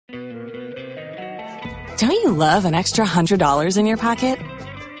Don't you love an extra $100 in your pocket?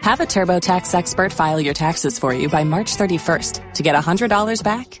 Have a TurboTax expert file your taxes for you by March 31st to get $100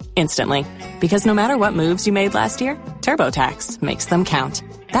 back instantly. Because no matter what moves you made last year, TurboTax makes them count.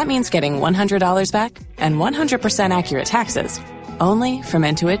 That means getting $100 back and 100% accurate taxes, only from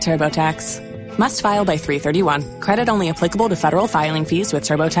Intuit TurboTax. Must file by 3/31. Credit only applicable to federal filing fees with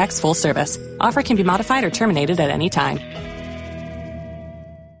TurboTax full service. Offer can be modified or terminated at any time.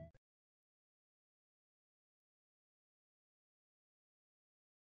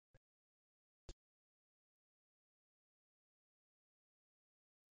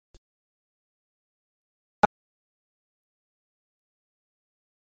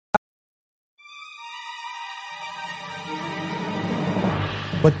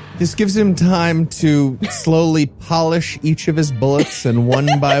 But this gives him time to slowly polish each of his bullets and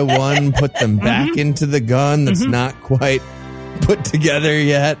one by one put them back into the gun that's not quite put together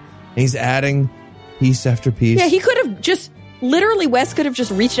yet. And he's adding piece after piece. Yeah, he could have just, literally, Wes could have just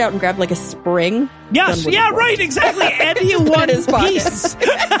reached out and grabbed like a spring. Yes, yeah, right, exactly. Any one his piece. Just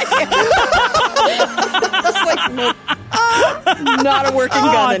like, nope. Not a working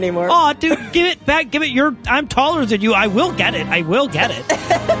gun anymore. Oh, dude, give it back. Give it your... I'm taller than you. I will get it. I will get it.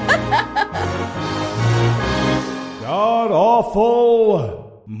 God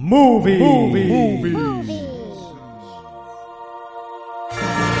awful movie.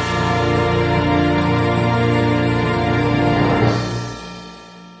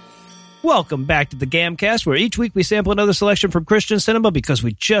 Welcome back to the Gamcast, where each week we sample another selection from Christian cinema because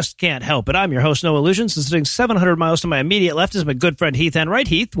we just can't help it. I'm your host, Noah Illusions, and sitting 700 miles to my immediate left is my good friend Heath Enright.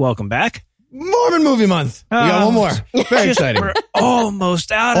 Heath, welcome back. Mormon movie month. We got one more. Very exciting. We're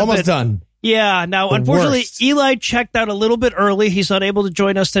almost out of it. Almost done. Yeah, now, The unfortunately, worst. Eli checked out a little bit early. He's unable to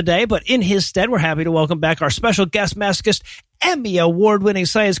join us today, but in his stead, we're happy to welcome back our special guest masochist, Emmy award-winning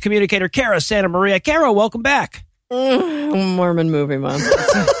science communicator, Kara Santa Maria. Kara, welcome back. Mormon movie month.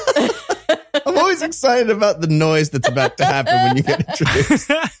 I'm always excited about the noise that's about to happen when you get introduced.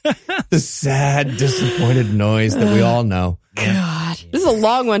 The sad, disappointed noise that we all know. God. This is a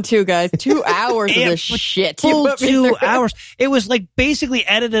long one, too, guys. 2 hours of this shit. You Full put me 2 through. hours. It was like basically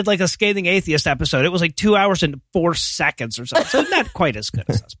edited like a Scathing Atheist episode. It was like 2 hours and 4 seconds or something. So not quite as good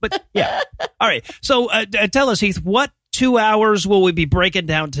as us, but yeah. All right. So tell us, Heath, what 2 hours will we be breaking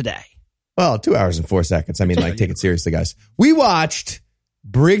down today? Well, 2 hours and 4 seconds. I mean, like, take it seriously, guys. We watched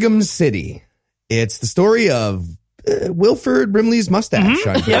Brigham City. It's the story of Wilford Brimley's mustache,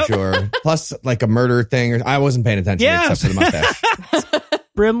 I'm pretty sure. Plus, like, a murder thing. I wasn't paying attention except for the mustache.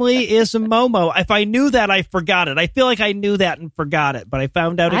 Brimley is a Momo. If I knew that, I forgot it. I feel like I knew that and forgot it, but I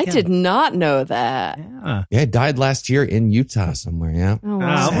found out again. I did not know that. Yeah. Yeah, it died last year in Utah somewhere, yeah. Oh, Oh,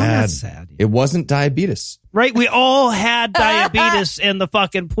 wow. well, that's sad. It wasn't diabetes. Right? We all had diabetes in the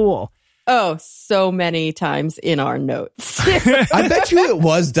fucking pool. Oh, so many times in our notes. I bet you it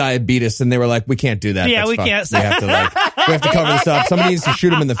was diabetes, and they were like, we can't do that. Yeah, That's we fucked. can't. We have to cover this up. Somebody needs to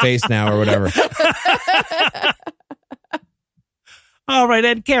shoot him in the face now or whatever. All right,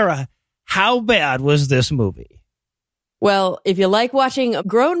 and Kara, how bad was this movie? Well, if you like watching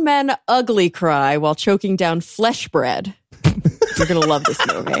grown men ugly cry while choking down flesh bread, you're going to love this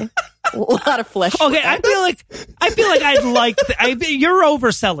movie. A lot of flesh. Okay, I feel like I'd like. You're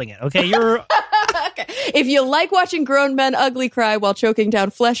overselling it. Okay, you're. Okay. If you like watching grown men ugly cry while choking down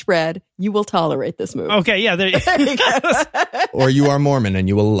flesh bread, you will tolerate this movie. Okay, yeah. There you go. Or you are Mormon, and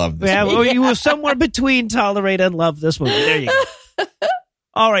you will love this Yeah, movie. or you were somewhere between tolerate and love this movie. There you go.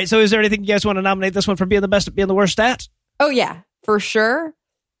 All right. So, is there anything you guys want to nominate this one for being the best, being the worst at? Oh yeah, for sure.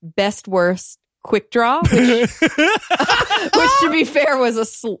 Best worst quick draw, which to be fair was a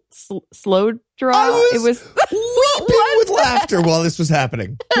slow draw. It was weeping with laughter while this was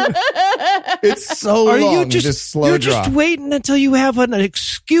happening. It's so Are long, you just slow you're draw. just waiting until you have an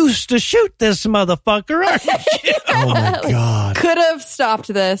excuse to shoot this motherfucker, aren't you? Oh my God. Could have stopped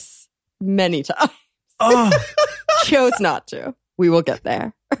this many times. Oh, Chose not to. We will get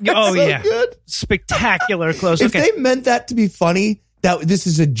there. oh So yeah. good. Spectacular close. If Okay. they meant that to be funny, this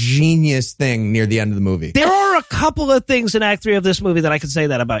is a genius thing near the end of the movie. There are a couple of things in Act 3 of this movie that I could say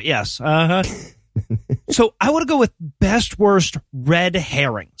that about. Yes. Uh-huh. So I want to go with best worst red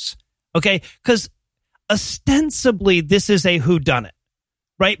herrings. Okay? Because ostensibly this is a whodunit,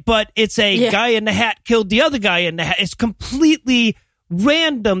 right? But it's a guy in the hat killed the other guy in the hat. It's completely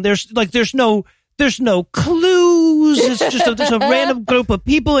random. There's no clues. It's just there's a random group of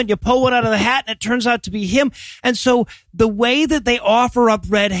people, and you pull one out of the hat, and it turns out to be him. And so the way that they offer up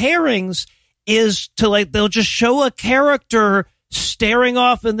red herrings is to they'll just show a character staring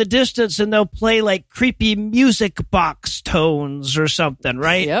off in the distance, and they'll play like creepy music box tones or something,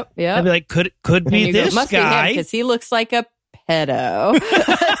 right? Yep. I'd be like, could be this must guy. because he looks like a pedo.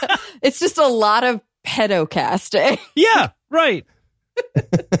 It's just a lot of pedo casting. Yeah, right.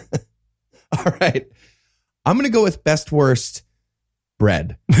 All right. I'm going to go with best worst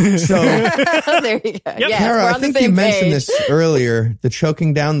bread. So, There you go. Yep. Yes, Kara, we're I on think the you same mentioned page. this earlier, the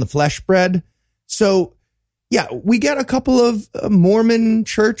choking down the flesh bread. So, yeah, we get a couple of Mormon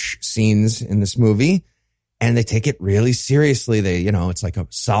church scenes in this movie, and they take it really seriously. They, it's like a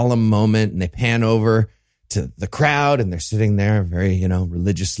solemn moment, and they pan over to the crowd, and they're sitting there very,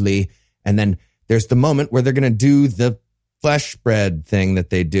 religiously. And then there's the moment where they're going to do the flesh bread thing that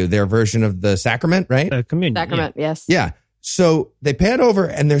they do, their version of the sacrament, right? Communion. Sacrament, yes. Yeah. So they pan over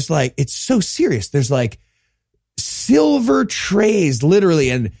and there's like, it's so serious. There's like silver trays, literally,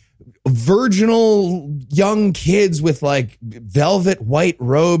 and virginal young kids with like velvet white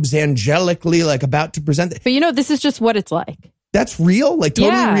robes, angelically, like about to present. But this is just what it's like. That's real? Like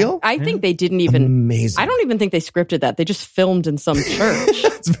totally real? I think they didn't even. Amazing. I don't even think they scripted that. They just filmed in some church.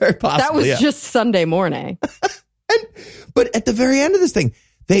 It's very possible. That was yeah. just Sunday morning. But at the very end of this thing,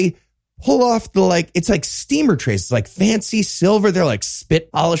 they pull off the it's like steamer trays. It's like fancy silver. They're like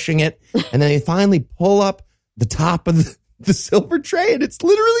spit polishing it. And then they finally pull up the top of the silver tray, and it's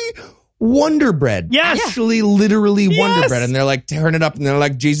literally Wonder Bread. Yes. Actually, literally Wonder Bread. And they're like tearing it up, and they're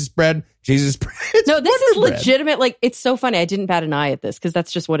like, Jesus bread. It's No, this is Wonder Bread. legitimate. Like, it's so funny. I didn't bat an eye at this because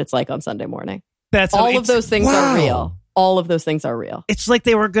that's just what it's like on Sunday morning. That's All of those things wow. are real. All of those things are real. It's like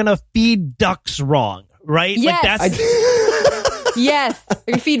they were going to feed ducks wrong, right? Yes. Like that's Yes,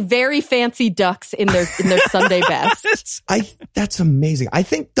 you feed very fancy ducks in their Sunday best. That's amazing. I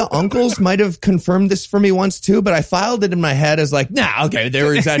think the uncles might have confirmed this for me once too, but I filed it in my head as like, nah, okay, they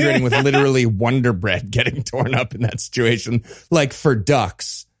were exaggerating with literally Wonder Bread getting torn up in that situation, like for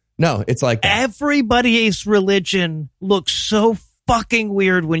ducks. No, it's like that. everybody's religion looks so fucking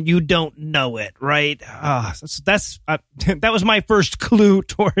weird when you don't know it, right? That was my first clue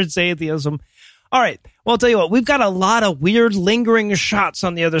towards atheism. All right. Well, I'll tell you what, we've got a lot of weird lingering shots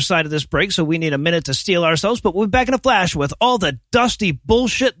on the other side of this break, so we need a minute to steel ourselves, but we'll be back in a flash with all the dusty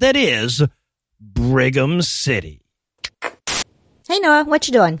bullshit that is Brigham City. Hey, Noah, what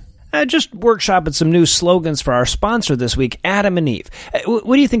you doing? Just workshopping some new slogans for our sponsor this week, Adam and Eve.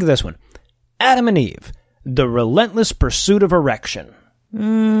 What do you think of this one? Adam and Eve, the relentless pursuit of erection.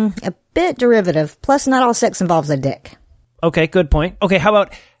 A bit derivative, plus not all sex involves a dick. Okay, good point. Okay, how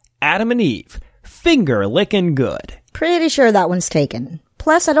about Adam and Eve, finger licking good? Pretty sure that one's taken.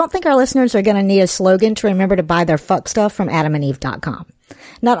 Plus, I don't think our listeners are going to need a slogan to remember to buy their fuck stuff from adamandeve.com.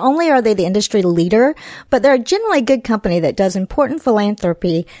 Not only are they the industry leader, but they're a generally good company that does important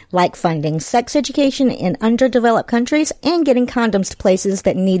philanthropy like funding sex education in underdeveloped countries and getting condoms to places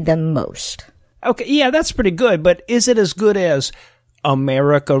that need them most. Okay, yeah, that's pretty good, but is it as good as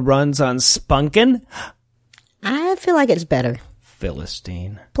America Runs on Spunkin'? I feel like it's better.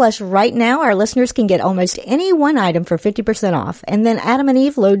 Philistine. Plus, right now, our listeners can get almost any one item for 50% off, and then Adam and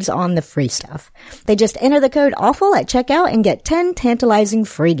Eve loads on the free stuff. They just enter the code AWFUL at checkout and get 10 tantalizing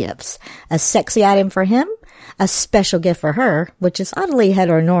free gifts. A sexy item for him, a special gift for her, which is oddly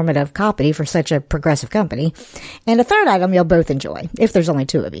heteronormative copy for such a progressive company, and a third item you'll both enjoy, if there's only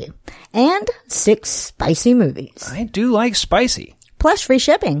two of you. And 6 spicy movies. I do like spicy. Plus free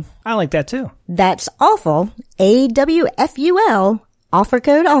shipping. I like that too. That's AWFUL, AWFUL, offer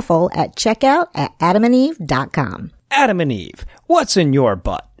code AWFUL at checkout at adamandeve.com. Adam and Eve, what's in your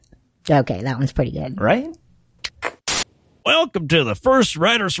butt? Okay, that one's pretty good. Right? Welcome to the first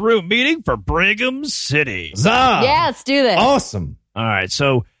writer's room meeting for Brigham City. Zah! Yeah, let's do this. Awesome. All right,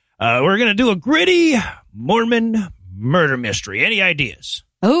 so we're going to do a gritty Mormon murder mystery. Any ideas?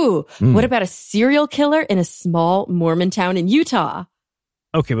 Oh, what about a serial killer in a small Mormon town in Utah?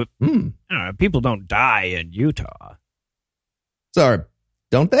 Okay, but people don't die in Utah. Sorry.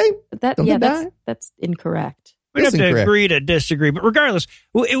 Don't they? That Don't yeah, they that's die? that's incorrect. We have That's to incorrect. agree to disagree, but regardless,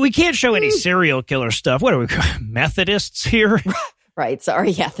 we can't show any serial killer stuff. What are we, Methodists here? Right.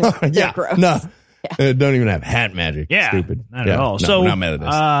 Sorry. Yeah, they're Yeah. gross. No. Don't even have hat magic. Yeah, Stupid. not at all. No, So, we're not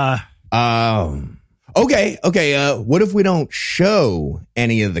Methodist. Okay. What if we don't show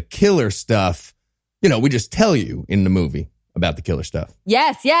any of the killer stuff? We just tell you in the movie about the killer stuff.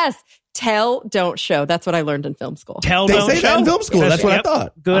 Yes. Tell, don't show. That's what I learned in film school. Tell, They don't say that in show. film school. That's what I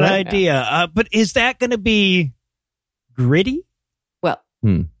thought. Good All right. idea. But is that going to be gritty?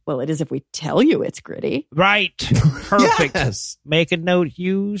 Well, it is if we tell you it's gritty. Right. Perfect. Yes. Make a note.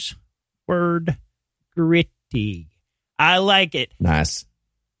 Use word gritty. I like it. Nice.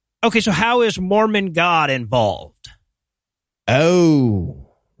 Okay, so how is Mormon God involved? Oh,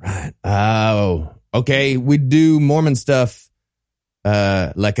 right. Oh, okay. We do Mormon stuff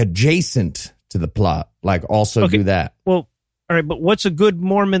like adjacent to the plot. Like also do that. Well, all right, but what's a good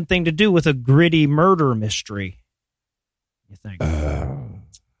Mormon thing to do with a gritty murder mystery? You think?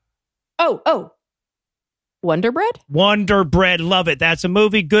 Wonder Bread? Wonder Bread, love it. That's a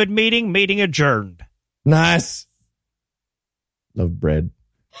movie. Good meeting adjourned. Nice. Love bread.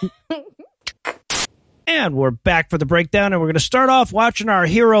 And we're back for the breakdown, and we're going to start off watching our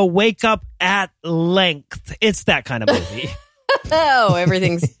hero wake up at length. It's that kind of movie. Oh,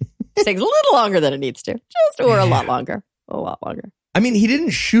 everything's takes a little longer than it needs to. Or a lot longer. A lot longer. I mean, he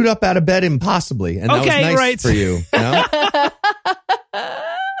didn't shoot up out of bed impossibly, and that was nice right. for you. You know?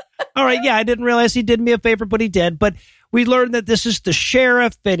 All right, yeah, I didn't realize he did me a favor, but he did. But we learned that this is the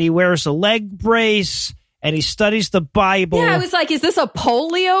sheriff, and he wears a leg brace, and he studies the Bible. Yeah, I was like, is this a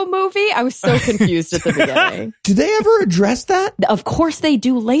polio movie? I was so confused at the beginning. Do they ever address that? Of course they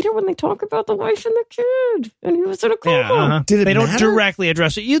do later when they talk about the wife and the kid. And he was in a coma. Yeah, uh-huh. They don't directly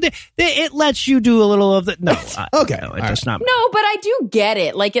address it. It lets you do a little of the... No. Okay. No, it does not. No, but I do get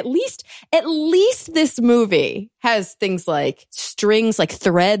it. Like, at least this movie has things like strings, like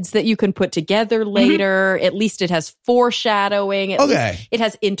threads that you can put together later. Mm-hmm. At least it has foreshadowing. At least it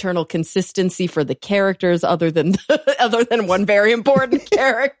has internal consistency for the characters other than one very important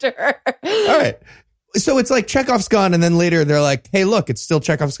character. All right. So it's like Chekhov's gun, and then later they're like, hey, look, it's still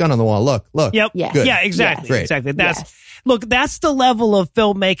Chekhov's gun on the wall. Look. Yep. Yes. Good. Yeah, exactly. Yes. Exactly. That's the level of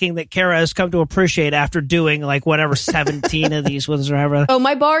filmmaking that Kara has come to appreciate after doing like whatever 17 of these ones or whatever. Oh,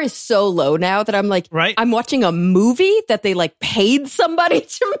 my bar is so low now that I'm like, right? I'm watching a movie that they like paid somebody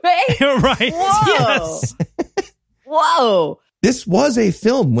to make. Right. Whoa. Yes. Whoa. This was a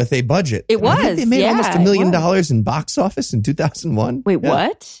film with a budget. It was. I think they made almost $1 million in box office in 2001. Wait,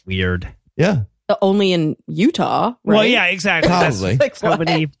 what? Weird. Yeah. Only in Utah, right? Well, yeah, exactly. Probably. That's how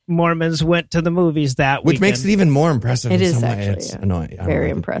many Mormons went to the movies that Which weekend. makes it even more impressive. It in is some way. actually It's annoying. Very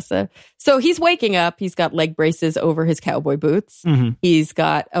impressive. So he's waking up. He's got leg braces over his cowboy boots. Mm-hmm. He's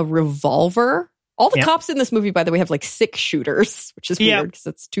got a revolver. All the cops in this movie, by the way, have like 6 shooters, which is weird because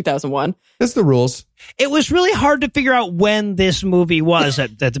it's 2001. That's the rules. It was really hard to figure out when this movie was.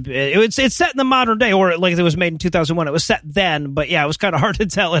 It's set in the modern day, or like it was made in 2001. It was set then, but yeah, it was kind of hard to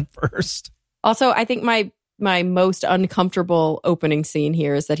tell at first. Also, I think my most uncomfortable opening scene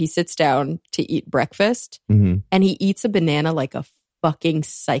here is that he sits down to eat breakfast and he eats a banana like a fucking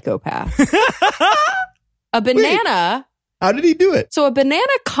psychopath. A banana. Wait, how did he do it? So a banana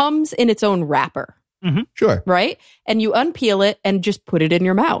comes in its own wrapper. Mm-hmm. Sure. Right? And you unpeel it and just put it in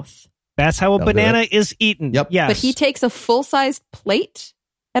your mouth. That's how a banana is eaten. Yep. Yes. But he takes a full-sized plate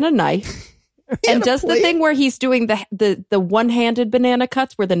and a knife and does the thing where he's doing the one-handed banana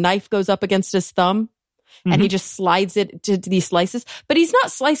cuts where the knife goes up against his thumb and he just slides it to these slices. But he's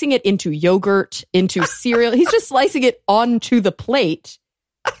not slicing it into yogurt, into cereal. He's just slicing it onto the plate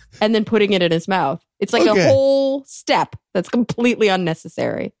and then putting it in his mouth. It's like a whole step that's completely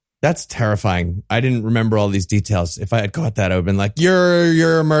unnecessary. That's terrifying. I didn't remember all these details. If I had caught that, I would have been like,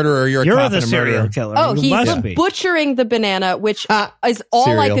 you're a murderer. You're cop the and a serial murderer. killer. Oh, he's be. butchering the banana, which is all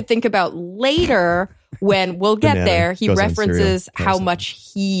cereal. I could think about later when we'll get Banana there. He goes on references cereal. how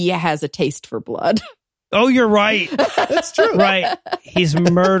much he has a taste for blood. Oh, you're right. That's true. Right. He's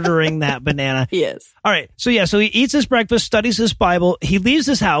murdering that banana. He is. All right. So he eats his breakfast, studies his Bible. He leaves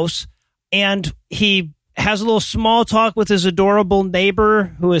his house and he has a little small talk with his adorable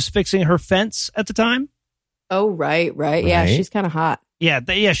neighbor who is fixing her fence at the time. Oh, right. Yeah, she's kind of hot.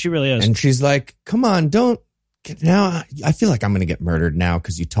 Yeah, she really is. And she's like, come on, don't. Now, I feel like I'm going to get murdered now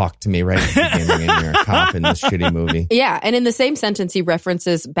because you talked to me right at the beginning and you're a cop in this shitty movie. Yeah, and in the same sentence, he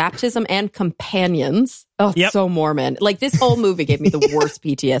references baptism and companions. Oh, it's so Mormon. Like, this whole movie gave me the worst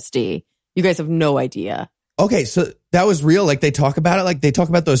PTSD. You guys have no idea. Okay, so that was real. Like, they talk about it. Like, they talk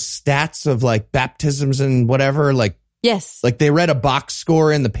about those stats of, like, baptisms and whatever. Like, yes. Like, they read a box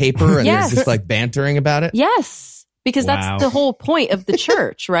score in the paper and they're just, like, bantering about it. Yes. Because that's the whole point of the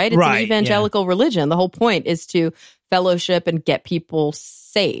church, right? It's an evangelical religion. The whole point is to fellowship and get people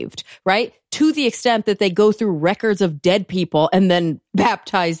saved, right? To the extent that they go through records of dead people and then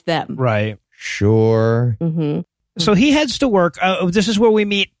baptize them. Right. Sure. Mm-hmm. So he heads to work. This is where we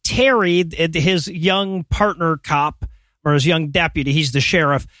meet Terry, his young partner cop, or his young deputy. He's the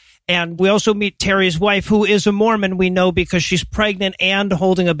sheriff. And we also meet Terry's wife, who is a Mormon, we know, because she's pregnant and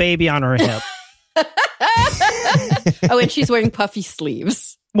holding a baby on her hip. Oh, and she's wearing puffy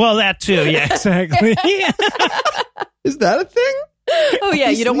sleeves. Well, that too. Yeah, exactly. Is that a thing? Oh, yeah.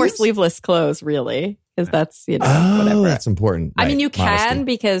 You don't wear sleeveless clothes, really. because that's, Oh, whatever. that's important. I mean, Right, you can modesty.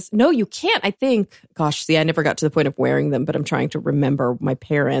 because, no, you can't. I think, gosh, see, I never got to the point of wearing them, but I'm trying to remember my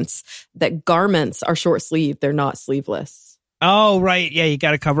parents that garments are short sleeve. They're not sleeveless. Oh, right. Yeah, you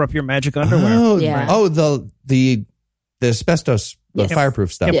got to cover up your magic underwear. Oh, Yeah. oh, the asbestos, the Yes.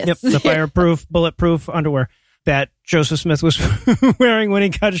 fireproof stuff. Yes. Yep, the fireproof, bulletproof underwear that Joseph Smith was wearing when he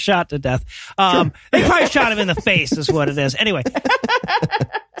got shot to death. They probably shot him in the face is what it is. Anyway,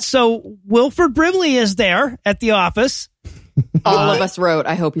 so Wilford Brimley is there at the office. All of us wrote,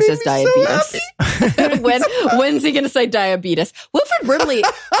 I hope he says diabetes. When's he going to say diabetes? Wilford Brimley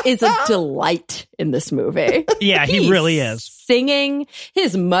is a delight in this movie. Yeah, he really is. Singing,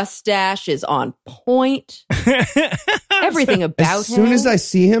 his mustache is on point. Everything about As soon him. as I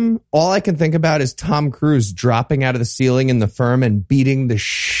see him, all I can think about is Tom Cruise dropping out of the ceiling in The Firm and beating the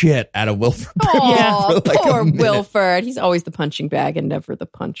shit out of Wilford Brimley. Oh, for like a poor minute. Wilford. He's always the punching bag and never the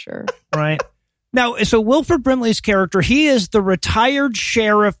puncher. Right. Now, so Wilford Brimley's character, he is the retired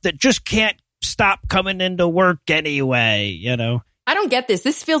sheriff that just can't stop coming into work anyway, I don't get this.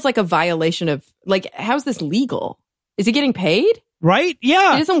 This feels like a violation of, how's this legal? Is he getting paid? Right? He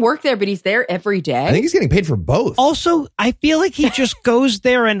Yeah. doesn't work there, but he's there every day. I think he's getting paid for both. Also, I feel like he just goes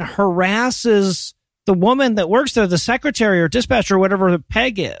there and harasses the woman that works there, the secretary or dispatcher or whatever the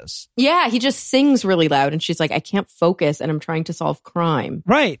Peg is. Yeah, he just sings really loud, and she's like, I can't focus, and I'm trying to solve crime.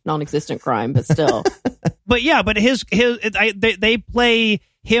 Right. Non-existent crime, but still. But yeah, but they play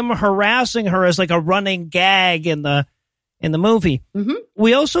him harassing her as like a running gag in the movie. Mhm.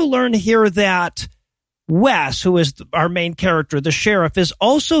 We also learn here that Wes, who is our main character, the sheriff, is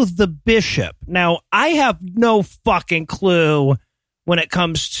also the bishop. Now, I have no fucking clue when it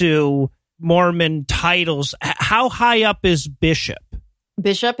comes to Mormon titles. How high up is bishop?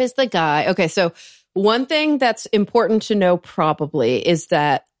 Bishop is the guy. Okay, so one thing that's important to know probably is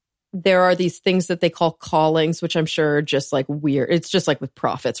that there are these things that they call callings, which I'm sure are just like weird. It's just like with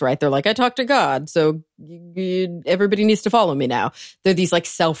prophets, right? They're like, I talk to God, so everybody needs to follow me now. They're these like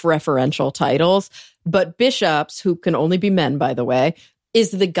self-referential titles. But bishops, who can only be men, by the way,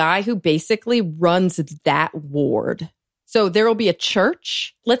 is the guy who basically runs that ward. So there will be a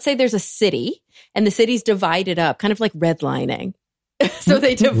church. Let's say there's a city, and the city's divided up, kind of like redlining. So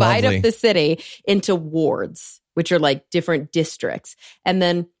they divide Lovely. up the city into wards, which are like different districts. And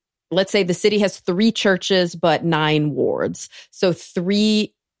then let's say the city has 3 churches, but 9 wards. So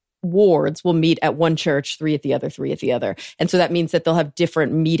 3 wards will meet at one church, 3 at the other, 3 at the other. And so that means that they'll have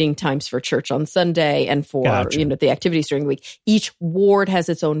different meeting times for church on Sunday and for, Gotcha. the activities during the week. Each ward has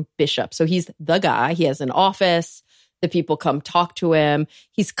its own bishop. So he's the guy. He has an office. The people come talk to him.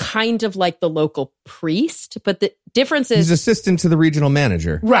 He's kind of like the local priest, but the difference is He's assistant to the regional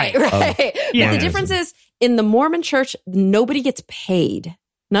manager. right. Yeah. But the difference is in the Mormon church, nobody gets paid.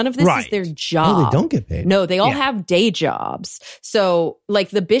 None of this Right. is their job. Oh, they don't get paid. No, they all Yeah. have day jobs. So like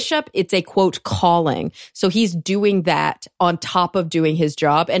the bishop, it's a quote calling. So he's doing that on top of doing his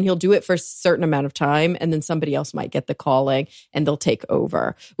job, and he'll do it for a certain amount of time. And then somebody else might get the calling and they'll take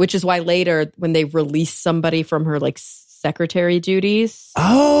over, which is why later when they release somebody from her like secretary duties,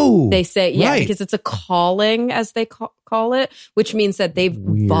 Oh, they say, yeah, right. because it's a calling as they call it, which means that they've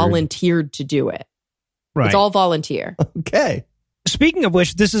Weird. volunteered to do it. Right. It's all volunteer. Okay. Speaking of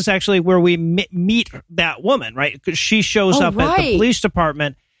which, this is actually where we meet that woman, right? Because she shows Oh, up at the right. police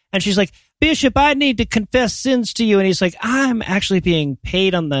department and she's like, Bishop, I need to confess sins to you. And he's like, I'm actually being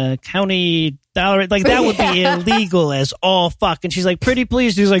paid on the county dollar. Like, that would be illegal as all fuck. And she's like, pretty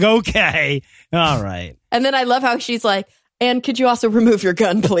please. He's like, okay. All right. And then I love how she's like, and could you also remove your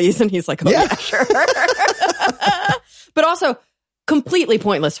gun, please? And he's like, oh, yeah sure. But also completely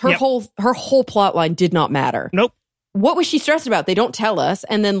pointless. Her Yep. whole plot line did not matter. Nope. What was she stressed about? They don't tell us.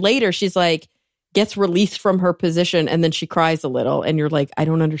 And then later she's like, gets released from her position, and then she cries a little. And you're like, I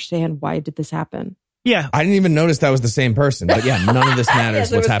don't understand. Why did this happen? Yeah. I didn't even notice that was the same person. But yeah, none of this matters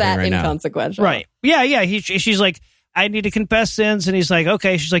Yes, it what's was happening that right now. inconsequential. Right. Yeah. She's like, I need to confess sins. And he's like,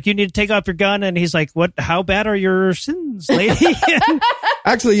 okay. She's like, you need to take off your gun. And he's like, what? How bad are your sins, lady?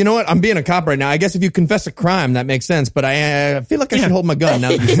 Actually, you know what? I'm being a cop right now. I guess if you confess a crime, that makes sense. But I feel like I should hold my gun now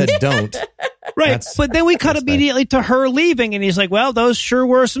that you said don't. Right. That's- But then we cut that's immediately to her leaving. And he's like, well, those sure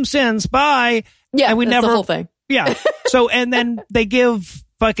were some sins. Bye. Yeah, And we that's never, the whole thing. Yeah. So, and then they give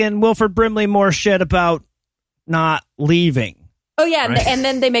fucking Wilford Brimley more shit about not leaving. Oh yeah, Right. and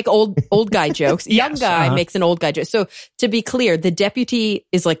then they make old guy jokes. Young Yes, guy uh-huh. makes an old guy joke. So to be clear, the deputy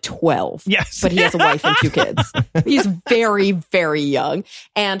is like 12. Yes. But he has a wife and 2 kids. He's very, very young.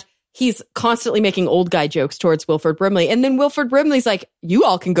 And he's constantly making old guy jokes towards Wilford Brimley. And then Wilford Brimley's like, you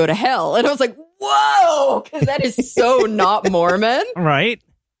all can go to hell. And I was like, whoa, because that is so not Mormon. Right.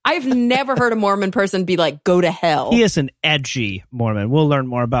 I've never heard a Mormon person be like, go to hell. He is an edgy Mormon. We'll learn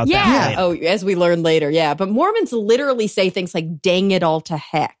more about that later. Oh, as we learn later. Yeah. But Mormons literally say things like, dang it all to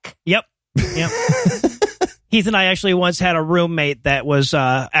heck. Yep. Heath and I actually once had a roommate that was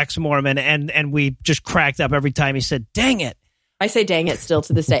ex-Mormon, and we just cracked up every time he said, dang it. I say dang it still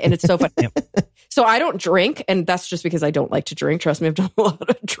to this day, and it's so funny. So I don't drink, and that's just because I don't like to drink. Trust me, I've done a lot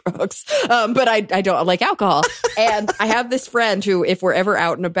of drugs, but I don't like alcohol. And I have this friend who, if we're ever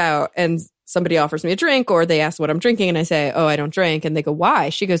out and about and somebody offers me a drink or they ask what I'm drinking and I say, oh, I don't drink. And they go, why?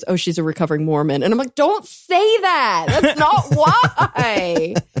 She goes, oh, she's a recovering Mormon. And I'm like, don't say that. That's not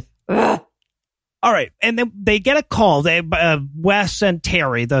why. All right. And then they get a call. Wes and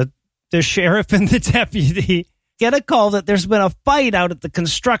Terry, the sheriff and the deputy, get a call that there's been a fight out at the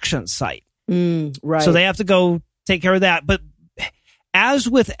construction site. Right. So they have to go take care of that. But as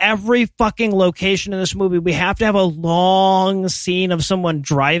with every fucking location in this movie, we have to have a long scene of someone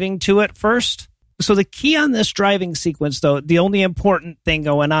driving to it first. So the key on this driving sequence, though, the only important thing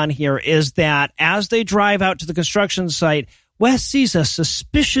going on here is that as they drive out to the construction site, Wes sees a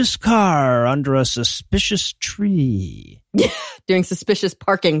suspicious car under a suspicious tree. Doing suspicious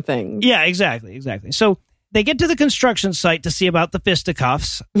parking things. Yeah, exactly. So they get to the construction site to see about the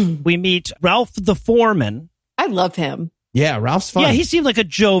fisticuffs. We meet Ralph the foreman. I love him. Yeah, Ralph's fun. Yeah, he seemed like a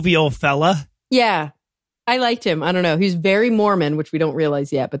jovial fella. Yeah. I liked him. I don't know. He's very Mormon, which we don't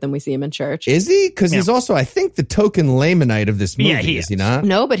realize yet, but then we see him in church. Is he? Because he's also, I think, the token Lamanite of this movie, is he not?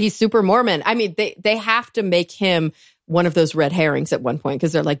 No, but he's super Mormon. I mean, they have to make him one of those red herrings at one point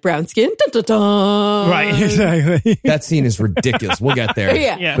because they're like brown skin. Dun, dun, dun. Right, exactly. That scene is ridiculous. We'll get there.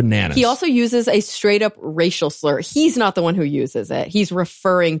 Yeah. Bananas. He also uses a straight up racial slur. He's not the one who uses it. He's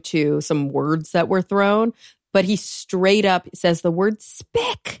referring to some words that were thrown, but he straight up says the word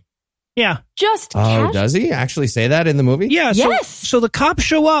spick. Yeah. Just Oh, does he actually say that in the movie? Yeah. Yes. So the cops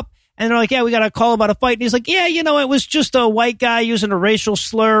show up and they're like, yeah, we got a call about a fight. And he's like, yeah, it was just a white guy using a racial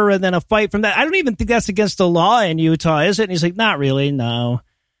slur and then a fight from that. I don't even think that's against the law in Utah, is it? And he's like, not really. No.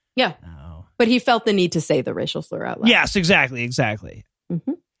 Yeah. No. But he felt the need to say the racial slur out loud. Yes, exactly.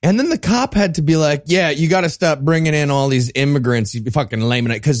 Mm-hmm. And then the cop had to be like, yeah, you got to stop bringing in all these immigrants, you fucking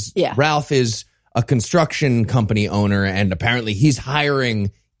Lamanite. Because Ralph is a construction company owner and apparently he's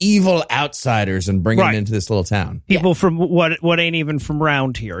hiring evil outsiders and bringing them into this little town. People from what ain't even from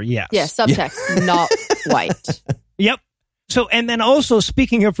around here. Yes. Yeah. Subtext, not white. Yep. So, and then also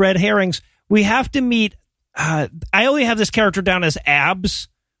speaking of red herrings, we have to meet, I only have this character down as Abs,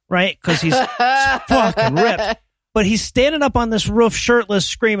 right? Because he's fucking ripped. But he's standing up on this roof shirtless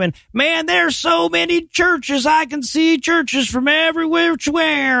screaming, man, there's so many churches. I can see churches from everywhere.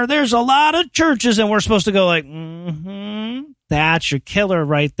 There's a lot of churches. And we're supposed to go like, that's your killer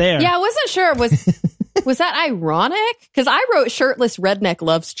right there. Yeah, I wasn't sure. Was that ironic? Because I wrote shirtless redneck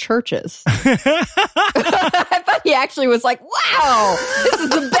loves churches. I thought he actually was like, wow, this is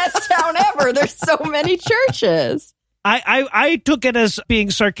the best town ever. There's so many churches. I took it as being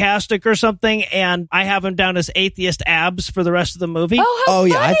sarcastic or something, and I have him down as atheist Abs for the rest of the movie. Oh,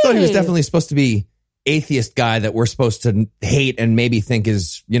 yeah. I thought he was definitely supposed to be atheist guy that we're supposed to hate and maybe think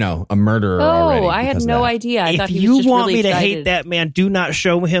is, a murderer already. Oh, I had no idea. I thought if he was just you want really me to excited. hate that man, do not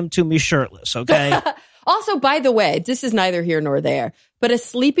show him to me shirtless, okay? Also, by the way, this is neither here nor there, but a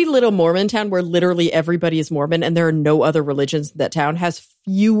sleepy little Mormon town where literally everybody is Mormon and there are no other religions in that town has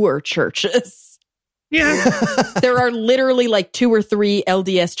fewer churches. Yeah. There are literally like 2 or 3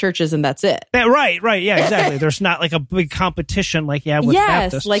 LDS churches and that's it. Right. Yeah, exactly. There's not like a big competition like you have with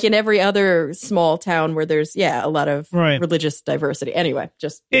Baptists. Like in every other small town where there's, a lot of religious diversity. Anyway,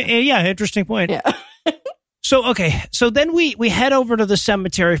 just. Yeah, interesting point. Yeah. So then we head over to the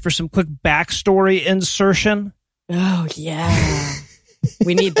cemetery for some quick backstory insertion. Oh, yeah.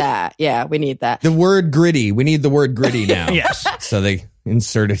 We need that. Yeah, we need that. The word gritty. We need the word gritty now. Yes. So they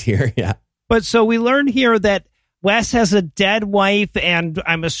insert it here. Yeah. But so we learn here that Wes has a dead wife and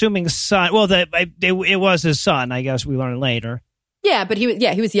I'm assuming son. Well, it was his son, I guess we learn later. Yeah, but he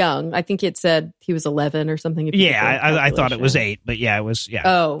was young. I think it said he was 11 or something. I thought it was 8, but yeah, it was, yeah.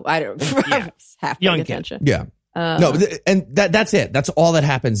 Oh, I don't half young paying attention. Yeah. No, and that's it. That's all that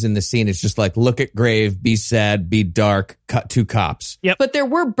happens in the scene. It's just like, look at grave, be sad, be dark, cut 2 cops. Yep. But there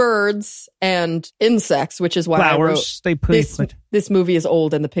were birds and insects, which is why flowers. I wrote this movie is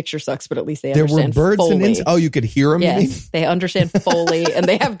old and the picture sucks, but at least they understand There were birds Foley. and insects. Oh, you could hear them? Yes, they understand Foley and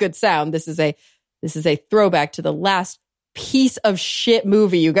they have good sound. This is a throwback to the last piece of shit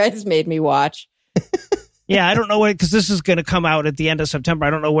movie you guys made me watch. Yeah, I don't know where, because this is going to come out at the end of September. I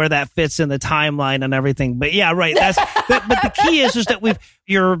don't know where that fits in the timeline and everything. But yeah, right. But the key is that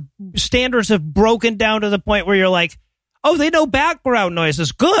your standards have broken down to the point where you're like, Oh, they know background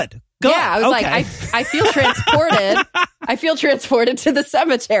noises. Good. Yeah, I was like, I feel transported. I feel transported to the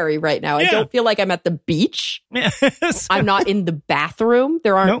cemetery right now. I don't feel like I'm at the beach. Yes. I'm not in the bathroom.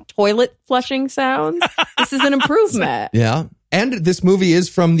 There aren't toilet flushing sounds. This is an improvement. Yeah. And this movie is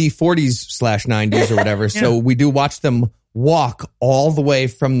from the 40s/90s or whatever. So we do watch them walk all the way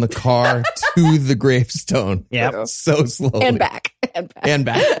from the car to the gravestone. Yeah. So slowly. And back. And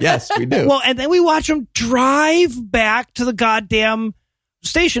back. Yes, we do. Well, and then we watch them drive back to the goddamn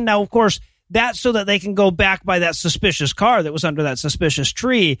station. Now, of course, that's so that they can go back by that suspicious car that was under that suspicious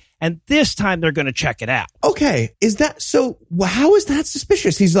tree. And this time they're going to check it out. Okay. Is that so? How is that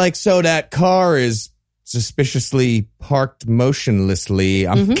suspicious? He's like, so that car is suspiciously parked motionlessly.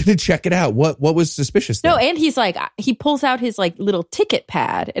 I'm going to check it out. What was suspicious there? No, and he's like, he pulls out his like little ticket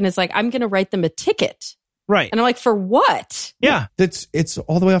pad and is like, I'm going to write them a ticket. Right. And I'm like, for what? Yeah. It's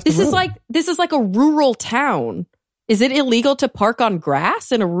all the way off the road. This is like a rural town. Is it illegal to park on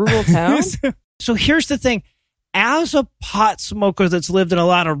grass in a rural town? So here's the thing. As a pot smoker that's lived in a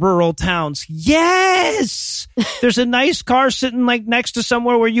lot of rural towns, yes, there's a nice car sitting like next to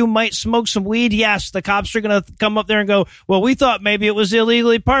somewhere where you might smoke some weed. Yes, the cops are going to come up there and go, well, we thought maybe it was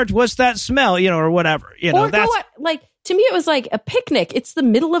illegally parked. What's that smell? Or whatever. Or to me, it was like a picnic. It's the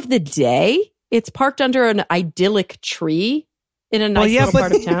middle of the day. It's parked under an idyllic tree in a nice little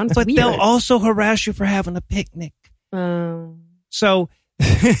part of town. It's but weird. They'll also harass you for having a picnic. So,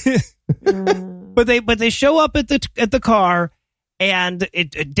 but they show up at the car, and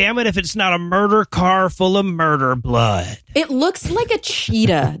damn it if it's not a murder car full of murder blood. It looks like a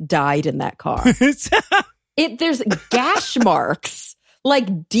cheetah died in that car. There's gash marks,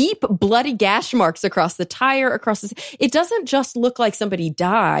 like deep bloody gash marks across the tire, it doesn't just look like somebody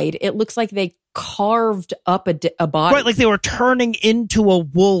died. It looks like they carved up a body. Right, like they were turning into a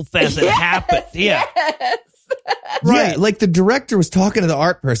wolf as it happened. Yeah. Yes. Right. Yeah, like the director was talking to the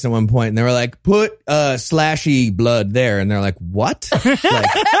art person at one point, and they were like, put slashy blood there. And they're like, what? Like,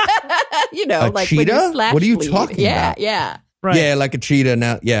 like cheetah? What are you talking about? Yeah. Right. Yeah, like a cheetah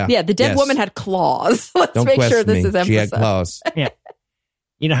now. Yeah. Yeah, the dead woman had claws. Let's Don't make question sure this me. is emphasized. She had claws. Yeah.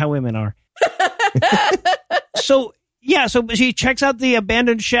 You know how women are. So she checks out the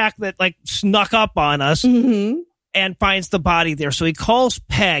abandoned shack that like snuck up on us and finds the body there. So he calls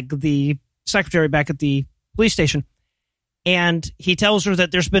Peg, the secretary back at the police station, and he tells her that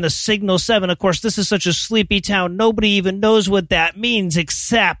there's been a Signal 7. Of course, this is such a sleepy town. Nobody even knows what that means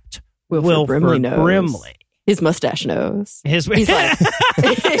except Wilford Brimley. His mustache knows. He's like,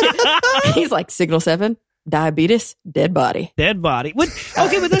 he's like, Signal 7, diabetes, dead body. Dead body.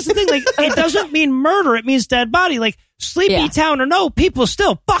 Okay, but that's the thing. Like, it doesn't mean murder. It means dead body. Like, sleepy town or no, people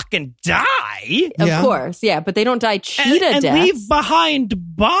still fucking die. Of course, yeah, but they don't die cheetah and deaths. leave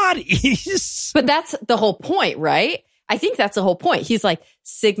behind bodies. But that's the whole point, right? I think that's the whole point. He's like,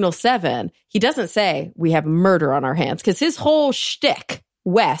 Signal 7. He doesn't say we have murder on our hands, because his whole shtick,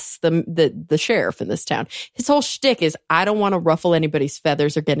 Wes, the sheriff in this town, his whole shtick is, I don't want to ruffle anybody's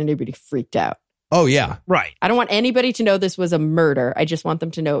feathers or get anybody freaked out. Oh, yeah. Right. I don't want anybody to know this was a murder. I just want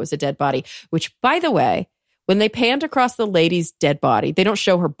them to know it was a dead body, which, by the way, when they panned across the lady's dead body, they don't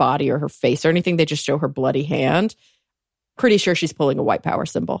show her body or her face or anything. They just show her bloody hand. Pretty sure she's pulling a white power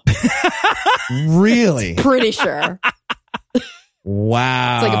symbol. Really? Pretty sure.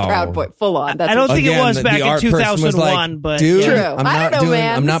 Wow. It's like a Proud Boy, full on. I don't think it was back in 2001, like, but dude, true. I don't know,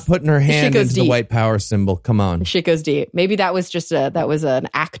 man. I'm not putting her hand into the white power symbol. Come on. Shit goes deep. Maybe that was just an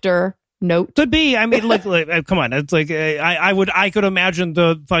actor note. Could be. I mean, look, come on. It's like I could imagine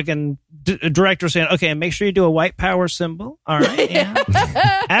the fucking director saying, "Okay, make sure you do a white power symbol." All right, yeah.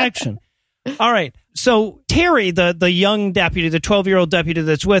 Action. All right. So Terry, the young deputy, the 12-year-old deputy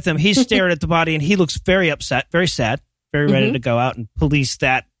that's with him, he's staring at the body and he looks very upset, very sad, very ready to go out and police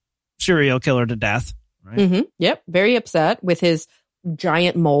that serial killer to death. Right? Yep. Very upset with his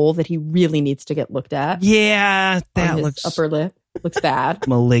giant mole that he really needs to get looked at. Yeah, that looks upper lip. Looks bad.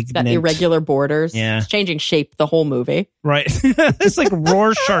 Malignant. Got irregular borders. Yeah. It's changing shape the whole movie. Right. It's like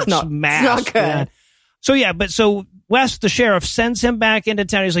Rorschach's mask. It's not good. So Wes, the sheriff, sends him back into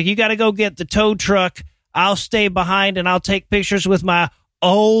town. He's like, you got to go get the tow truck. I'll stay behind and I'll take pictures with my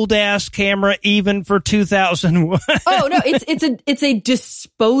old ass camera, even for 2001. Oh no, it's a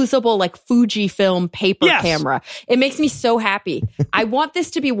disposable like Fujifilm paper camera. It makes me so happy. I want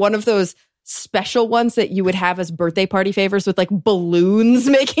this to be one of those special ones that you would have as birthday party favors with like balloons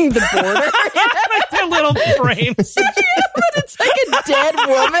making the border. Like their little frames. It's like a dead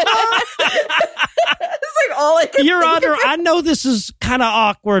woman. It's like all I can Your Honor, I know this is kind of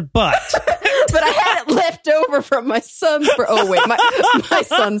awkward, but but I had it left over from my son's. Oh wait, my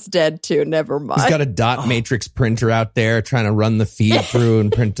son's dead too. Never mind. He's got a dot matrix printer out there trying to run the feed through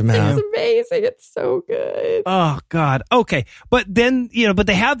and print them out. It's amazing. It's so good. Oh God. Okay, but then but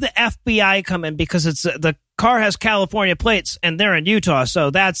they have the FBI come in because it's the car has California plates and they're in Utah, so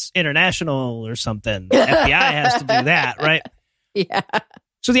that's international or something. The FBI has to do that, right? Yeah.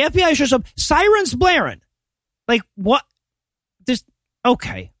 So the FBI shows up, sirens blaring. Like what?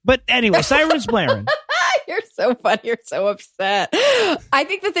 Okay, but anyway, sirens blaring. You're so funny. You're so upset. I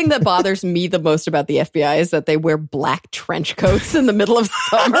think the thing that bothers me the most about the FBI is that they wear black trench coats in the middle of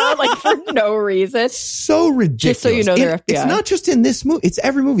summer, like for no reason. So ridiculous. Just so you know, they're FBI. It's not just in this movie. It's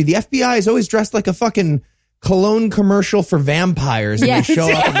every movie. The FBI is always dressed like a fucking cologne commercial for vampires, and Yes. they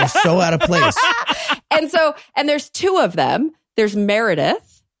show up and they're so out of place. And there's two of them. There's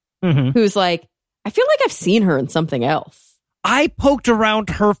Meredith, who's like, I feel like I've seen her in something else. I poked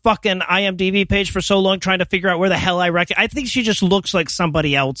around her fucking IMDb page for so long trying to figure out where the hell I think she just looks like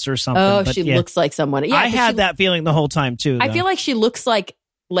somebody else or something. Oh, but she looks like someone. Yeah, I had that feeling the whole time too. I feel like she looks like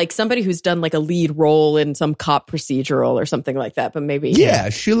somebody who's done like a lead role in some cop procedural or something like that, but maybe. Yeah,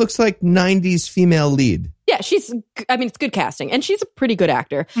 she looks like 90s female lead. Yeah, it's good casting and she's a pretty good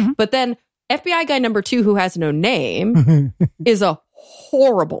actor. But then FBI guy number 2, who has no name, is a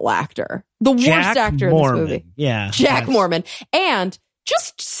horrible actor. The worst actor in this movie. Yeah. Jack Mormon. And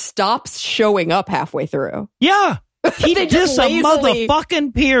just stops showing up halfway through. Yeah. He They did just some lazily-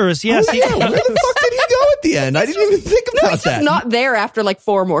 motherfucking peers. Yes. Oh, yeah, where the fuck did he go at the end? I didn't even think about He's that. just not there after like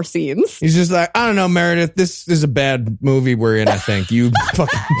 4 more scenes. He's just like, I don't know, Meredith, this is a bad movie we're in, I think. You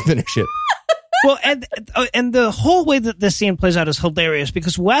fucking finish it. Well, and the whole way that this scene plays out is hilarious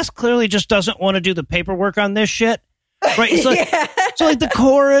because Wes clearly just doesn't want to do the paperwork on this shit. Right? So, so like the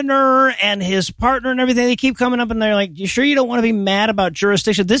coroner and his partner and everything, they keep coming up and they're like, you sure you don't want to be mad about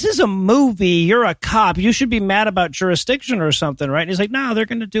jurisdiction? This is a movie. You're a cop. You should be mad about jurisdiction or something, right? And he's like, no, they're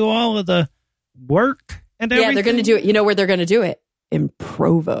going to do all of the work and everything. Yeah, they're going to do it. You know where they're going to do it? In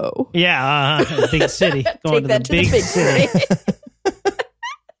Provo. Yeah, big city. Going Take that to the big city.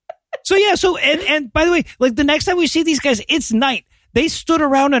 So and by the way, like the next time we see these guys, it's night. They stood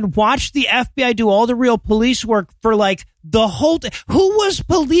around and watched the FBI do all the real police work for like the whole Who was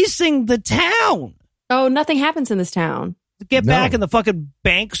policing the town? Oh, nothing happens in this town. Get back and the fucking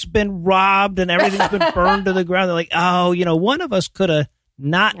bank's been robbed and everything's been burned to the ground. They're like, oh, one of us could have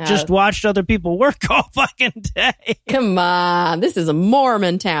not just watched other people work all fucking day. Come on. This is a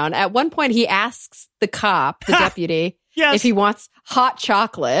Mormon town. At one point, he asks the cop, the deputy, if he wants hot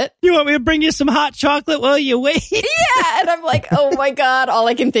chocolate. You want me to bring you some hot chocolate while you wait? Yeah. And I'm like, oh my God. All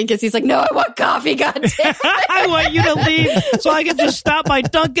I can think is he's like, no, I want coffee. God damn it. I want you to leave so I can just stop by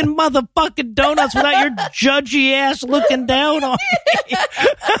Dunkin' motherfucking Donuts without your judgy ass looking down on me.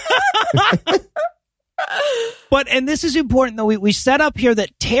 And this is important though. We set up here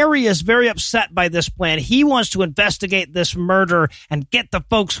that Terry is very upset by this plan. He wants to investigate this murder and get the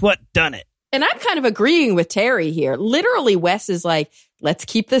folks what done it. And I'm kind of agreeing with Terry here. Literally, Wes is like, let's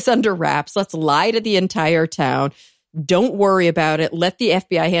keep this under wraps. Let's lie to the entire town. Don't worry about it. Let the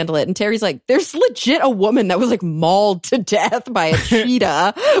FBI handle it. And Terry's like, there's legit a woman that was like mauled to death by a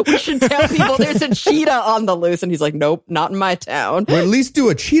cheetah. We should tell people there's a cheetah on the loose. And he's like, nope, not in my town. Or at least do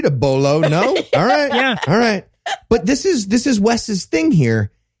a cheetah bolo. No? All right. Yeah. All right. But this is Wes's thing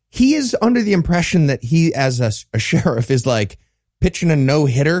here. He is under the impression that he, as a sheriff, is like pitching a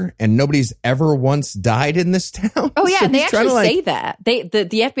no-hitter and nobody's ever once died in this town. Oh, yeah. So And they he's trying actually to, say that.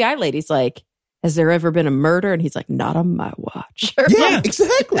 The FBI lady's like, has there ever been a murder? And he's like, not on my watch. Yeah,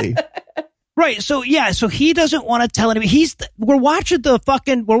 exactly. Right. So he doesn't want to tell anybody. We're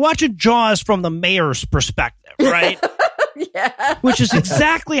watching Jaws from the mayor's perspective, right? Yeah. Which is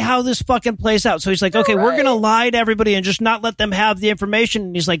exactly how this fucking plays out. So he's like, okay, we're going to lie to everybody and just not let them have the information.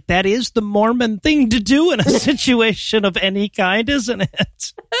 And he's like, that is the Mormon thing to do in a situation of any kind, isn't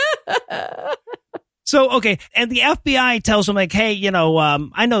it? So, okay. And the FBI tells him like, hey,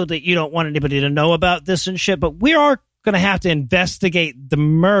 I know that you don't want anybody to know about this and shit, but we are going to have to investigate the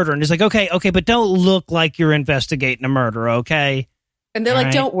murder. And he's like, okay, but don't look like you're investigating a murder. Okay. And they're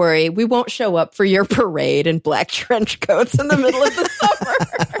like, don't worry, we won't show up for your parade in black trench coats in the middle of the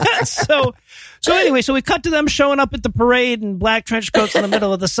summer. So anyway, we cut to them showing up at the parade in black trench coats in the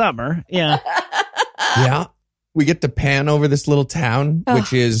middle of the summer. Yeah. Yeah. We get to pan over this little town,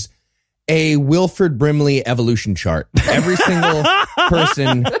 which is a Wilford Brimley evolution chart. Every single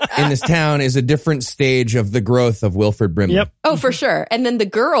person in this town is a different stage of the growth of Wilford Brimley. Yep. Oh, for sure. And then the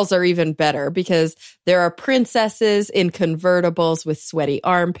girls are even better because there are princesses in convertibles with sweaty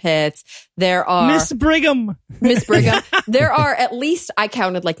armpits. There are Miss Brigham. There are at least, I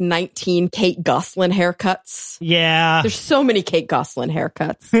counted like 19 Kate Gosselin haircuts. Yeah. There's so many Kate Gosselin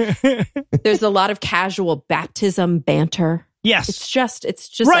haircuts. There's a lot of casual baptism banter. Yes. It's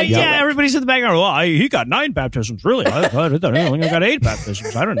just right. idyllic. Yeah. Everybody's in the background. Well, he got 9 baptisms. Really? I only got 8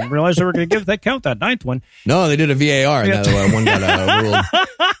 baptisms. I didn't realize they were going to count that 9th one. No, they did a VAR and that one got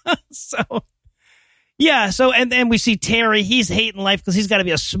overruled. So, yeah. So, and we see Terry. He's hating life because he's got to be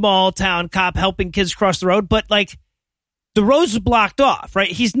a small town cop helping kids cross the road. But like, the road's blocked off, right?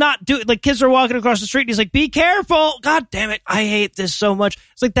 He's not doing, like, kids are walking across the street and he's like, be careful. God damn it. I hate this so much.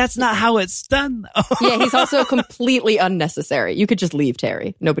 It's like, that's not how it's done, though. Yeah, he's also completely unnecessary. You could just leave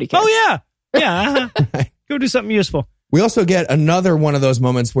Terry. Nobody cares. Oh, yeah. Yeah. Go do something useful. We also get another one of those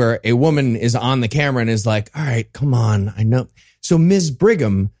moments where a woman is on the camera and is like, all right, come on. I know. So Ms.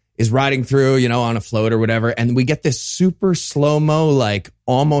 Brigham is riding through, on a float or whatever. And we get this super slow-mo, like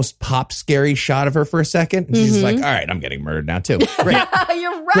almost pop scary shot of her for a second. And she's like, all right, I'm getting murdered now too. Great.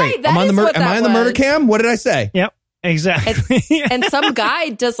 You're right. Great. Am I on the murder cam? What did I say? Yep. Exactly. And some guy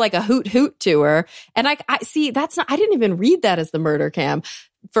does like a hoot to her. And I see, I didn't even read that as the murder cam.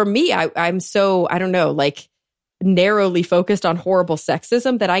 For me, I'm so, I don't know, like narrowly focused on horrible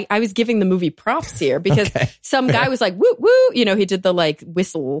sexism that I was giving the movie props here because some guy was like, woo, woo, he did the like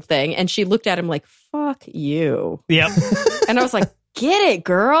whistle thing. And she looked at him like, fuck you. Yep. And I was like, get it,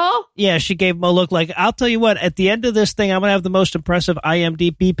 girl. Yeah, she gave him a look like, I'll tell you what, at the end of this thing, I'm going to have the most impressive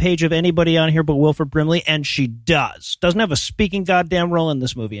IMDb page of anybody on here but Wilford Brimley. And she does. Doesn't have a speaking goddamn role in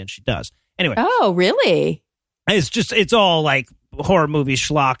this movie, and she does. Anyway. Oh, really? It's all like horror movie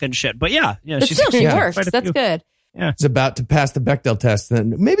schlock and shit. But yeah. But still, she works. That's good. Yeah. It's about to pass the Bechdel test.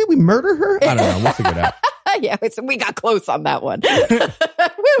 Then maybe we murder her? I don't know. We'll figure it out. Yeah, we got close on that one.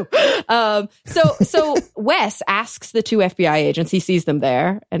 Woo. So Wes asks the 2 FBI agents, he sees them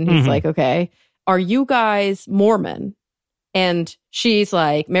there, and he's like, okay, are you guys Mormon? And she's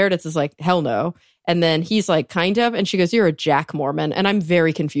like, Meredith is like, hell no. And then he's like, kind of. And she goes, you're a Jack Mormon. And I'm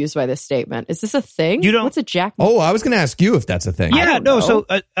very confused by this statement. Is this a thing? What's a Jack Mormon? Oh, I was going to ask you if that's a thing. Yeah, no. So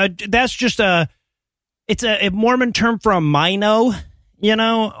that's just it's a Mormon term for a Mino,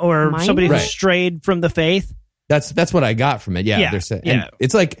 or somebody who strayed from the faith. That's what I got from it. Yeah. They're saying, yeah.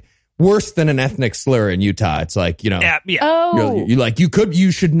 It's like worse than an ethnic slur in Utah. It's like, Yeah. Oh. you're like,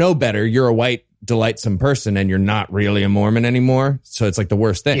 you should know better. You're a white, delightsome person and you're not really a Mormon anymore. So it's like the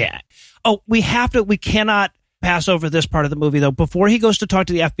worst thing. Yeah. Oh, we cannot pass over this part of the movie, though. Before he goes to talk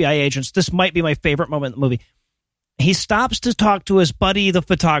to the FBI agents, this might be my favorite moment in the movie. He stops to talk to his buddy, the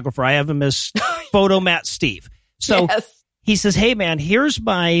photographer. I have him as Photomat Steve. So he says, hey, man, here's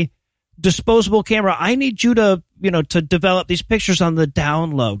my disposable camera. I need you to, to develop these pictures on the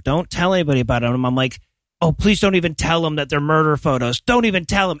down low. Don't tell anybody about them. I'm like, oh, please don't even tell him that they're murder photos. Don't even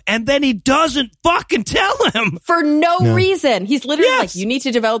tell him. And then he doesn't fucking tell him. For no reason. He's literally like, you need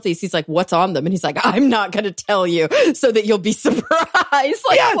to develop these. He's like, what's on them? And he's like, I'm not going to tell you so that you'll be surprised.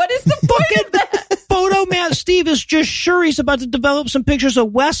 Like, what is the point of that? Photomat Steve is just sure he's about to develop some pictures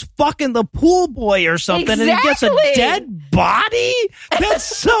of Wes fucking the pool boy or something. Exactly. And he gets a dead body? That's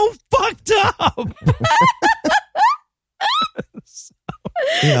so fucked up.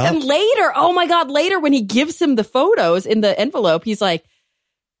 Yeah. And later, oh my God, later when he gives him the photos in the envelope, he's like,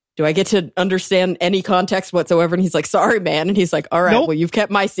 do I get to understand any context whatsoever? And he's like, sorry, man. And he's like, all right, well, you've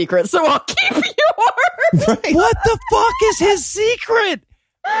kept my secret, so I'll keep yours. Right. What the fuck is his secret?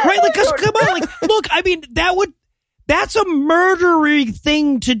 Right? Like, cause come on, like, look, I mean, that's a murdery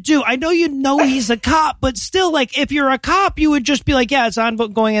thing to do. I know he's a cop, but still, like, if you're a cop, you would just be like, yeah, it's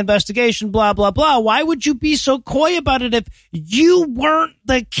ongoing investigation, blah, blah, blah. Why would you be so coy about it if you weren't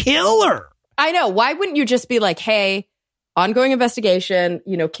the killer? I know. Why wouldn't you just be like, hey, ongoing investigation,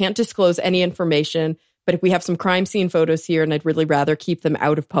 can't disclose any information, but if we have some crime scene photos here and I'd really rather keep them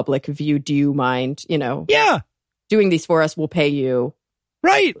out of public view, do you mind, doing these for us? We'll pay you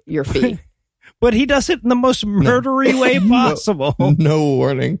your fee. But he does it in the most murdery way possible. No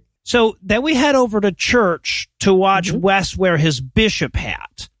warning. So then we head over to church to watch Wes wear his bishop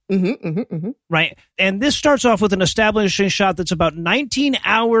hat. Right? And this starts off with an establishing shot that's about 19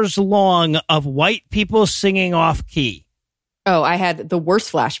 hours long of white people singing off key. Oh, I had the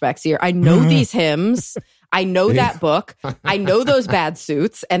worst flashbacks here. I know these hymns. I know that book. I know those bad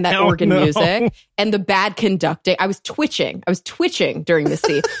suits and that organ music and the bad conducting. I was twitching during this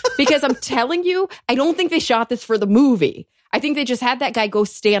scene because I'm telling you, I don't think they shot this for the movie. I think they just had that guy go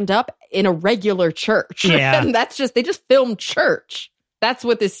stand up in a regular church. Yeah. And they just filmed church. That's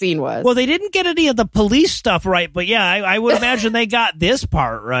what this scene was. Well, they didn't get any of the police stuff right, but yeah, I would imagine they got this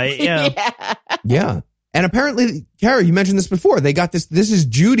part right. Yeah. Yeah. And apparently, Kara, you mentioned this before. They got this. This is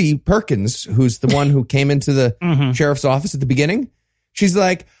Judy Perkins, who's the one who came into the sheriff's office at the beginning. She's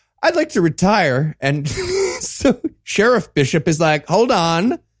like, I'd like to retire. And so Sheriff Bishop is like, hold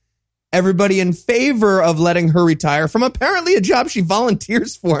on. Everybody in favor of letting her retire from apparently a job she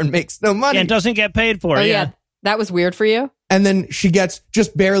volunteers for and makes no money. And doesn't get paid for. Oh, yeah. That was weird for you? And then she gets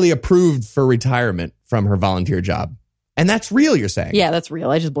just barely approved for retirement from her volunteer job. And that's real, you're saying? Yeah, that's real.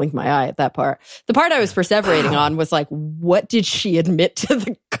 I just blinked my eye at that part. The part I was perseverating on was like, what did she admit to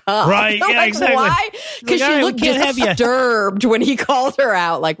the cop? Right, yeah, like, exactly. Why? Because she looked disturbed when he called her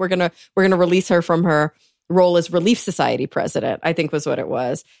out. Like, we're gonna release her from her role as Relief Society president, I think was what it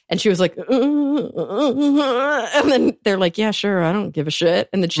was. And she was like, and then they're like, yeah, sure, I don't give a shit.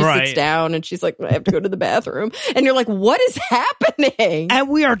 And then she sits down and she's like, I have to go to the bathroom. And you're like, what is happening? And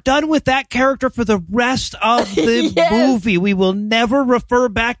we are done with that character for the rest of the movie. We will never refer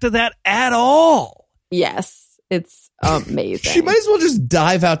back to that at all. Yes, it's amazing. She might as well just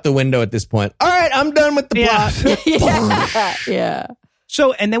dive out the window at this point. All right, I'm done with the plot. Yeah.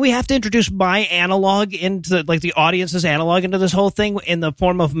 So, and then we have to introduce my analog into, like, the audience's analog into this whole thing in the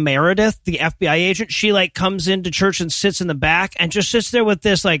form of Meredith, the FBI agent. She, like, comes into church and sits in the back and just sits there with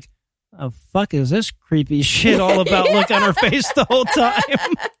this, like, oh, fuck is this creepy shit all about look on her face the whole time.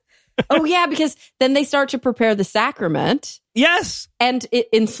 Oh, yeah, because then they start to prepare the sacrament. Yes. And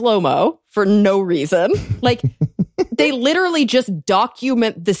in slow-mo for no reason. Like, they literally just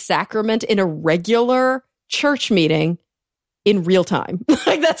document the sacrament in a regular church meeting in real time.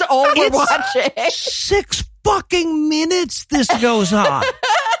 Like, that's all we're watching. 6 fucking minutes this goes on.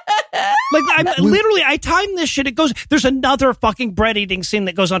 Like, I timed this shit. It goes, there's another fucking bread eating scene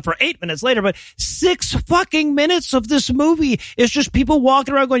that goes on for 8 minutes later, but 6 fucking minutes of this movie is just people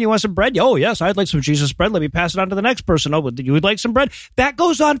walking around going, you want some bread? Oh, yes, I'd like some Jesus bread. Let me pass it on to the next person. Oh, you would like some bread? That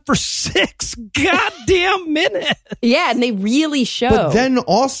goes on for 6 goddamn minutes. Yeah, and they really show. But then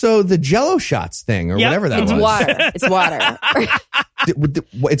also the Jell-O shots thing or whatever that was. It's water.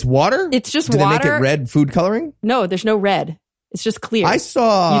 It's water? It's just water. water. Did they make it red food coloring? No, there's no red. It's just clear. I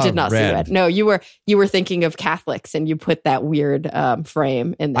saw. You did not red. see red. No, you were thinking of Catholics, and you put that weird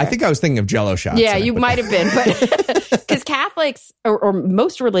frame in there. I think I was thinking of Jell-O shots. Yeah, you might have been, but because Catholics or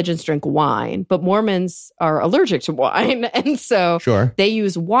most religions drink wine, but Mormons are allergic to wine, and so they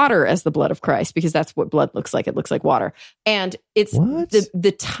use water as the blood of Christ because that's what blood looks like. It looks like water, and it's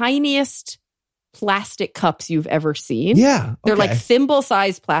the tiniest plastic cups you've ever seen. Yeah. They're like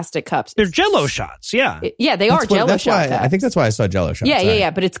thimble-sized plastic cups. They're Jell-O shots. Yeah. Yeah, they are Jell-O shots. I think that's why I saw Jell-O shots.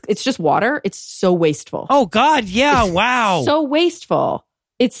 Yeah. But it's just water. It's so wasteful. Oh, God. Yeah. Wow. So wasteful.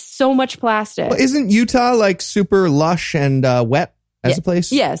 It's so much plastic. Well, isn't Utah like super lush and wet as a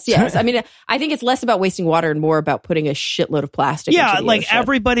place? Yes. I mean, I think it's less about wasting water and more about putting a shitload of plastic into the like ocean.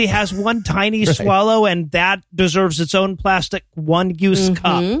 Everybody has one tiny swallow, and that deserves its own plastic one-use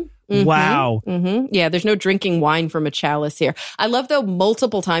cup. Wow. Yeah, there's no drinking wine from a chalice here. I love, though,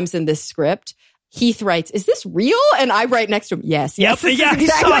 multiple times in this script, Heath writes, is this real? And I write next to him, yes. Exactly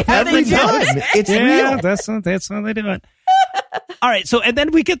how they do it. It's real. That's how they do it. All right, and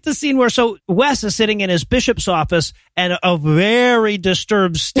then we get the scene where Wes is sitting in his bishop's office, and a very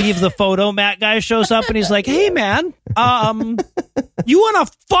disturbed Steve the photo Matt guy shows up, and he's like, "Hey man, you want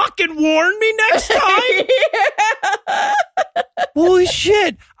to fucking warn me next time?" Holy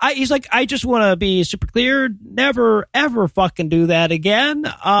shit! He's like, "I just want to be super clear, never ever fucking do that again."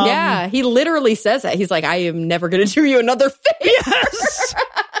 Yeah, he literally says that. He's like, "I am never going to do you another favor." Yes.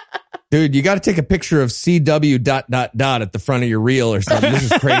 Dude, you got to take a picture of CW ... at the front of your reel or something. This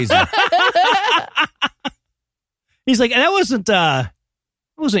is crazy. He's like, that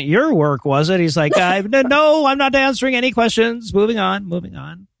wasn't your work, was it? He's like, no, I'm not answering any questions. Moving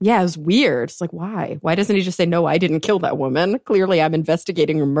on. Yeah, it was weird. It's like, why? Why doesn't he just say, no, I didn't kill that woman? Clearly, I'm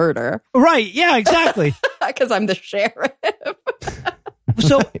investigating a murder. Right. Yeah, exactly. Because I'm the sheriff.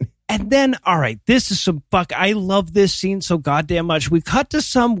 And then, all right, this is some I love this scene so goddamn much. We cut to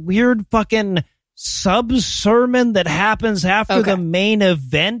some weird fucking sub-sermon that happens after the main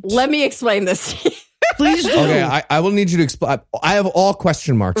event. Let me explain this. Please do. Okay, I will need you to explain. I have all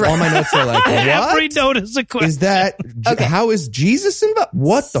question marks. All my notes are like, what? Every note is a question. Is that, how is Jesus involved?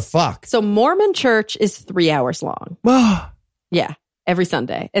 What the fuck? So Mormon church is 3 hours long. Yeah. Every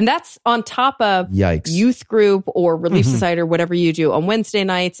Sunday. And that's on top of youth group or Relief Society or whatever you do on Wednesday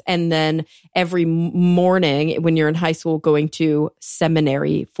nights. And then every morning when you're in high school, going to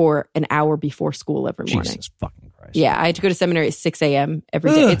seminary for an hour before school every morning. Jesus fucking Christ. Yeah, I had to go to seminary at 6 a.m.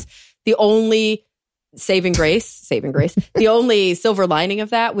 every day. It's the only saving grace. The only silver lining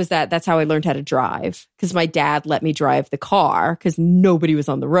of that was that that's how I learned how to drive, because my dad let me drive the car because nobody was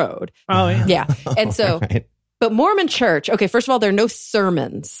on the road. Oh, yeah. Yeah. And so, Right. but Mormon church, okay, first of all, there are no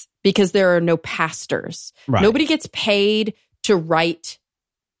sermons because there are no pastors. Right. Nobody gets paid to write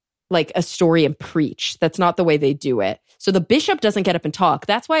like a story and preach. That's not the way they do it. So the bishop doesn't get up and talk.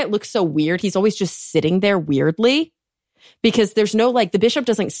 That's why it looks so weird. He's always just sitting there weirdly, because there's no, like, the bishop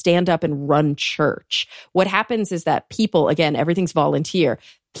doesn't stand up and run church. What happens is that people, again, everything's volunteer.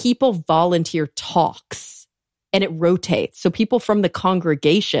 People volunteer talks and it rotates. So people from the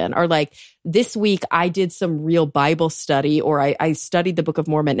congregation are like, this week I did some real Bible study, or I studied the Book of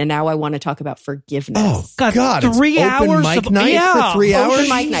Mormon, and now I want to talk about forgiveness. Oh, God. It's 3 open hours mic of- night yeah. for 3 Open hours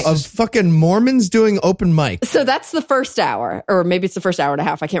mic night. of fucking Mormons doing open mic. So that's the first hour, or maybe it's the first hour and a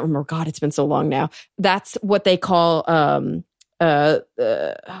half. I can't remember. God, it's been so long now. That's what they call, what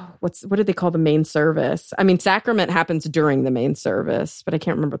did they call the main service? I mean, sacrament happens during the main service, but I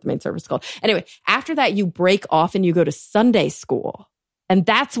can't remember what the main service is called. Anyway, after that, you break off and you go to Sunday school. And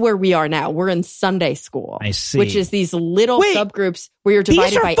that's where we are now. We're in Sunday school. I see. Which is these little Wait, subgroups where you're divided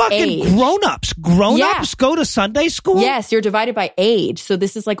These are by fucking age. grown-ups. Grown-ups go to Sunday school? Yes, you're divided by age. So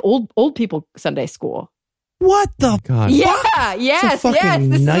this is like old people Sunday school. What the? God. Yeah, yes, It's a fucking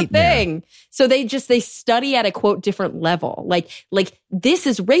this nightmare. is the thing. So they study at a quote different level. Like this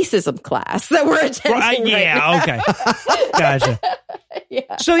is racism class that we're attending. Okay. Gotcha.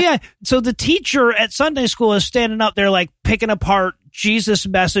 Yeah. So the teacher at Sunday school is standing up there like picking apart Jesus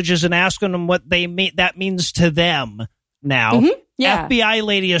messages and asking them what that means to them now. Mm-hmm. Yeah. FBI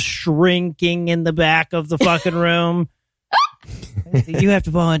lady is shrinking in the back of the fucking room. You have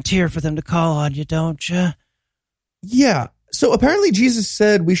to volunteer for them to call on you, don't you? Yeah. So apparently Jesus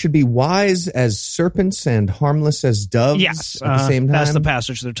said we should be wise as serpents and harmless as doves Yes. at the same time. That's the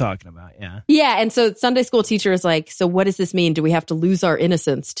passage they're talking about, yeah. Yeah, and so Sunday school teacher is like, so what does this mean? Do we have to lose our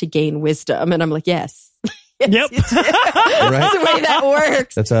innocence to gain wisdom? And I'm like, yes. Yep. That's the way that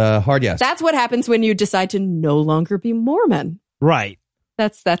works. That's a hard yes. That's what happens when you decide to no longer be Mormon. Right.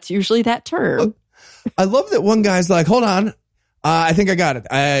 That's usually that term. I love that one guy's like, hold on. I think I got it.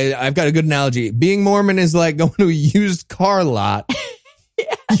 I've got a good analogy. Being Mormon is like going to a used car lot.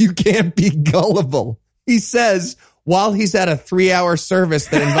 Yeah. You can't be gullible. He says while he's at a 3-hour service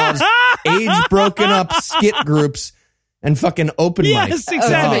that involves age broken up skit groups and fucking open mics. Yes, exactly.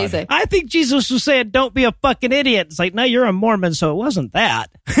 That's amazing. I think Jesus was saying, don't be a fucking idiot. It's like, no, you're a Mormon, so it wasn't that.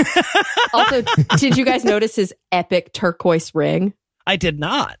 Also, did you guys notice his epic turquoise ring I did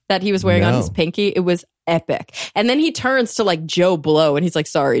not. that he was wearing on No. his pinky? It was epic. And then he turns to like Joe Blow and he's like,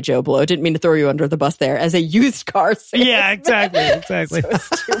 sorry, Joe Blow, didn't mean to throw you under the bus there, as a used car salesman. Yeah, exactly. So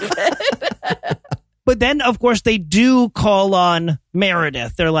stupid. But then, of course, they do call on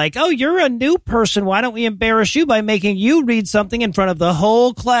Meredith. They're like, oh, you're a new person. Why don't we embarrass you by making you read something in front of the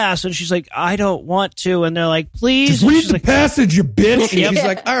whole class? And she's like, I don't want to. And they're like, please. Just And read she's the like, passage, you bitch. And Yep. she's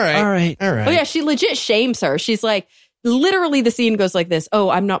like, all right. Oh yeah, she legit shames her. She's like, literally the scene goes like this. Oh,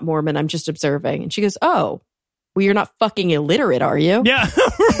 I'm not Mormon. I'm just observing. And she goes, oh, well, you're not fucking illiterate, are you? yeah,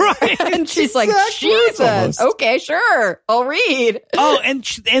 right. And she's like, Exact words Jesus. almost. Okay, sure. I'll read. Oh, and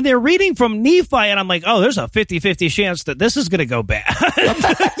they're reading from Nephi, and I'm like, oh, there's a 50-50 chance that this is going to go bad.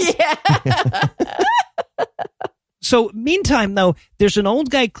 Yeah. So, meantime, though, there's an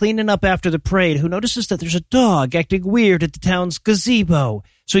old guy cleaning up after the parade who notices that there's a dog acting weird at the town's gazebo.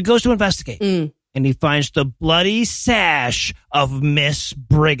 So he goes to investigate. And he finds the bloody sash of Miss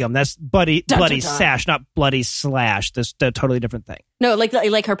Brigham. That's bloody dun. sash, not bloody slash. That's a totally different thing. No,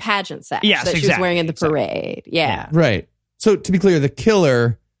 like her pageant sash Yes, that she was exactly, wearing in the exactly. parade. Yeah. Right. So to be clear, the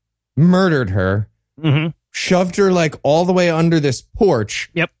killer murdered her, Mm-hmm. shoved her like all the way under this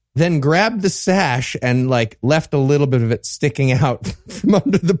porch. Yep. Then grabbed the sash and like left a little bit of it sticking out from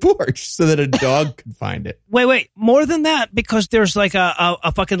under the porch so that a dog could find it. Wait. More than that, because there's like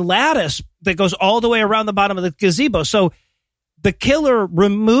a fucking lattice that goes all the way around the bottom of the gazebo. So the killer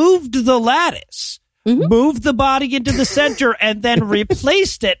removed the lattice, moved the body into the center, and then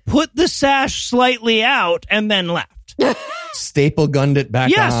replaced it, put the sash slightly out, and then left. Staple gunned it back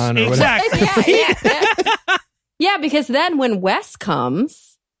Yes, on or whatever. exactly. Yeah, because then when Wes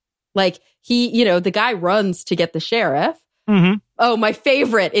comes, like the guy runs to get the sheriff. Mm-hmm. Oh, my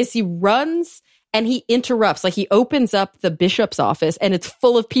favorite is he runs and he interrupts. Like he opens up the bishop's office and it's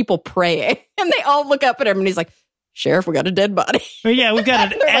full of people praying. And they all look up at him and he's like, Sheriff, we got a dead body. Yeah, we've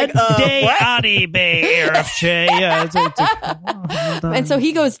got an They're like, day what? Adi Bay. Yeah, And so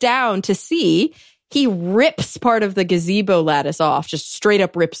he goes down to see. He rips part of the gazebo lattice off, just straight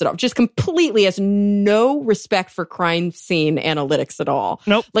up rips it off, just completely has no respect for crime scene analytics at all.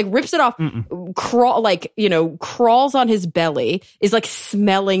 Nope. Like rips it off, crawls on his belly, is like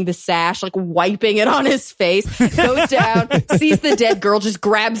smelling the sash, like wiping it on his face, goes down, sees the dead girl, just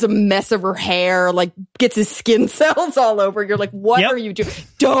grabs a mess of her hair, like gets his skin cells all over. You're like, what are you doing?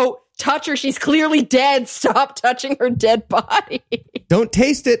 Don't touch her. She's clearly dead. Stop touching her dead body. Don't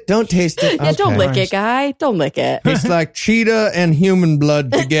taste it. Don't taste it. Yeah, don't lick it, guy. Don't lick it. Tastes like cheetah and human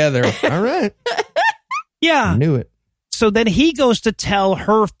blood together. All right. Yeah. I knew it. So then he goes to tell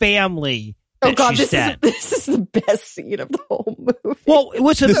her family that she's dead. This is the best scene of the whole movie. Well,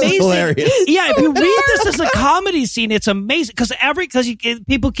 what's This is amazing? hilarious. Yeah, if you read this as a comedy scene, it's amazing because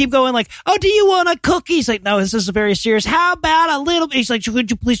people keep going like, "Oh, do you want a cookie?" He's like, "No, this is very serious. How about a little?" He's like, "Could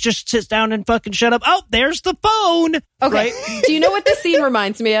you please just sit down and fucking shut up?" Oh, there's the phone. Okay. Right? Do you know what this scene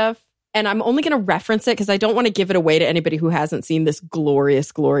reminds me of? And I'm only going to reference it because I don't want to give it away to anybody who hasn't seen this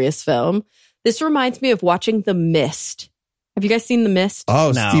glorious, glorious film. This reminds me of watching The Mist. Have you guys seen The Mist?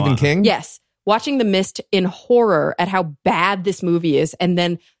 Oh, No. Stephen King? Yes. Watching The Mist in horror at how bad this movie is. And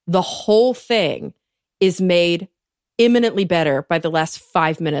then the whole thing is made imminently better by the last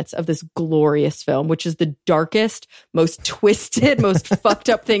 5 minutes of this glorious film, which is the darkest, most twisted, most fucked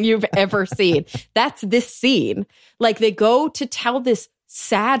up thing you've ever seen. That's this scene. Like they go to tell this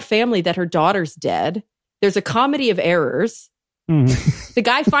sad family that her daughter's dead. There's a comedy of errors. The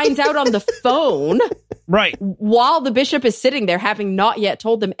guy finds out on the phone Right. while the bishop is sitting there having not yet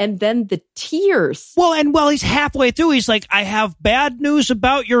told them, and then the tears. Well, and while he's halfway through, he's like, "I have bad news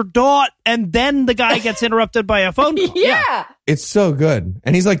about your daughter," and then the guy gets interrupted by a phone call. Yeah. It's so good.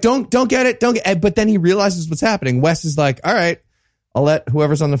 And he's like, don't get it. Don't get it. But then he realizes what's happening. Wes is like, all right, I'll let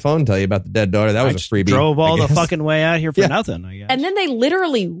whoever's on the phone tell you about the dead daughter. That was a freebie. Drove all I the guess. fucking way out here for nothing, I guess. And then they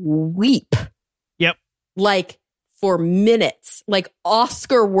literally weep. Yep. Like for minutes, like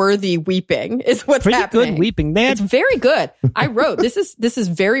Oscar-worthy weeping is what's Pretty happening. good weeping. They had, It's very good. I wrote this is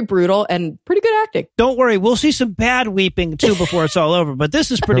very brutal and pretty good acting. don't worry, we'll see some bad weeping too before it's all over, but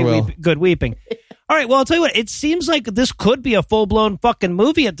this is pretty Sure will. good weeping. All right, well, I'll tell you what, it seems like this could be a full-blown fucking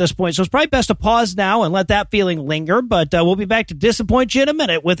movie at this point, so it's probably best to pause now and let that feeling linger, but we'll be back to disappoint you in a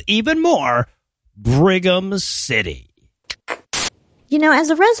minute with even more Brigham City. You know, as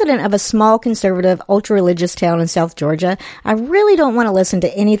a resident of a small, conservative, ultra-religious town in South Georgia, I really don't want to listen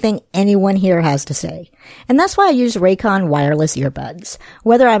to anything anyone here has to say. And that's why I use Raycon wireless earbuds.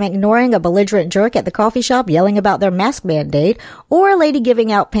 Whether I'm ignoring a belligerent jerk at the coffee shop yelling about their mask mandate, or a lady giving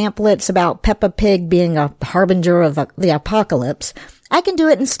out pamphlets about Peppa Pig being a harbinger of the apocalypse, I can do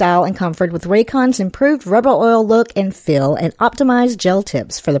it in style and comfort with Raycon's improved rubber oil look and feel and optimized gel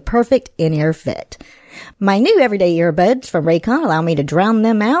tips for the perfect in-ear fit. My new everyday earbuds from Raycon allow me to drown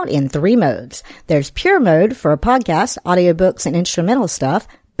them out in 3 modes. There's pure mode for podcasts, audiobooks, and instrumental stuff,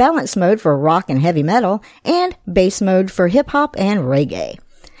 balance mode for rock and heavy metal, and bass mode for hip-hop and reggae.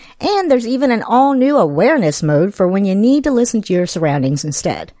 And there's even an all-new awareness mode for when you need to listen to your surroundings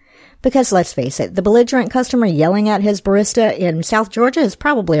instead. Because let's face it, the belligerent customer yelling at his barista in South Georgia is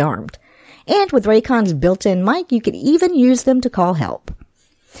probably armed. And with Raycon's built-in mic, you could even use them to call help.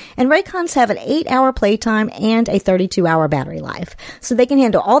 And Raycons have an 8-hour playtime and a 32-hour battery life, so they can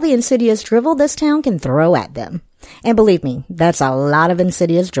handle all the insidious drivel this town can throw at them. And believe me, that's a lot of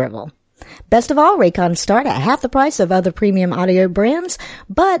insidious drivel. Best of all, Raycons start at half the price of other premium audio brands,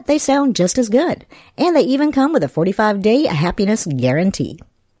 but they sound just as good. And they even come with a 45-day happiness guarantee.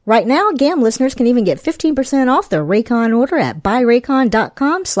 Right now, GAM listeners can even get 15% off their Raycon order at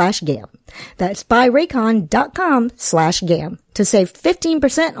buyraycon.com/GAM. That's buyraycon.com/GAM to save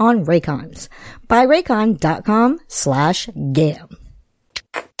 15% on Raycons. Buyraycon.com/GAM.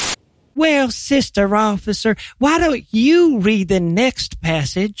 Well, Sister Officer, why don't you read the next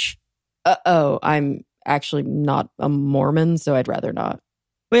passage? I'm actually not a Mormon, so I'd rather not.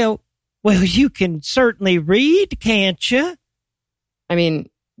 Well, you can certainly read, can't you? I mean,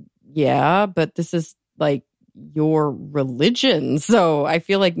 yeah, but this is like your religion, so I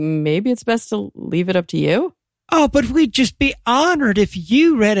feel like maybe it's best to leave it up to you. Oh, but we'd just be honored if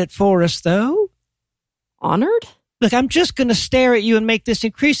you read it for us, though. Honored? Look, I'm just going to stare at you and make this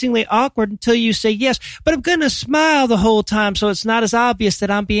increasingly awkward until you say yes, but I'm going to smile the whole time so it's not as obvious that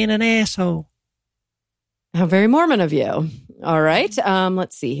I'm being an asshole. How very Mormon of you. All right,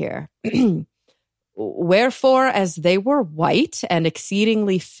 let's see here. Wherefore, as they were white and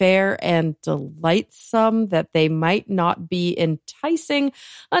exceedingly fair and delightsome, that they might not be enticing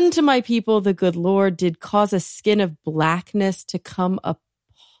unto my people, the good Lord did cause a skin of blackness to come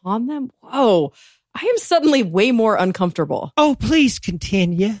upon them. Whoa, I am suddenly way more uncomfortable. Oh, please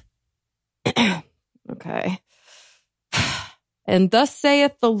continue. Okay. And thus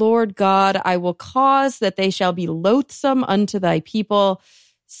saith the Lord God, I will cause that they shall be loathsome unto thy people,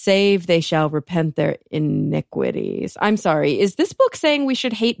 save they shall repent their iniquities. I'm sorry. Is this book saying we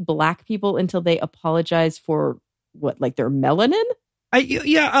should hate black people until they apologize for what, like their melanin?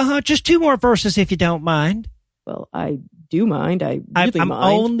 Just 2 more verses if you don't mind. Well, I do mind. I'm mind.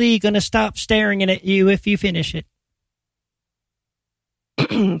 Only going to stop staring at you if you finish it.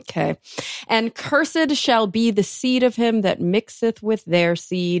 Okay. And cursed shall be the seed of him that mixeth with their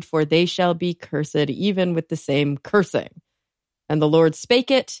seed, for they shall be cursed, even with the same cursing. And the Lord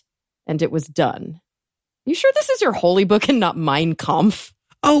spake it, and it was done. You sure this is your holy book and not Mein Kampf?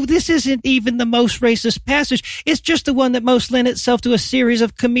 Oh, this isn't even the most racist passage. It's just the one that most lent itself to a series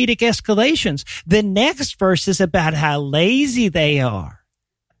of comedic escalations. The next verse is about how lazy they are.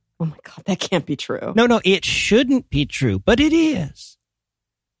 Oh my God, that can't be true. No, it shouldn't be true, but it is.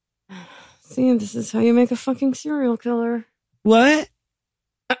 See, this is how you make a fucking serial killer. What?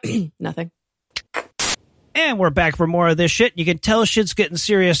 Nothing. And we're back for more of this shit. You can tell shit's getting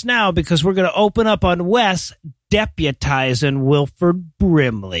serious now because we're going to open up on Wes deputizing Wilford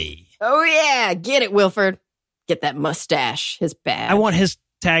Brimley. Oh, yeah. Get it, Wilford. Get that mustache. His badge. I want his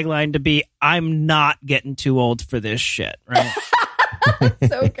tagline to be, I'm not getting too old for this shit, right?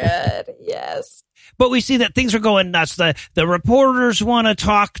 So good. Yes. But we see that things are going nuts. The reporters want to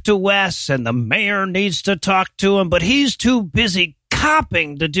talk to Wes, and the mayor needs to talk to him, but he's too busy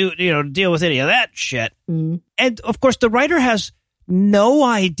copping to deal with any of that shit. Mm. And of course, the writer has no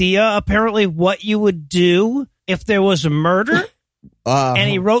idea, apparently, what you would do if there was a murder. And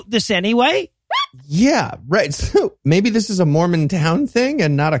he wrote this anyway. Yeah, right. So maybe this is a Mormon town thing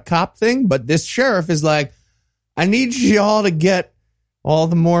and not a cop thing, but this sheriff is like, I need y'all to get all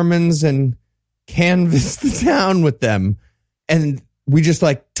the Mormons and canvass the town with them. And we just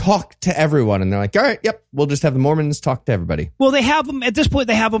like talk to everyone. And they're like, all right, yep, we'll just have the Mormons talk to everybody. Well, they have them at this point.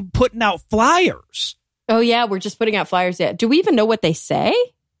 They have them putting out flyers. Oh, yeah. We're just putting out flyers yet. Do we even know what they say?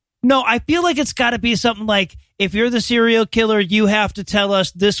 No, I feel like it's got to be something like, if you're the serial killer, you have to tell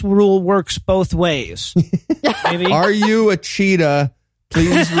us this rule works both ways. Maybe. Are you a cheetah?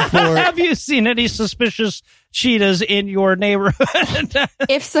 Please report. Have you seen any suspicious cheetahs in your neighborhood?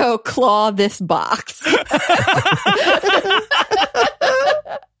 If so, claw this box. And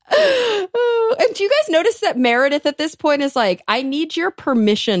do you guys notice that Meredith at this point is like, I need your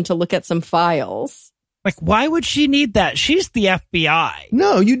permission to look at some files. Like, why would she need that? She's the FBI.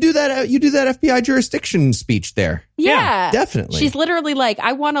 No, you do that. You do that FBI jurisdiction speech there. Yeah, definitely. She's literally like,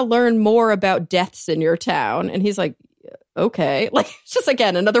 I want to learn more about deaths in your town. And he's like, okay. Like, it's just,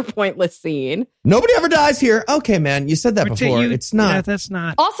 again, another pointless scene. Nobody ever dies here. Okay, man. You said that before. It's not. Yeah, that's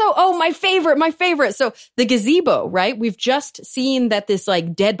not. Also, my favorite. So the gazebo, right? We've just seen that this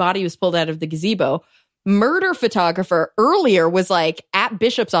like dead body was pulled out of the gazebo. Murder photographer earlier was like at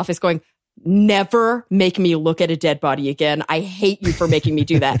Bishop's office going, never make me look at a dead body again. I hate you for making me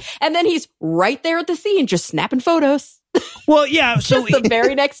do that. And then he's right there at the scene, just snapping photos. Well, yeah. So the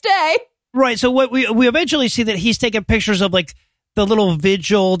very next day. Right. So what we eventually see that he's taking pictures of like the little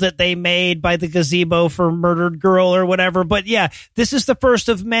vigil that they made by the gazebo for murdered girl or whatever. But yeah, this is the first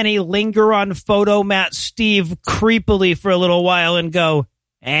of many linger on photo mat Steve creepily for a little while and go,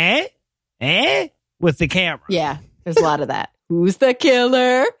 with the camera. Yeah. There's a lot of that. Who's the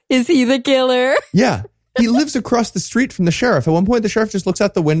killer? Is he the killer? Yeah. He lives across the street from the sheriff. At one point, the sheriff just looks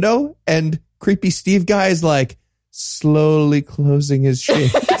out the window and creepy Steve guy is like slowly closing his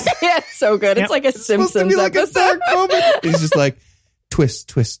shades. Yeah, it's so good. Yep. It's like a Simpsons like episode. A moment. He's just like, twist,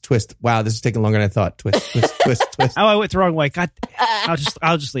 twist, twist. Wow, this is taking longer than I thought. Twist, twist, twist, twist. Oh, I went the wrong way. God, I'll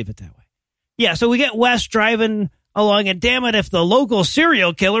just leave it that way. Yeah, so we get Wes driving along, and damn it, if the local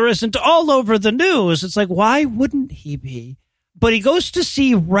serial killer isn't all over the news, it's like, why wouldn't he be? But he goes to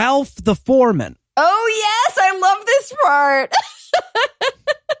see Ralph the foreman. Oh, yes. I love this part.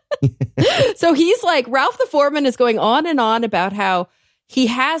 So he's like, Ralph the foreman is going on and on about how he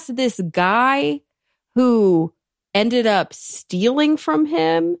has this guy who ended up stealing from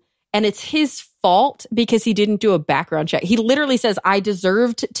him, and it's his fault because he didn't do a background check. He literally says, I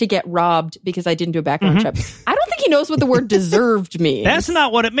deserved to get robbed because I didn't do a background check. I don't think he knows what the word deserved means. That's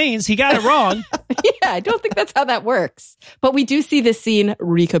not what it means. He got it wrong. Yeah, I don't think that's how that works. But we do see this scene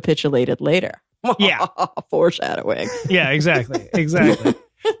recapitulated later. Yeah. Foreshadowing. Yeah, exactly.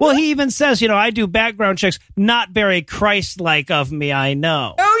 Well, he even says, I do background checks. Not very Christ-like of me, I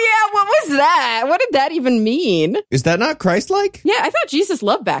know. Oh, yeah. What was that? What did that even mean? Is that not Christ-like? Yeah, I thought Jesus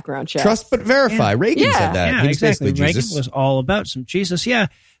loved background checks. Trust but verify. Yeah. Reagan said that. Yeah, exactly. Jesus. Reagan was all about some Jesus. Yeah.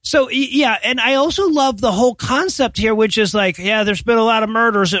 So, yeah, and I also love the whole concept here, which is like, yeah, there's been a lot of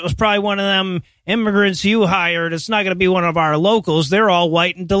murders. It was probably one of them immigrants you hired. It's not going to be one of our locals. They're all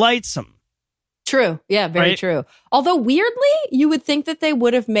white and delightsome. True. Yeah, very true. Although, weirdly, you would think that they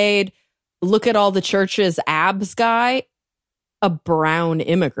would have made Look at All the Church's abs guy a brown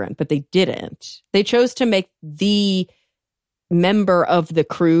immigrant, but they didn't. They chose to make the member of the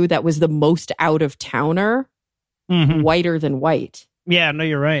crew that was the most out-of-towner whiter than white. Yeah, no,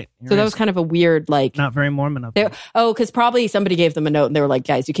 you're right. So that was kind of a weird, like... Not very Mormon of them. because probably somebody gave them a note and they were like,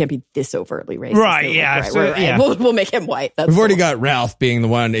 guys, you can't be this overtly racist. Right, yeah. Like, right. Yeah. We'll make him white. We've already got Ralph being the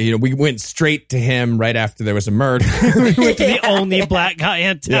one, we went straight to him right after there was a murder. We went to the only black guy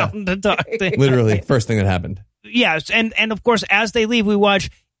in town to talk to him. Literally, first thing that happened. Yes, and of course, as they leave, we watch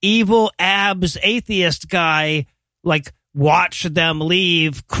evil abs atheist guy, like, watch them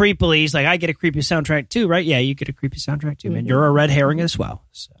leave creepily. He's like, I get a creepy soundtrack too, right? Yeah, you get a creepy soundtrack too, man. You're a red herring as well.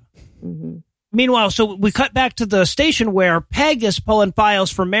 So. Meanwhile, so we cut back to the station where Peg is pulling files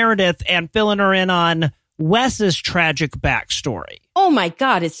for Meredith and filling her in on Wes's tragic backstory. Oh my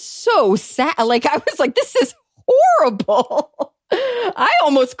God, it's so sad. Like, I was like, this is horrible. I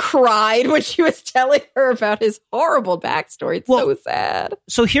almost cried when she was telling her about his horrible backstory. It's so sad.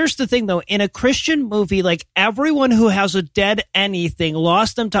 So here's the thing, though. In a Christian movie, like, everyone who has a dead anything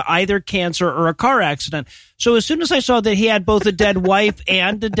lost them to either cancer or a car accident. So as soon as I saw that he had both a dead wife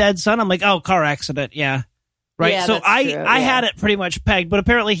and a dead son, I'm like, oh, car accident. Yeah. Right. Yeah, so I had it pretty much pegged, but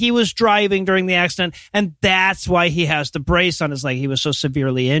apparently he was driving during the accident, and that's why he has the brace on his leg. He was so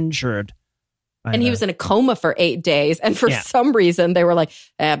severely injured. And he was in a coma for 8 days. And for some reason, they were like,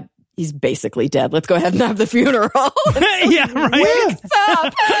 he's basically dead. Let's go ahead and have the funeral. Yeah, right.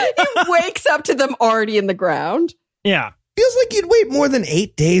 He wakes up to them already in the ground. Yeah. Feels like you'd wait more than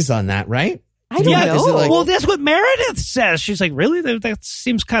 8 days on that, right? I don't know. Well, that's what Meredith says. She's like, really? That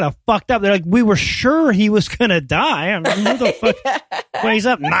seems kind of fucked up. They're like, we were sure he was going to die. I mean, who the fuck? Well, he's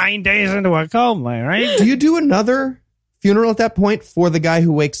up 9 days into a coma, right? Do you do another funeral at that point for the guy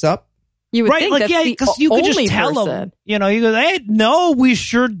who wakes up? You would think that's because you could just tell them, you go, hey, no, we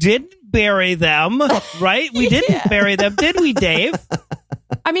sure didn't bury them, right? We didn't bury them, did we, Dave?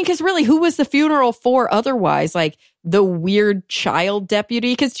 I mean, because really, who was the funeral for otherwise? Like the weird child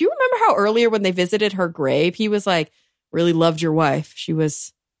deputy? Because do you remember how earlier when they visited her grave, he was like, really loved your wife. She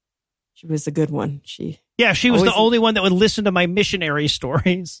was a good one. She was the only one that would listen to my missionary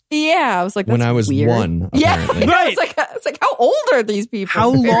stories. Yeah, I was like, that's when I was weird. 1. Yeah, apparently. right. It's like, how old are these people? How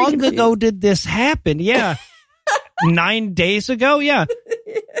long ago did this happen? Yeah, 9 days ago. Yeah.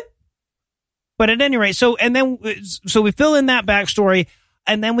 But at any rate, so we fill in that backstory,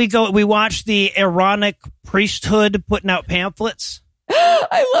 and then we watch the Aaronic priesthood putting out pamphlets.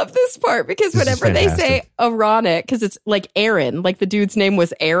 I love this part because whenever they say Aaronic, because it's like Aaron, like the dude's name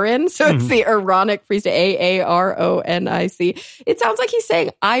was Aaron, so it's the Aaronic priest, Aaronic. It sounds like he's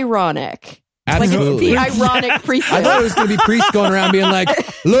saying ironic. Absolutely. Like it's the ironic priest. I thought it was going to be priests going around being like,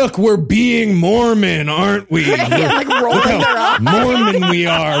 look, we're being Mormon, aren't we? Like rolling their eyes. Mormon we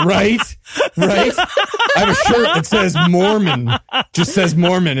are, right? Right? I have a shirt that says Mormon. Just says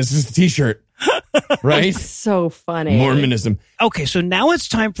Mormon. It's just a t-shirt. Right? It's so funny. Mormonism. Okay, so now it's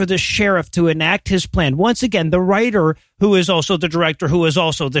time for the sheriff to enact his plan. Once again, the writer, who is also the director, who is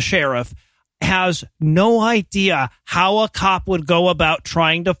also the sheriff, has no idea how a cop would go about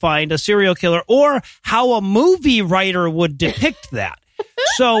trying to find a serial killer or how a movie writer would depict that.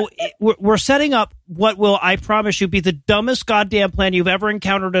 So we're setting up what will, I promise you, be the dumbest goddamn plan you've ever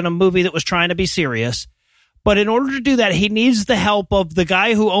encountered in a movie that was trying to be serious. But in order to do that, he needs the help of the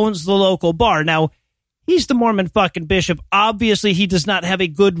guy who owns the local bar. Now, he's the Mormon fucking bishop. Obviously, he does not have a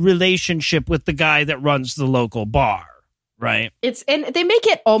good relationship with the guy that runs the local bar, right? And they make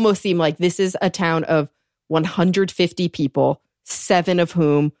it almost seem like this is a town of 150 people, 7 of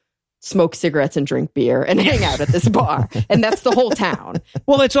whom smoke cigarettes and drink beer and hang out at this bar. And that's the whole town.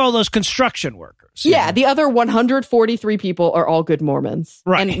 Well, it's all those construction workers. Yeah, the other 143 people are all good Mormons.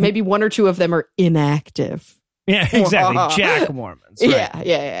 Right. And maybe 1 or 2 of them are inactive. Yeah, exactly. Jack Mormons. Right.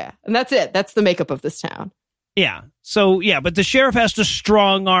 Yeah. And that's it. That's the makeup of this town. Yeah. So, yeah, but the sheriff has to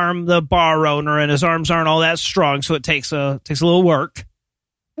strong arm the bar owner, and his arms aren't all that strong, so it takes a little work.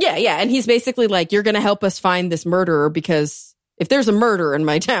 Yeah. And he's basically like, you're going to help us find this murderer because if there's a murder in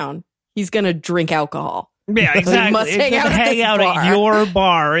my town, he's going to drink alcohol. Yeah, exactly. He must hang out at your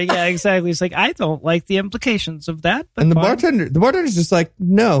bar. Yeah, exactly. It's like, I don't like the implications of that. But and the bartender's just like,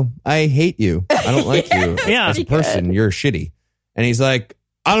 no, I hate you. I don't like you as a person. Good. You're shitty. And he's like,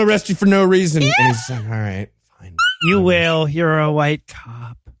 I'll arrest you for no reason. Yeah. And he's like, all right, fine. You will. You're a white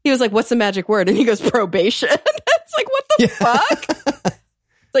cop. He was like, what's the magic word? And he goes, probation. It's like, what the fuck?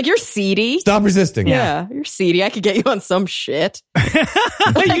 like, you're seedy. Stop resisting. Yeah, you're seedy. I could get you on some shit.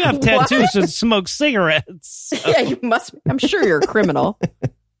 You have tattoos and smoke cigarettes. Yeah, you must. I'm sure you're a criminal.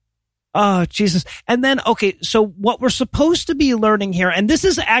 Oh, Jesus. And then, okay, so what we're supposed to be learning here, and this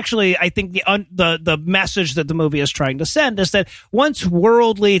is actually, I think, the message that the movie is trying to send, is that once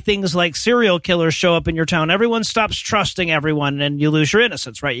worldly things like serial killers show up in your town, everyone stops trusting everyone and you lose your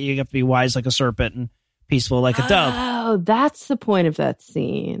innocence, right? You have to be wise like a serpent and peaceful like a dove. Oh, that's the point of that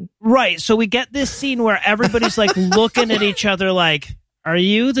scene. Right. So we get this scene where everybody's like looking at each other like, are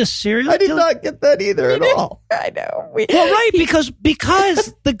you the serial I did killer? not get that either at all. I know. Well, right, because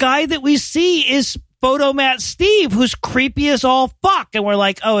the guy that we see is Photomat Steve, who's creepy as all fuck. And we're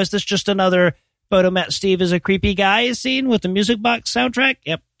like, oh, is this just another Photomat Steve is a creepy guy scene with the music box soundtrack?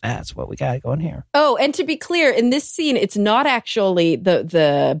 Yep, that's what we got going here. Oh, and to be clear, in this scene, it's not actually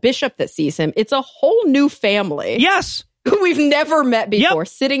the bishop that sees him. It's a whole new family. Yes. Who we've never met before, Yep.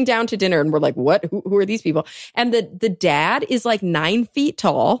 sitting down to dinner, and we're like, what? Who are these people? And the dad is like 9 feet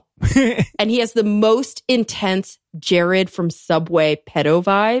tall, and he has the most intense Jared from Subway pedo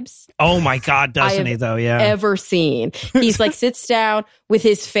vibes Oh my God, doesn't he though? Yeah. ever seen. He's like sits down with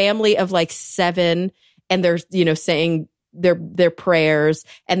his family of like 7, and they're, saying their prayers,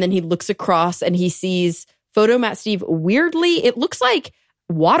 and then he looks across and he sees Photomat Steve. Weirdly, it looks like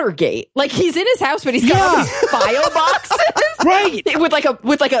Watergate. Like, he's in his house, but he's got all these file boxes. Right. with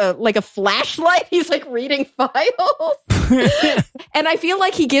a flashlight. He's like reading files. And I feel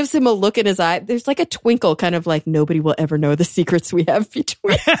like he gives him a look in his eye. There's like a twinkle, kind of like, nobody will ever know the secrets we have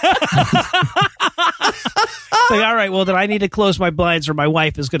between us. It's like, all right, well, then I need to close my blinds or my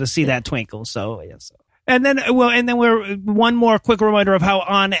wife is going to see that twinkle. So, yes. And then we're one more quick reminder of how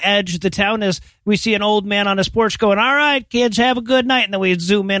on edge the town is. We see an old man on his porch going, all right, kids, have a good night. And then we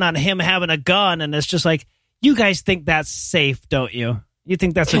zoom in on him having a gun. And it's just like, you guys think that's safe, don't you? You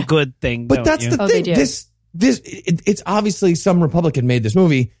think that's a good thing, But don't that's you? the thing. It's obviously some Republican made this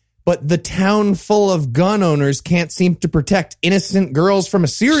movie, but the town full of gun owners can't seem to protect innocent girls from a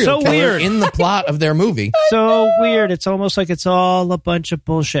serial killer weird. in the plot of their movie. So weird. It's almost like it's all a bunch of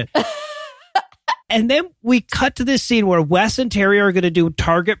bullshit. And then we cut to this scene where Wes and Terry are going to do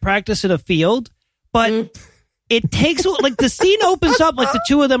target practice in a field, but it takes, like, the scene opens up like the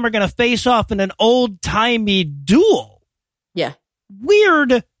two of them are going to face off in an old-timey duel. Yeah.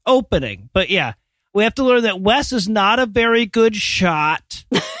 Weird opening. But yeah, we have to learn that Wes is not a very good shot.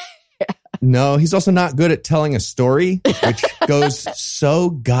 No, he's also not good at telling a story, which goes so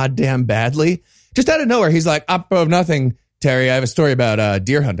goddamn badly. Just out of nowhere, he's like, up of nothing, Terry, I have a story about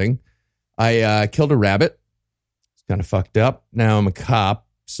deer hunting. I killed a rabbit. It's kind of fucked up. Now I'm a cop,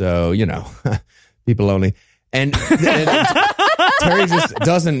 so, people only. And Terry just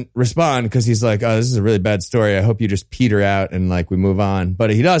doesn't respond because he's like, oh, this is a really bad story. I hope you just peter out and, like, we move on.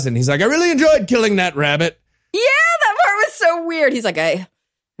 But he doesn't. He's like, I really enjoyed killing that rabbit. Yeah, that part was so weird. He's like, I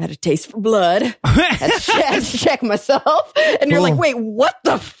had a taste for blood. I had to check myself. And you're like, wait, what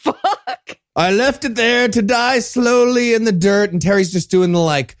the fuck? I left it there to die slowly in the dirt. And Terry's just doing the,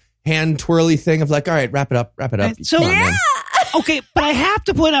 like, hand twirly thing of like, all right, wrap it up. So, okay, but I have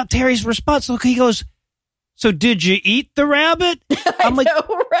to point out Terry's response. Look, he goes, so did you eat the rabbit? I'm like,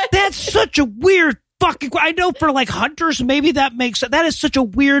 right? That's such a weird fucking, I know for like hunters, maybe that makes, that is such a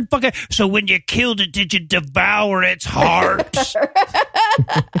weird fucking, so when you killed it, did you devour its heart?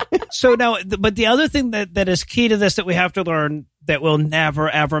 So now, but the other thing that is key to this that we have to learn that will never,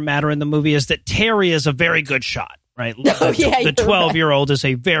 ever matter in the movie is that Terry is a very good shot. Right. The 12-year-old is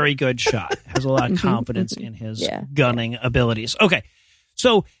a very good shot, has a lot of confidence in his gunning abilities. Okay.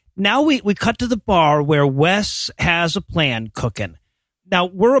 So now we cut to the bar where Wes has a plan cooking. Now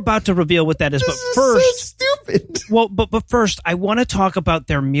we're about to reveal what that is, but first, so stupid. Well, but first, I want to talk about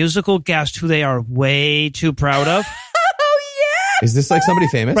their musical guest who they are way too proud of. Is this like somebody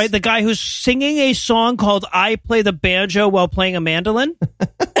famous? Right, the guy who's singing a song called I Play the Banjo While Playing a Mandolin?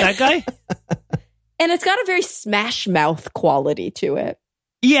 That guy? And it's got a very Smash Mouth quality to it.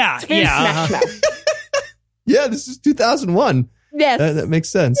 Yeah, it's very Smash Mouth. Yeah, this is 2001. Yes. That makes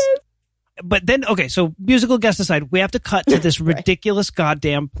sense. Yes. But then, okay, so musical guest aside, we have to cut to this ridiculous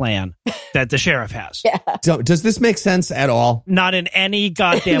goddamn plan that the sheriff has. Yeah. So, does this make sense at all? Not in any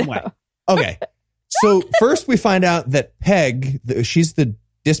goddamn way. Okay. So first we find out that Peg, she's the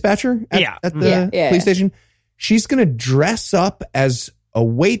dispatcher at the police station. She's going to dress up as a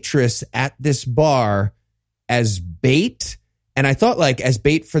waitress at this bar as bait. And I thought like as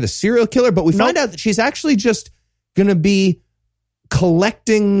bait for the serial killer, but we find out that she's actually just going to be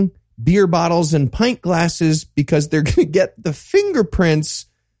collecting beer bottles and pint glasses because they're going to get the fingerprints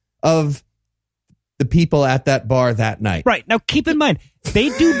of the people at that bar that night. Right. Now, keep in mind, They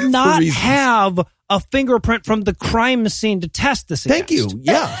do not have a fingerprint from the crime scene to test this against. Thank you.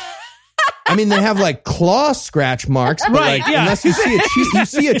 Yeah. I mean, they have like claw scratch marks, but Right, like, yeah. unless you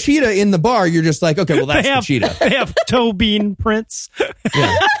see a cheetah in the bar, you're just like, okay, well, that's the cheetah. They have toe bean prints.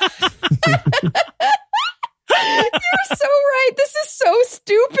 Yeah. You're so right. This is so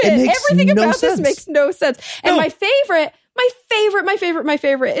stupid. It makes Everything no about sense. this makes no sense. And No. my favorite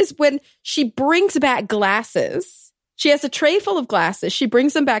is when she brings back glasses. She has a tray full of glasses. She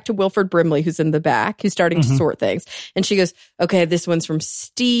brings them back to Wilford Brimley, who's in the back, who's starting to sort things. And she goes, okay, this one's from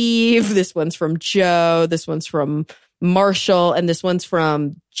Steve. This one's from Joe. This one's from Marshall. And this one's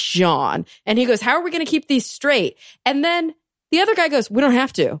from John. And he goes, how are we going to keep these straight? And then the other guy goes, we don't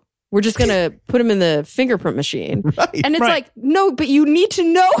have to. We're just going to put them in the fingerprint machine. Right. And it's Right. like, no, but you need to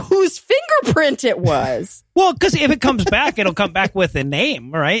know whose fingerprint it was. Well, because if it comes back, it'll come back with a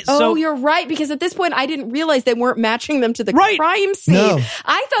name, right? Oh, you're right. Because at this point, I didn't realize they weren't matching them to the Right. crime scene. No,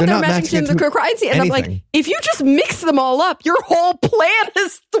 I thought they're they were not matching matching to it the to crime scene. And I'm like, anything. if you just mix them all up, your whole plan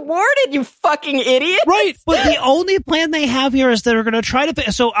is thwarted, you fucking idiot. Right, but the only plan they have here is they're going to try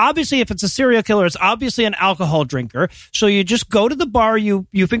to. So obviously, if it's a serial killer, it's obviously an alcohol drinker. So you just go to the bar, you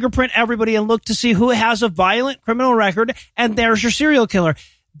fingerprint everybody, and look to see who has a violent criminal record, and there's your serial killer.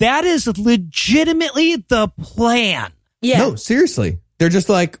 That is legitimately the plan. Yeah. No, seriously. They're just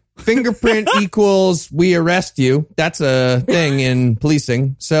like, fingerprint equals we arrest you. That's a thing in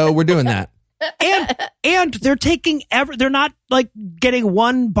policing. So we're doing that. And they're taking they're not like getting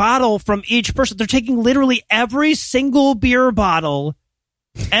one bottle from each person. They're taking literally every single beer bottle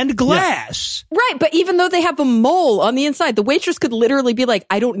and glass. Right, but even though they have a mole on the inside, the waitress could literally be like,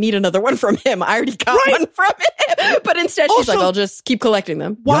 I don't need another one from him. I already got one from him. But instead, she's Also, like, I'll just keep collecting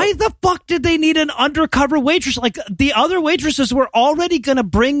them. Why the fuck did they need an undercover waitress? Like, the other waitresses were already going to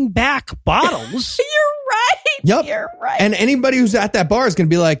bring back bottles. You're right. Yep. You're right. And anybody who's at that bar is going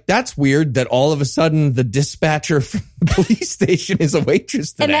to be like, that's weird that all of a sudden the dispatcher from the police station is a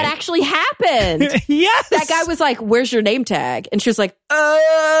waitress today. And that actually happened. Yes. That guy was like, where's your name tag? And she was like,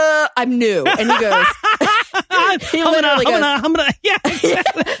 I'm new. And he goes, he literally goes, yeah.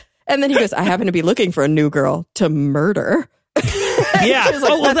 Exactly. and then he goes, I happen to be looking for a new girl to murder. Yeah. She was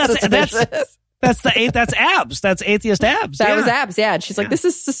like, Oh, well, that's suspicious. that's abs. That's atheist abs. That yeah. was abs, yeah. And she's like, this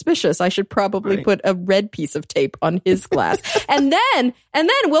is suspicious. I should probably put a red piece of tape on his glass. and then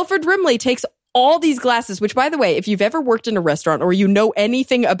Wilford Brimley takes all these glasses, which, by the way, if you've ever worked in a restaurant or you know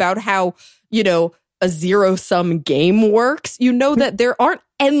anything about how, a zero-sum game works, you know that there aren't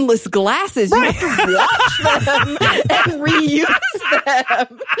endless glasses. You have to wash them and reuse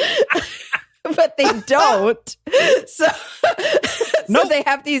them. But they don't. So they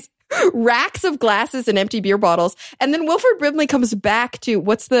have these racks of glasses and empty beer bottles. And then Wilford Brimley comes back to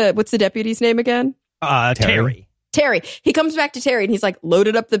what's the deputy's name again? Terry. He comes back to Terry and he's like,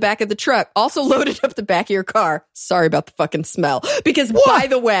 loaded up the back of the truck. Also loaded up the back of your car. Sorry about the fucking smell. Because by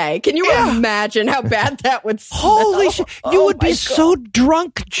the way, can you imagine how bad that would smell? Holy shit. You would be so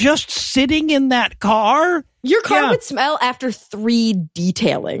drunk just sitting in that car. Your car would smell after 3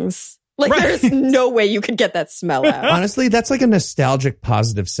 detailings. Like, there's no way you could get that smell out. Honestly, that's like a nostalgic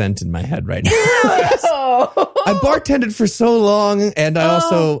positive scent in my head right now. I bartended for so long, and I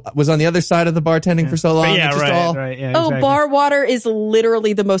also was on the other side of the bartending for so long. Yeah, It just right. Yeah, exactly. Bar water is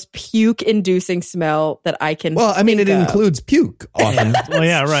literally the most puke-inducing smell that I can Well, I mean, it think of. includes puke often. Well,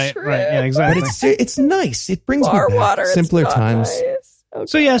 yeah, right. Yeah, exactly. But it's nice. It brings Bar me back water, it's simpler not times. nice. Okay.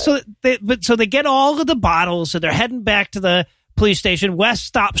 So yeah, so they get all of the bottles, so they're heading back to the police station. Wes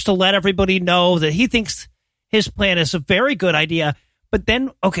stops to let everybody know that he thinks his plan is a very good idea. But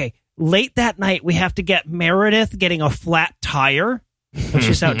then, late that night, we have to get Meredith getting a flat tire when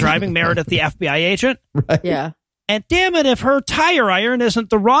she's out driving. Meredith, the FBI agent. Right. Yeah. And damn it, if her tire iron isn't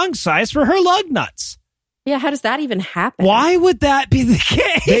the wrong size for her lug nuts. Yeah, how does that even happen? Why would that be the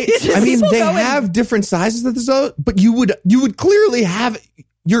case? They have different sizes of those, but you would clearly have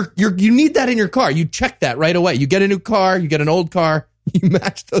you need that in your car. You check that right away. You get a new car, you get an old car, you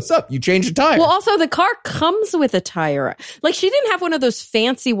match those up. You change the tire. Well, also the car comes with a tire. Like, she didn't have one of those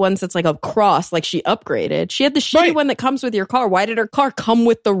fancy ones that's like a cross, like she upgraded. She had the shitty one that comes with your car. Why did her car come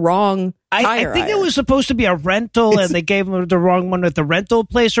with the wrong tire? I think it was supposed to be a rental, and they gave them the wrong one at the rental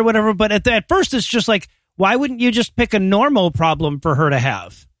place or whatever. But at first, it's just like, why wouldn't you just pick a normal problem for her to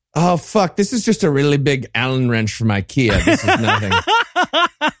have? Oh, fuck. This is just a really big Allen wrench from IKEA. This is nothing.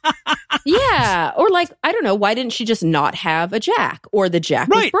 Yeah. Or like, I don't know, why didn't she just not have a jack? Or the jack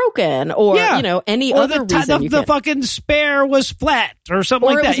was broken? Or, any other reason. The fucking spare was flat or something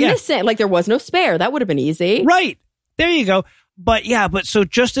or like that. Or it was missing. Like, there was no spare. That would have been easy. Right. There you go. But so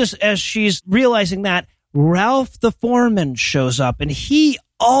just as she's realizing that, Ralph the foreman shows up, and he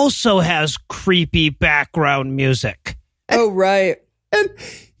also has creepy background music. Oh, right. And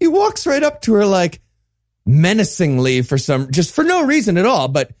he walks right up to her like menacingly just for no reason at all.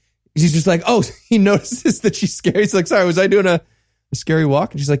 But he's just like, oh, he notices that she's scary. He's like, sorry, was I doing a scary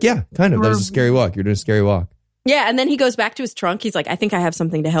walk? And she's like, yeah, kind of. That was a scary walk. You're doing a scary walk. Yeah, and then he goes back to his trunk. He's like, I think I have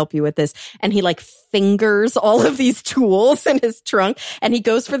something to help you with this. And he like fingers all of these tools in his trunk. And he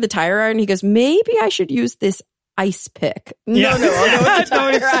goes for the tire iron. He goes, maybe I should use this ice pick. No, I'll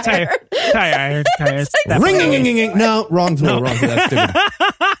go with the tire iron. Ring. No, wrong tool. That's stupid.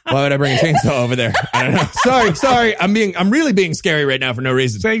 Why would I bring a chainsaw over there? I don't know. Sorry. I'm really being scary right now for no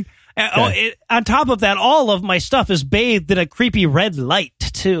reason. Okay. On top of that, all of my stuff is bathed in a creepy red light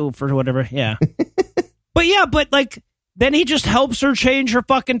too, for whatever. Yeah. But like, then he just helps her change her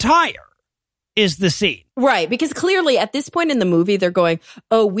fucking tire, is the scene. Right, because clearly at this point in the movie, they're going,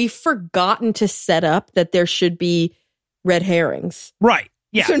 oh, we've forgotten to set up that there should be red herrings. Right,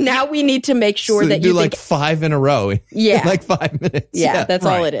 yeah. So now we need to make sure that you like 5 in a row. Yeah. In like 5 minutes. Yeah, that's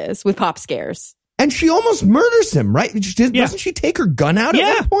all it is, with pop scares. And she almost murders him, right? Doesn't she take her gun out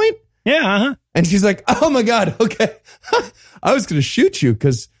at one point? Yeah, uh-huh. And she's like, oh my God, okay. I was going to shoot you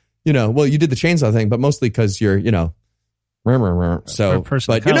because... you did the chainsaw thing, but mostly because you're, so,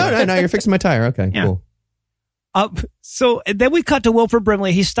 but no, you're fixing my tire. Okay, cool. So then we cut to Wilford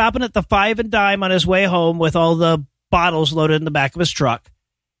Brimley. He's stopping at the Five and Dime on his way home with all the bottles loaded in the back of his truck.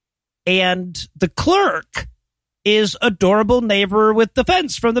 And the clerk is adorable neighbor with the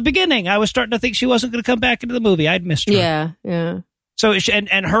fence from the beginning. I was starting to think she wasn't going to come back into the movie. I'd missed her. Yeah. So,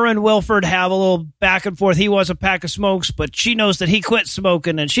 and her and Wilford have a little back and forth. He wants a pack of smokes, but she knows that he quit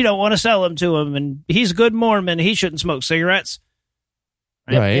smoking and she don't want to sell them to him. And he's a good Mormon. He shouldn't smoke cigarettes.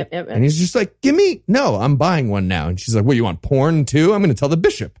 Right. Yep. And he's just like, no, I'm buying one now. And she's like, well, you want porn too? I'm going to tell the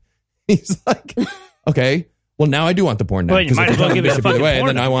bishop. He's like, okay, well, now I do want the porn now. Well, you might as well give it a fucking porn. And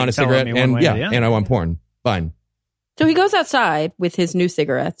then I want a cigarette and I want porn. Fine. So he goes outside with his new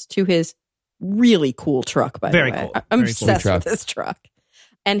cigarettes to his really cool truck, by the way. Cool. I'm Very obsessed with this truck.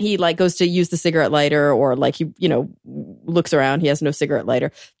 And he like goes to use the cigarette lighter, or like he, looks around. He has no cigarette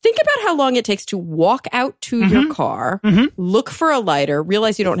lighter. Think about how long it takes to walk out to your car, look for a lighter,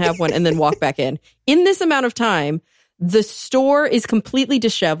 realize you don't have one, and then walk back in. In this amount of time, the store is completely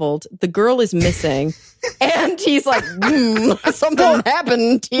disheveled. The girl is missing. And he's like, something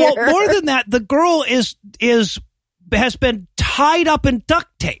happened here. Well, more than that, the girl has been tied up and duct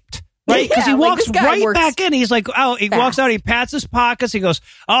taped. Right? Because he walks right back in. He's like, walks out, he pats his pockets. He goes,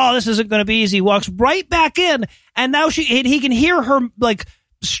 oh, this isn't going to be easy. He walks right back in. And now he can hear her like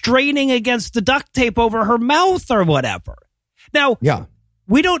straining against the duct tape over her mouth or whatever. Now,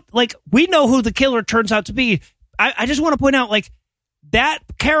 we know who the killer turns out to be. I just want to point out, like, that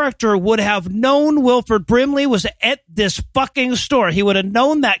character would have known Wilford Brimley was at this fucking store. He would have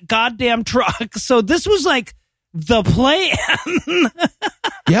known that goddamn truck. So this was like the plan.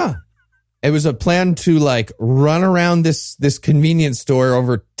 Yeah. It was a plan to like run around this convenience store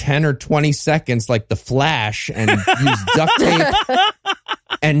over 10 or 20 seconds like the Flash and use duct tape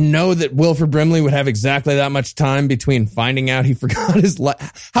and know that Wilford Brimley would have exactly that much time between finding out he forgot his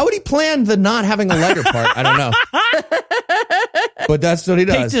How would he plan the not having a lighter part? I don't know. But that's what he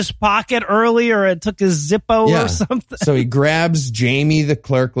does. Picked his pocket earlier and took his Zippo or something. So he grabs Jamie, the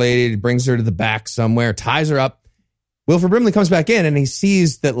clerk lady, brings her to the back somewhere, ties her up. Wilford Brimley comes back in and he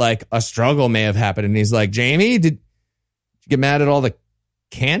sees that like a struggle may have happened. And he's like, Jamie, did you get mad at all the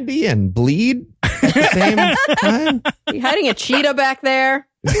candy and bleed at the same time? Are you hiding a cheetah back there?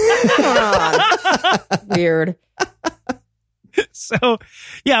 Come on. Weird. So,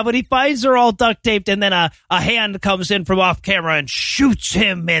 yeah, but he finds her all duct taped and then a hand comes in from off camera and shoots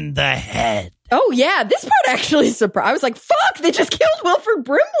him in the head. Oh, yeah. This part actually surprised. I was like, fuck, they just killed Wilford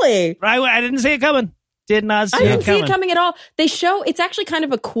Brimley. I didn't see it coming. Did not see I didn't see it coming at all. They show, it's actually kind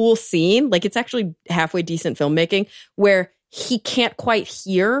of a cool scene. Like, it's actually halfway decent filmmaking where he can't quite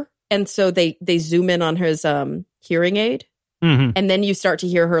hear. And so they zoom in on his hearing aid. Mm-hmm. And then you start to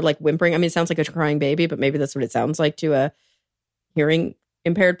hear her like whimpering. I mean, it sounds like a crying baby, but maybe that's what it sounds like to a hearing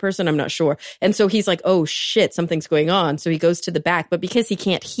impaired person. I'm not sure. And so he's like, oh shit, something's going on. So he goes to the back, but because he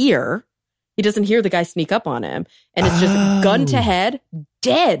can't hear, he doesn't hear the guy sneak up on him. And it's just gun to head,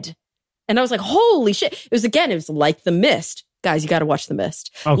 dead. And I was like, holy shit. It was like The Mist. Guys, you got to watch The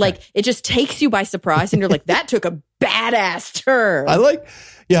Mist. Okay. Like, it just takes you by surprise. And you're like, that took a badass turn.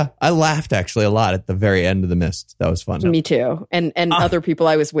 I laughed actually a lot at the very end of The Mist. That was fun. Me too. And other people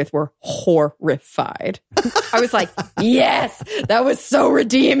I was with were horrified. I was like, yes, that was so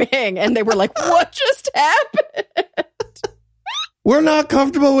redeeming. And they were like, what just happened? We're not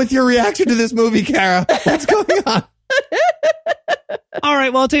comfortable with your reaction to this movie, Kara. What's going on? All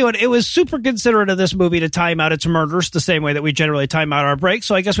right, well, I'll tell you what, it was super considerate of this movie to time out its murders the same way that we generally time out our breaks,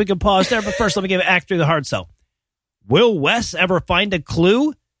 so I guess we can pause there, but first let me give Act 3 the hard sell. Will Wes ever find a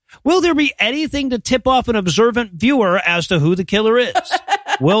clue? Will there be anything to tip off an observant viewer as to who the killer is?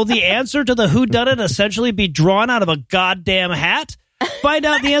 Will the answer to the whodunit essentially be drawn out of a goddamn hat? Find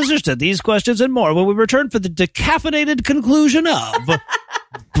out the answers to these questions and more when we return for the decaffeinated conclusion of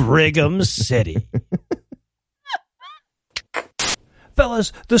Brigham City.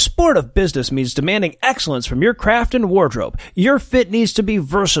 Fellas, the sport of business means demanding excellence from your craft and wardrobe. Your fit needs to be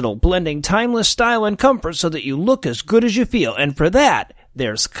versatile, blending timeless style and comfort so that you look as good as you feel. And for that,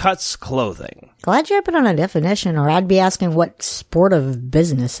 there's Cuts Clothing. Glad you put on a definition, or I'd be asking what sport of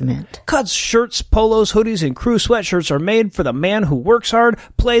business meant. Cuts shirts, polos, hoodies, and crew sweatshirts are made for the man who works hard,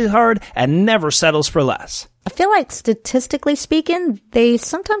 plays hard, and never settles for less. I feel like statistically speaking, they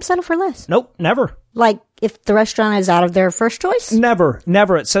sometimes settle for less. Nope, never. Like if the restaurant is out of their first choice? Never.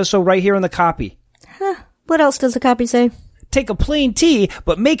 It says so right here in the copy. What else does the copy say? Take a plain tee,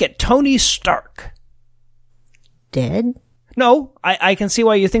 but make it Tony Stark. Dead? No, I can see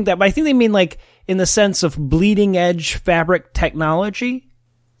why you think that, but I think they mean like in the sense of bleeding edge fabric technology.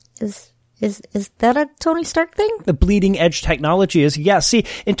 Is that a Tony Stark thing? The bleeding edge technology is, yes. See,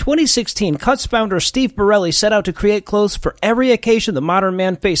 in 2016, Cuts founder Steve Borelli set out to create clothes for every occasion the modern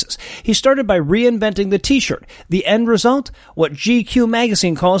man faces. He started by reinventing the t-shirt. The end result? What GQ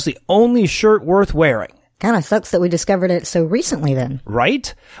magazine calls the only shirt worth wearing. Kind of sucks that we discovered it so recently then.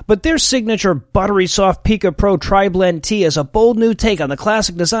 Right? But their signature buttery soft Pika Pro Tri-Blend tee is a bold new take on the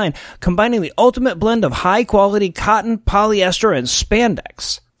classic design, combining the ultimate blend of high-quality cotton, polyester, and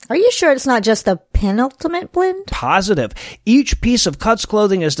spandex. Are you sure it's not just the penultimate blend? Positive. Each piece of Cuts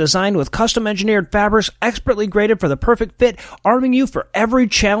clothing is designed with custom-engineered fabrics expertly graded for the perfect fit, arming you for every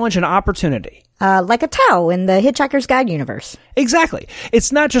challenge and opportunity. Like a towel in the Hitchhiker's Guide universe. Exactly.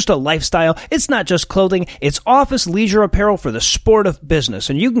 It's not just a lifestyle. It's not just clothing. It's office leisure apparel for the sport of business.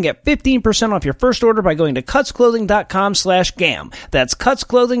 And you can get 15% off your first order by going to cutsclothing.com/gam. That's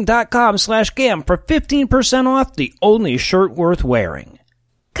cutsclothing.com/gam for 15% off the only shirt worth wearing.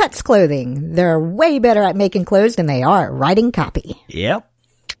 Cuts Clothing. They're way better at making clothes than they are at writing copy. Yep.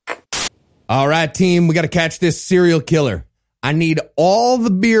 All right, team, we got to catch this serial killer. I need all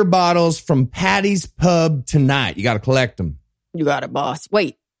the beer bottles from Patty's Pub tonight. You got to collect them. You got it, boss.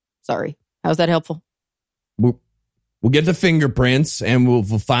 Wait. Sorry. How's that helpful? We'll get the fingerprints, and we'll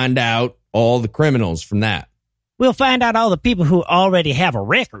find out all the criminals from that. We'll find out all the people who already have a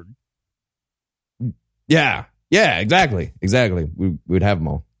record. Yeah, exactly. We'd have them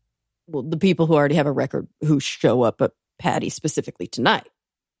all. Well, the people who already have a record who show up at Patty specifically tonight.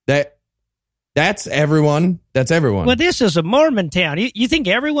 That's everyone. Well, this is a Mormon town. You think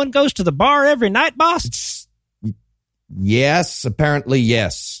everyone goes to the bar every night, boss? Yes, apparently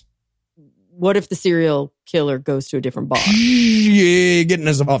yes. What if the serial killer goes to a different bar? Yeah, getting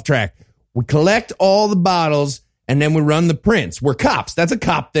us off track. We collect all the bottles, and then we run the prints. We're cops. That's a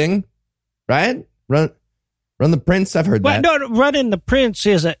cop thing, right? Run the prints. I've heard that. No, running the prints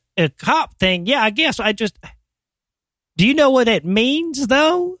is a cop thing. Yeah, I guess do you know what it means,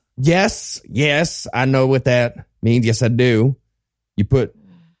 though? Yes, I know what that means. Yes, I do. You put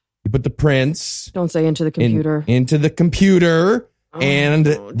the prints. Don't say into the computer. Into the computer, and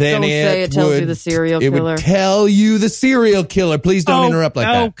then don't say it tells you the serial killer. It would tell you the serial killer. Please don't interrupt like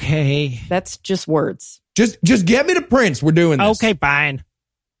that. Okay, that's just words. Just get me the prints. We're doing this. Okay, fine.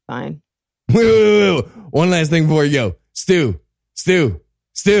 Wait. One last thing before you go. Stu.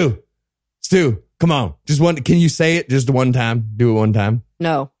 Come on. Can you say it just one time? Do it one time.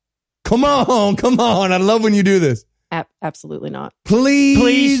 No. Come on. I love when you do this. Absolutely not.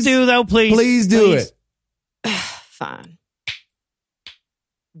 Please do, though, please. Please do it. Fine.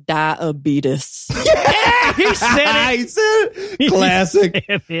 Diabetes. Yeah, he said it. Classic.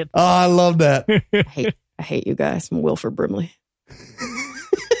 Oh, I love that. I hate you guys. I'm Wilford Brimley.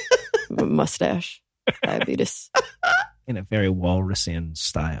 Mustache. Diabetes. In a very Walrusian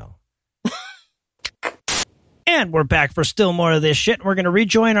style. And we're back for still more of this shit. We're going to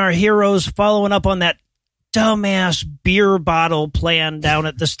rejoin our heroes following up on that dumbass beer bottle plan down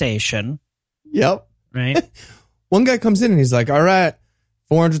at the station. Yep. Right? One guy comes in and he's like, all right,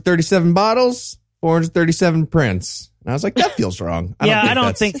 437 bottles, 437 prints. And I was like, that feels wrong. I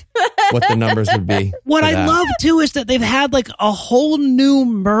don't think what the numbers would be. What I love, too, is that they've had like a whole new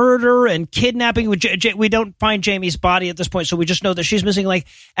murder and kidnapping. We don't find Jamie's body at this point, so we just know that she's missing.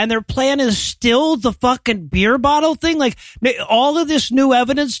 And their plan is still the fucking beer bottle thing. Like, all of this new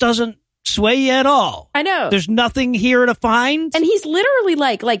evidence doesn't sway you at all. I know. There's nothing here to find. And he's literally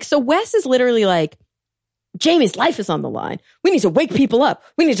like, so Wes is literally like, Jamie's life is on the line. We need to wake people up.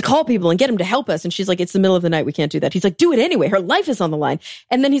 We need to call people and get them to help us. And she's like, it's the middle of the night. We can't do that. He's like, do it anyway. Her life is on the line.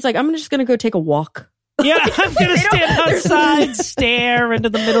 And then he's like, I'm just going to go take a walk. Yeah, I'm going to stand outside, stare into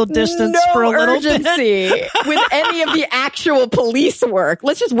the middle distance for a little urgency bit. with any of the actual police work.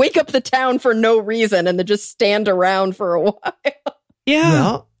 Let's just wake up the town for no reason and then just stand around for a while.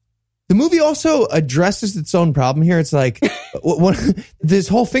 Yeah. The movie also addresses its own problem here. It's like this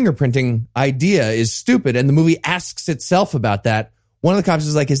whole fingerprinting idea is stupid, and the movie asks itself about that. One of the cops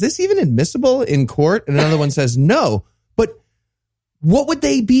is like, is this even admissible in court? And another one says, no. But what would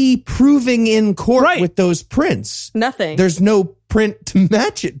they be proving in court with those prints? Nothing. There's no print to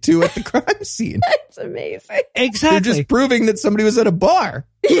match it to at the crime scene. That's amazing. Exactly. They're just proving that somebody was at a bar.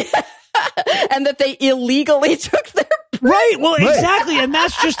 Yeah. And that they illegally took their print. Right. Well, exactly. And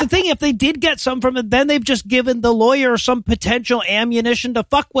that's just the thing. If they did get some from it, then they've just given the lawyer some potential ammunition to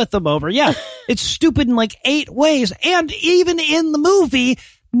fuck with them over. Yeah. It's stupid in like 8 ways. And even in the movie,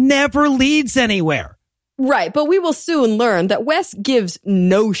 never leads anywhere. Right, but we will soon learn that Wes gives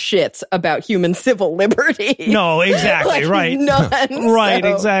no shits about human civil liberties. No, exactly, right. None. Right,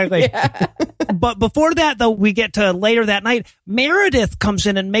 so, exactly. Yeah. But before that, though, we get to later that night, Meredith comes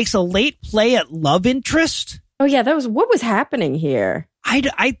in and makes a late play at love interest. Oh, yeah, what was happening here?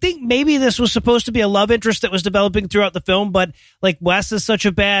 I think maybe this was supposed to be a love interest that was developing throughout the film, but like Wes is such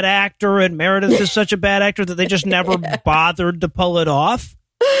a bad actor and Meredith is such a bad actor that they just never bothered to pull it off.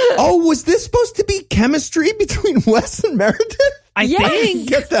 Oh, was this supposed to be chemistry between Wes and Meredith? I didn't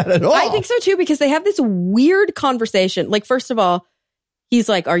get that at all. I think so too, because they have this weird conversation. Like, first of all, he's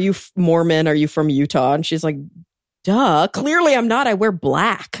like, are you Mormon? Are you from Utah? And she's like, duh. Clearly I'm not. I wear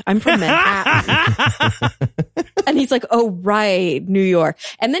black. I'm from Manhattan. And he's like, oh, right, New York.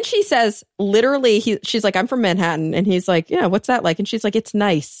 And then she says, literally, she's like, I'm from Manhattan. And he's like, yeah, what's that like? And she's like, it's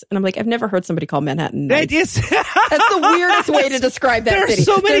nice. And I'm like, I've never heard somebody call Manhattan nice. That's the weirdest way to describe that city. There's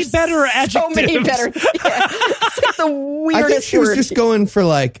so many better adjectives. So many better. Yeah. It's like the weirdest I think she was just going for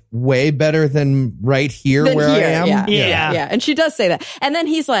like way better than right here where I am. Yeah. And she does say that. And then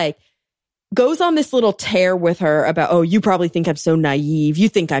he's like, goes on this little tear with her about, oh, you probably think I'm so naive. You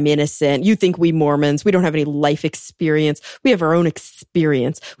think I'm innocent. You think we Mormons, we don't have any life experience. We have our own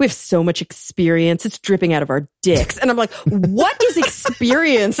experience. We have so much experience. It's dripping out of our dicks. And I'm like, what is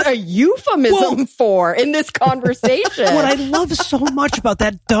experience a euphemism for in this conversation? What I love so much about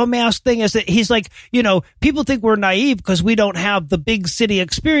that dumbass thing is that he's like, you know, people think we're naive because we don't have the big city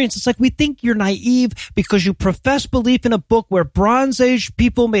experience. It's like, we think you're naive because you profess belief in a book where Bronze Age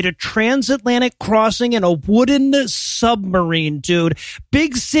people made a transatlantic crossing in a wooden submarine, dude.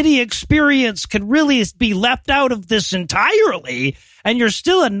 Big city experience can really be left out of this entirely, and you're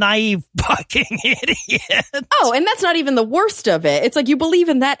still a naive fucking idiot. Oh, and that's not even the worst of it. It's like you believe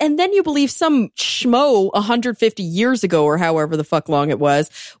in that, and then you believe some schmo 150 years ago, or however the fuck long it was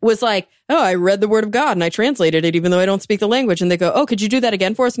like, oh, I read the word of God and I translated it even though I don't speak the language. And they go, oh, could you do that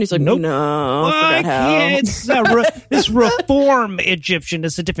again for us? And he's like, nope. No, I forgot how. It's Reform Egyptian.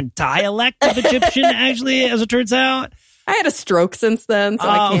 It's a different dialect of Egyptian, actually, as it turns out. I had a stroke since then, so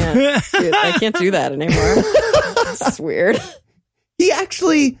I can't do that anymore. It's weird. He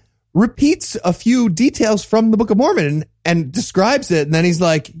actually repeats a few details from the Book of Mormon and describes it. And then he's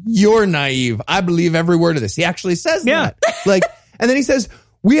like, you're naive. I believe every word of this. He actually says that. Like, and then he says,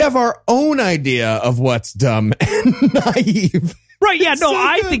 we have our own idea of what's dumb and naive. Right. Yeah. No,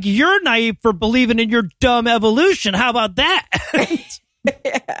 I think you're naive for believing in your dumb evolution. How about that?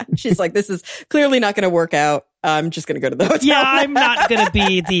 Yeah. She's like, this is clearly not going to work out. I'm just going to go to the hotel. Yeah, I'm not going to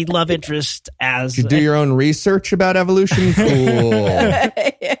be the love interest as... You do your own research about evolution? Cool.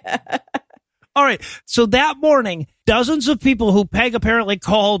 Yeah. All right. So that morning, dozens of people who Peg apparently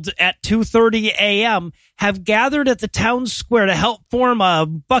called at 2:30 a.m. have gathered at the town square to help form a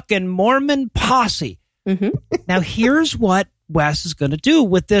fucking Mormon posse. Mm-hmm. Now, here's what Wes is going to do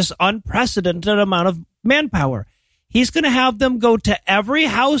with this unprecedented amount of manpower. He's going to have them go to every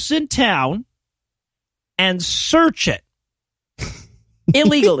house in town and search it.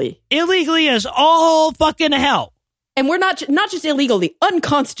 Illegally. Illegally as all fucking hell. And we're not just illegally,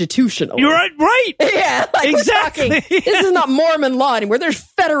 unconstitutionally. You're right. Yeah, like exactly. This is not Mormon law anymore. There's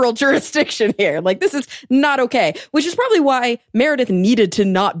federal jurisdiction here. Like, this is not okay. Which is probably why Meredith needed to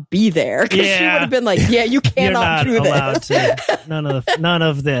not be there. Because she would have been like, yeah, you cannot do this. None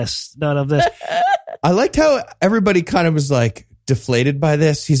of this. I liked how everybody kind of was like deflated by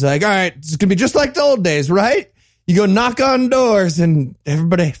this. He's like, all right, it's going to be just like the old days, right? You go knock on doors and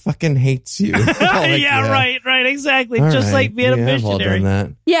everybody fucking hates you. Like, yeah, right. right, exactly. All Just right. like being a We have all missionary. done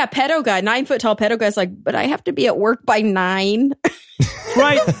that. Yeah, pedo guy, 9-foot-tall pedo guy's like, but I have to be at work by 9.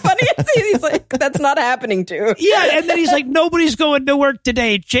 Right. Funny as he's like, that's not happening, dude. Yeah, and then he's like, nobody's going to work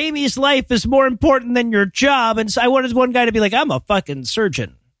today. Jamie's life is more important than your job. And so I wanted one guy to be like, I'm a fucking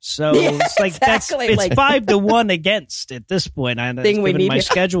surgeon. So it's like exactly. it's Like 5-1 against at this point. I know it's thing we given need my here.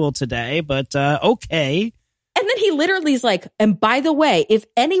 schedule today, but okay. And then he literally is like, and by the way, if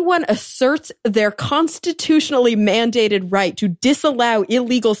anyone asserts their constitutionally mandated right to disallow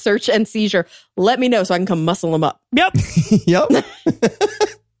illegal search and seizure, let me know so I can come muscle them up. Yep. Yep.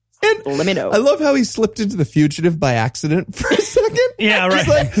 And Let me know. I love how he slipped into the fugitive by accident for a second. Yeah,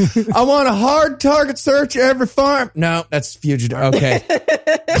 right. He's like, I want a hard target search every farm. No, that's fugitive. Okay.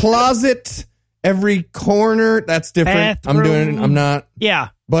 Closet, every corner. That's different. Bathroom. I'm doing it. I'm not. Yeah.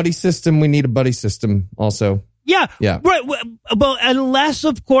 Buddy system. We need a buddy system also. Yeah. Yeah. Right. Well, unless,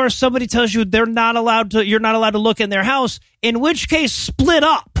 of course, somebody tells you you're not allowed to look in their house, in which case, split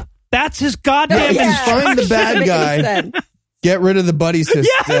up. That's his goddamn instruction. Find the bad Makes guy. sense. Get rid of the buddy system.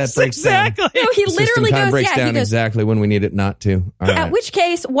 Yes, exactly. No, he The system literally kind of goes, breaks yeah, down he goes, exactly when we need it not to. All right. at which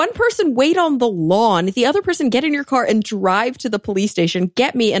case, one person wait on the lawn, the other person get in your car and drive to the police station,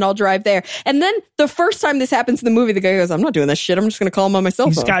 get me, and I'll drive there. And then the first time this happens in the movie, the guy goes, I'm not doing this shit. I'm just going to call him on my cell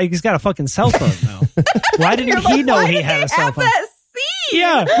phone. He's got a fucking cell phone now. Why didn't You're he like, know why he did had they a cell have phone? that scene?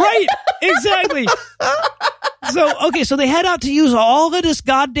 Yeah, right. Exactly. So they head out to use all of this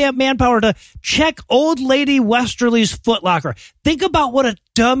goddamn manpower to check old lady Westerly's footlocker. Think about what a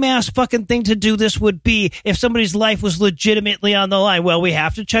dumbass fucking thing to do this would be if somebody's life was legitimately on the line. Well, we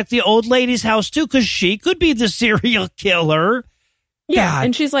have to check the old lady's house too, because she could be the serial killer. Yeah, God.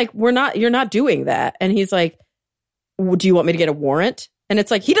 and she's like, you're not doing that. And he's like, do you want me to get a warrant? And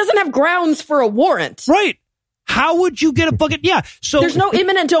it's like, he doesn't have grounds for a warrant. Right. How would you get a fucking... Yeah, so... There's no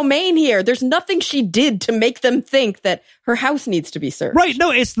imminent domain here. There's nothing she did to make them think that her house needs to be searched. Right.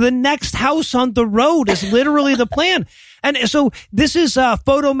 No, it's the next house on the road is literally the plan. And so this is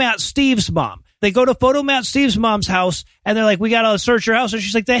Photomat Steve's mom. They go to Photomat Steve's mom's house and they're like, we got to search your house. And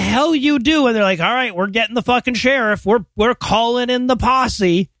she's like, the hell you do? And they're like, all right, we're getting the fucking sheriff. We're calling in the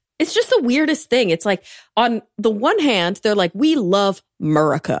posse. It's just the weirdest thing. It's like, on the one hand, they're like, we love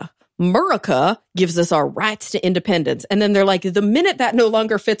Murica. Murica gives us our rights to independence. And then they're like, the minute that no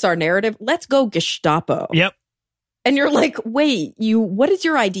longer fits our narrative, let's go Gestapo. Yep. And you're like, wait, what is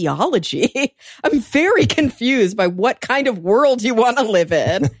your ideology? I'm very confused by what kind of world you want to live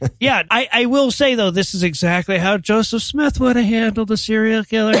in. Yeah, I will say, though, this is exactly how Joseph Smith would have handled a serial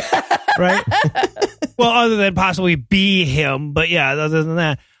killer. Right? Well, other than possibly be him. But yeah, other than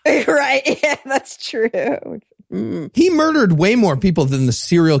that. Right. Yeah, that's true. He murdered way more people than the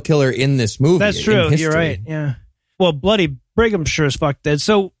serial killer in this movie. That's in true. history. You're right. Yeah. Well, bloody Brigham sure as fuck did.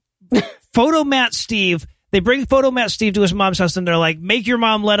 So Photomat Steve, they bring Photomat Steve to his mom's house and they're like, make your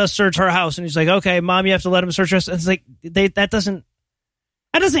mom let us search her house. And he's like, okay, mom, you have to let him search her house. And it's like, that doesn't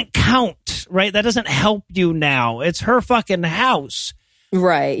count, right? That doesn't help you now. It's her fucking house.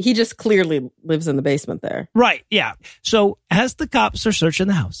 Right. He just clearly lives in the basement there. Right. Yeah. So as the cops are searching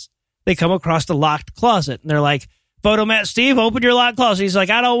the house, they come across the locked closet and they're like, Photomat Steve, open your locked closet. He's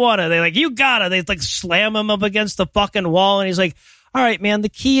like, I don't want to. They're like, you got it. They like slam him up against the fucking wall. And he's like, all right, man, the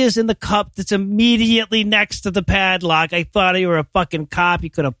key is in the cup that's immediately next to the padlock. I thought you were a fucking cop.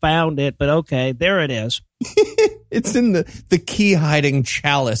 You could have found it, but okay, there it is. It's in the key hiding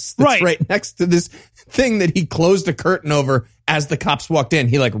chalice that's right next to this thing that he closed a curtain over as the cops walked in.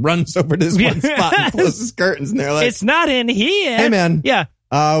 He like runs over to this one spot and closes curtains, and they're like, it's not in here. Hey, man. Yeah.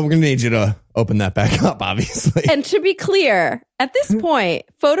 We're going to need you to open that back up, obviously. And to be clear, at this point,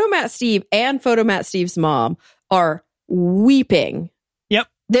 Photomat Steve and Photomat Steve's mom are weeping. Yep.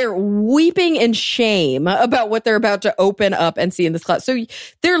 They're weeping in shame about what they're about to open up and see in this closet. So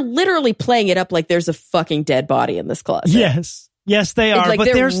they're literally playing it up like there's a fucking dead body in this closet. Yes. Yes, they are, like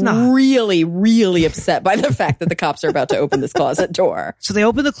but there's not. Really, really upset by the fact that the cops are about to open this closet door. So they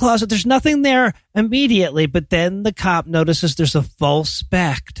open the closet. There's nothing there immediately, but then the cop notices there's a false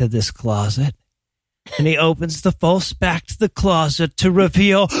back to this closet. And he opens the false back to the closet to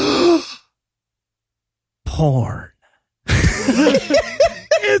reveal porn.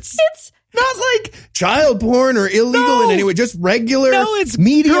 It's not like child porn or illegal in any way, just regular it's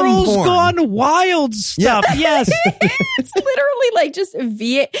medium Girls porn. Gone Wild stuff. Yeah. Yes. It's literally like just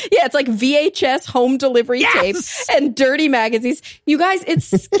it's like VHS home delivery tapes and dirty magazines. You guys, it's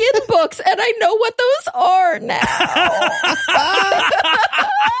skin books, and I know what those are now.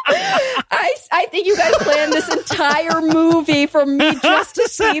 I think you guys planned this entire movie for me just to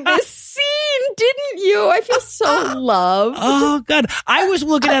see this scene, didn't you? I feel so loved. Oh, God. I was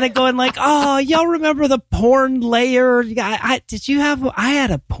looking at it going like, oh, y'all remember the porn layer? I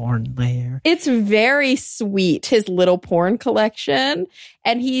had a porn layer. It's very sweet, his little porn collection.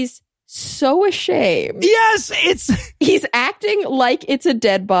 And he's so ashamed. Yes, he's acting like it's a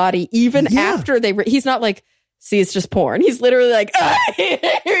dead body, even after he's not like, see, it's just porn. He's literally like,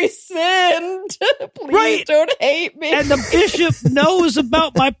 I sinned. Please don't hate me. And the bishop knows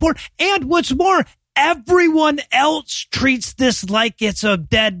about my porn. And what's more, everyone else treats this like it's a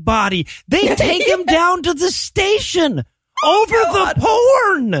dead body. They take him down to the station over the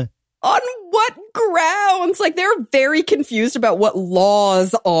porn. On what grounds? Like, they're very confused about what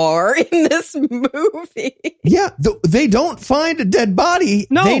laws are in this movie. Yeah, they don't find a dead body.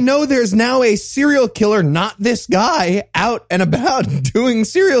 No. They know there's now a serial killer, not this guy, out and about doing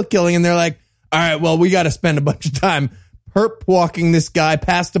serial killing. And they're like, all right, well, we got to spend a bunch of time perp walking this guy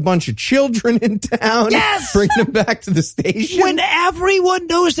past a bunch of children in town. Yes! Bring him back to the station. When everyone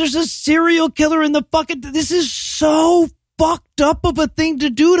knows there's a serial killer in the fucking... This is so fucked up of a thing to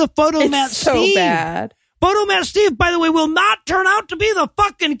do to Photomat It's Steve. so bad. Photomat Steve, by the way, will not turn out to be the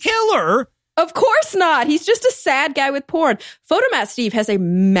fucking killer. Of course not. He's just a sad guy with porn. Photomat Steve has a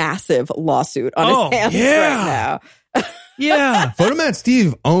massive lawsuit on his hands right now. Yeah. Photomat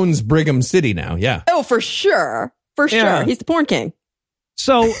Steve owns Brigham City now, yeah. Oh, for sure. For sure. He's the porn king.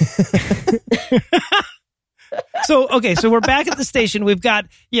 So... So we're back at the station. We've got,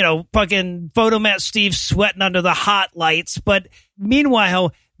 fucking Photomat Steve sweating under the hot lights. But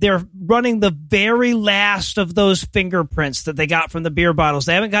meanwhile, they're running the very last of those fingerprints that they got from the beer bottles.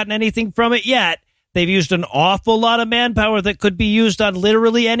 They haven't gotten anything from it yet. They've used an awful lot of manpower that could be used on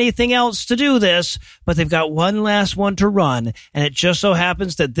literally anything else to do this, but they've got one last one to run, and it just so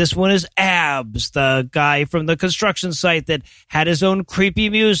happens that this one is Abs, the guy from the construction site that had his own creepy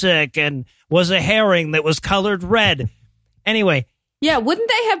music and was a herring that was colored red. Anyway. Yeah, wouldn't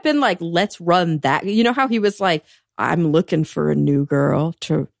they have been like, let's run that? You know how he was like, I'm looking for a new girl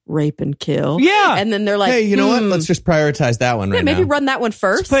to rape and kill. Yeah. And then they're like, hey, you know what? Let's just prioritize that one right maybe now. run that one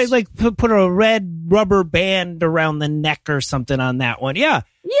first. Put a red rubber band around the neck or something on that one. Yeah.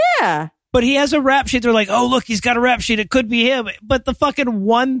 Yeah. But he has a rap sheet. They're like, oh, look, he's got a rap sheet. It could be him. But the fucking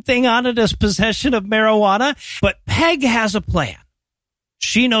one thing on it is possession of marijuana. But Peg has a plan.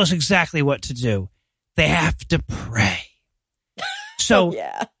 She knows exactly what to do. They have to pray. So,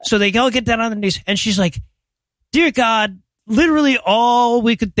 so they all get down on their knees. And she's like, dear God, literally all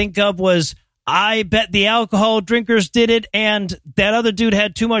we could think of was, I bet the alcohol drinkers did it, and that other dude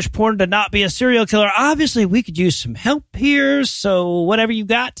had too much porn to not be a serial killer. Obviously, we could use some help here, so whatever you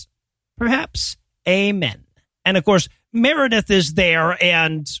got, perhaps. Amen. And, of course, Meredith is there,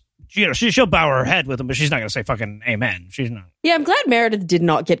 and she'll bow her head with him, but she's not going to say fucking amen. She's not. Yeah, I'm glad Meredith did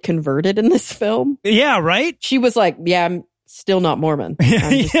not get converted in this film. Yeah, right? She was like, yeah, I'm still not Mormon.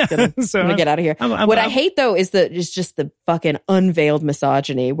 I'm just gonna get out of here. What I hate though is just the fucking unveiled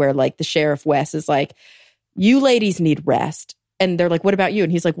misogyny where like the Sheriff Wes is like, you ladies need rest. And they're like, what about you?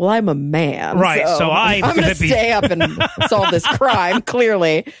 And he's like, well, I'm a man. Right. So I'm going to stay up and solve this crime,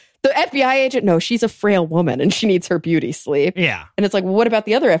 clearly. The FBI agent, no, she's a frail woman and she needs her beauty sleep. Yeah. And it's like, well, what about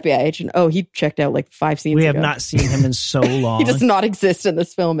the other FBI agent? Oh, he checked out like 5 scenes ago. We have not seen him in so long. He does not exist in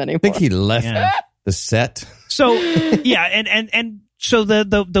this film anymore. I think he left the set. So, yeah, and so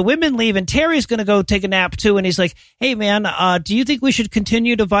the women leave, and Terry's going to go take a nap, too, and he's like, hey, man, do you think we should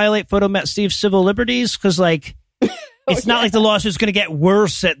continue to violate Photomat Steve's civil liberties? Because, like, it's not like the lawsuit's going to get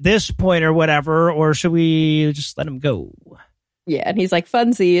worse at this point or whatever, or should we just let him go? Yeah, and he's like,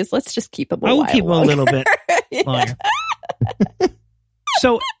 funsies, let's just keep him a while I'll keep him a little bit longer.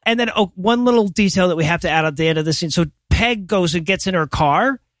 So, and then one little detail that we have to add at the end of the scene. So Peg goes and gets in her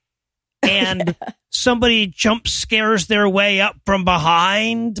car, and somebody jump scares their way up from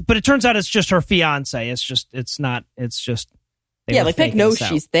behind, but it turns out it's just her fiance. It's just like Peg knows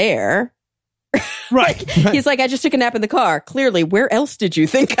she's there. Right. He's like, I just took a nap in the car. Clearly, where else did you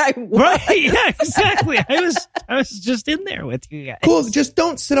think I was? Right. Yeah, exactly. I was just in there with you guys. Cool. Just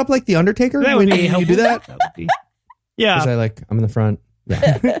don't sit up like the Undertaker that would when be you do that. That would be, yeah. Because I'm in the front.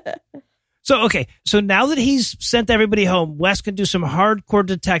 Yeah. So, okay. So now that he's sent everybody home, Wes can do some hardcore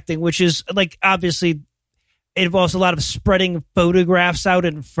detecting, which is like, obviously, it involves a lot of spreading photographs out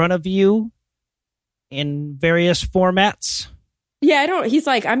in front of you in various formats. Yeah, he's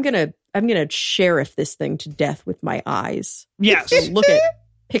like, I'm going to sheriff this thing to death with my eyes. Yes. So look at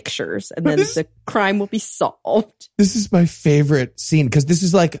pictures and then the crime will be solved. This is my favorite scene because this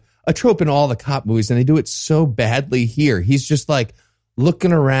is like a trope in all the cop movies and they do it so badly here. He's just like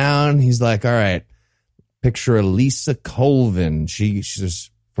looking around. He's like, all right, picture Elisa Colvin.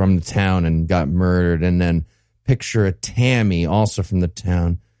 She's from the town and got murdered. And then picture a Tammy, also from the town.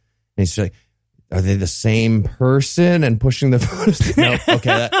 And he's like, are they the same person? And pushing the photos. No,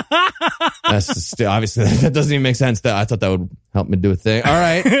 okay. That's just, obviously, that doesn't even make sense. I thought that would help me do a thing. All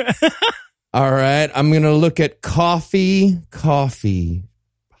right. All right. I'm going to look at coffee,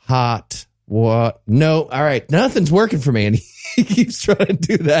 hot, what? No. All right. Nothing's working for me. And he keeps trying to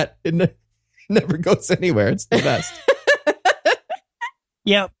do that. It never goes anywhere. It's the best.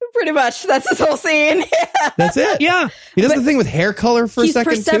 Yeah. Pretty much. That's his whole scene. Yeah. That's it. Yeah. He does the thing with hair color for a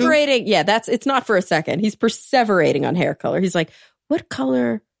second, He's perseverating. Yeah, it's not for a second. He's perseverating on hair color. He's like, what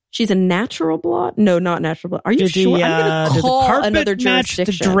color? She's a natural blonde? No, not natural blonde. Are you sure? I'm going to call another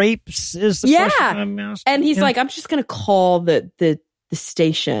jurisdiction. The drapes is the question I'm asking. And he's like, I'm just going to call the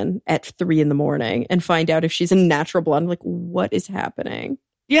station at 3 a.m. and find out if she's a natural blonde. I'm like, what is happening?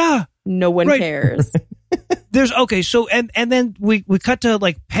 Yeah. No one cares. There's okay. So, and then we cut to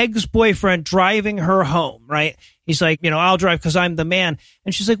like Peg's boyfriend driving her home, right? He's like, I'll drive because I'm the man.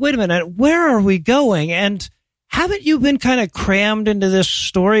 And she's like, wait a minute, where are we going? And haven't you been kind of crammed into this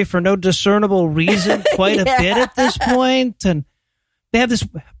story for no discernible reason quite a bit at this point? And they have this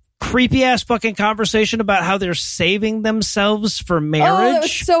creepy ass fucking conversation about how they're saving themselves for marriage. Oh, that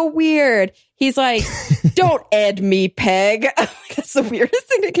was so weird. He's like, don't Ed me, Peg. That's the weirdest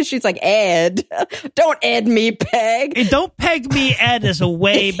thing because she's like, Ed, don't Ed me, Peg. And don't peg me, Ed is a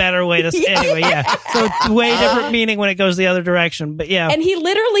way better way to say anyway. Yeah. So way different meaning when it goes the other direction. But yeah. And he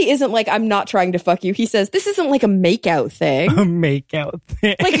literally isn't like, I'm not trying to fuck you. He says, this isn't like a makeout thing. A makeout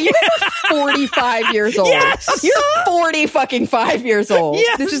thing. Like you're 45 years old. Yes! You're 40 fucking 5 years old.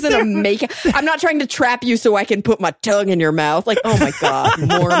 Yes, this isn't a makeout. I'm not trying to trap you so I can put my tongue in your mouth. Like, oh my God,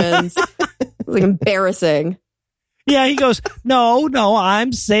 Mormons. Like embarrassing. Yeah, he goes, no,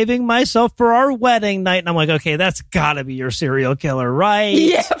 I'm saving myself for our wedding night. And I'm like, okay, that's gotta be your serial killer, right?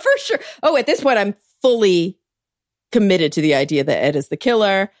 Yeah, for sure. Oh, at this point, I'm fully committed to the idea that Ed is the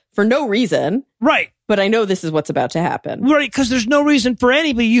killer for no reason. Right. But I know this is what's about to happen. Right, because there's no reason for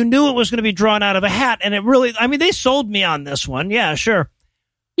anybody. You knew it was going to be drawn out of a hat. And it really, they sold me on this one. Yeah, sure.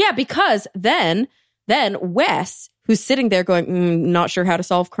 Yeah, because then Wes, who's sitting there going, not sure how to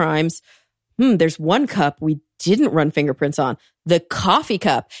solve crimes. There's one cup we didn't run fingerprints on, the coffee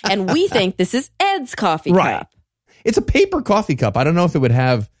cup. And we think this is Ed's coffee cup. It's a paper coffee cup. I don't know if it would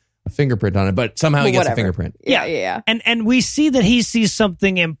have a fingerprint on it, but somehow he gets a fingerprint. Yeah. And we see that he sees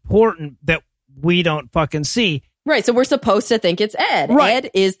something important that we don't fucking see. Right. So we're supposed to think it's Ed. Right.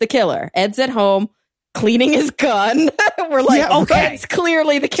 Ed is the killer. Ed's at home cleaning his gun. We're like, okay, it's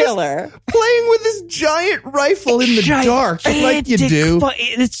clearly the killer. Just playing with this giant rifle in the dark, like you do.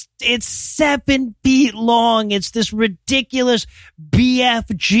 It's 7 feet long. It's this ridiculous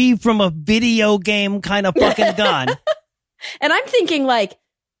BFG from a video game kind of fucking gun. And I'm thinking, like,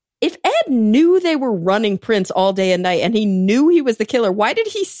 if Ed knew they were running prints all day and night and he knew he was the killer, why did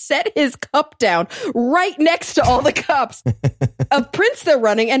he set his cup down right next to all the cups of prints they're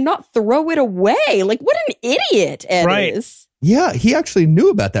running and not throw it away? Like, what an idiot Ed is. Yeah, he actually knew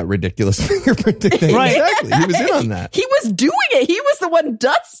about that ridiculous fingerprinting thing. Right. Exactly. He was in on that. He was doing it. He was the one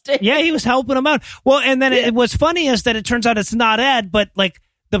dusting. Yeah, he was helping him out. Well, and then what's funny is that it turns out it's not Ed, but like,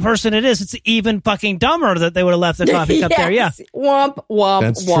 the person it is, it's even fucking dumber that they would have left the coffee cup there. Yeah. Womp, womp,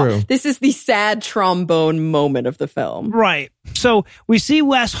 That's womp. true. This is the sad trombone moment of the film. Right. So we see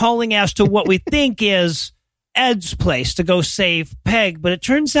Wes hauling ass to what we think is Ed's place to go save Peg, but it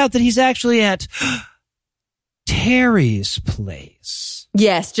turns out that he's actually at Terry's place.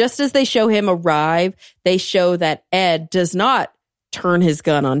 Yes. Just as they show him arrive, they show that Ed does not turn his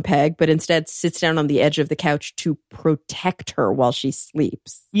gun on Peg, but instead sits down on the edge of the couch to protect her while she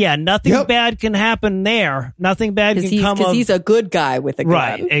sleeps. Yeah, nothing bad can happen there. Nothing bad can come of... Because he's a good guy with a gun.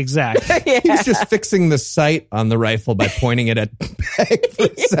 Right, exactly. Yeah. He's just fixing the sight on the rifle by pointing it at Peg for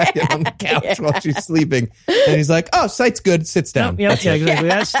a second on the couch while she's sleeping. And he's like, oh, sight's good, sits down. Yep, exactly.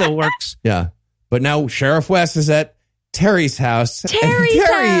 That still works. Yeah. But now Sheriff West is at Terry's house. Terry's and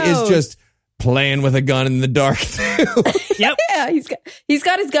Terry house. is just playing with a gun in the dark too. Yep. Yeah, he's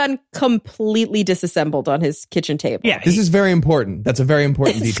got his gun completely disassembled on his kitchen table. Yeah. This is very important. That's a very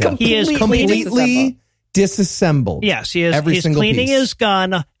important It's detail. He is completely disassembled. Yes, he is. Every he's single cleaning piece. his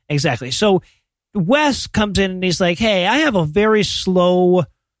gun. Exactly. So Wes comes in and he's like, hey, I have a very slow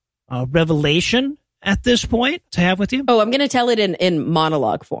revelation at this point to have with you. Oh, I'm going to tell it in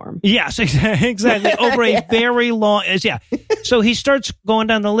monologue form. Yes, exactly. Over a very long, yeah. So he starts going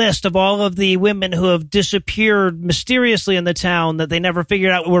down the list of all of the women who have disappeared mysteriously in the town that they never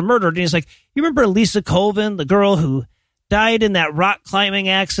figured out were murdered. And he's like, you remember Lisa Colvin, the girl who died in that rock climbing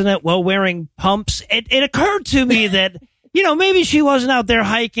accident while wearing pumps? It occurred to me that maybe she wasn't out there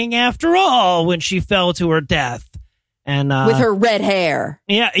hiking after all when she fell to her death. And with her red hair.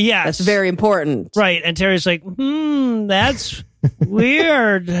 Yeah. That's very important. Right. And Terry's like, that's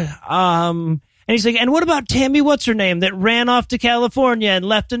weird. And he's like, and what about Tammy, what's her name, that ran off to California and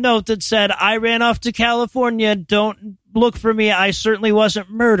left a note that said, I ran off to California. Don't look for me. I certainly wasn't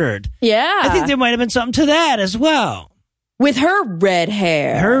murdered. Yeah. I think there might have been something to that as well. With her red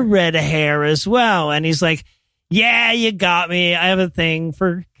hair. Her red hair as well. And he's like, yeah, you got me. I have a thing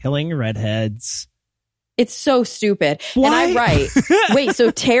for killing redheads. It's so stupid. Why? And I'm right. Wait,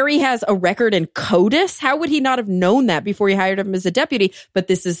 so Terry has a record in CODIS? How would he not have known that before he hired him as a deputy? But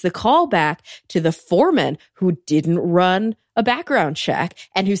this is the callback to the foreman who didn't run a background check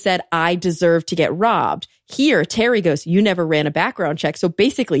and who said, I deserve to get robbed. Here, Terry goes, you never ran a background check. So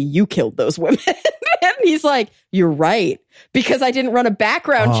basically, you killed those women. And he's like, you're right. Because I didn't run a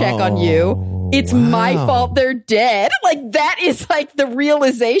background check on you. It's my fault they're dead. Like, that is like the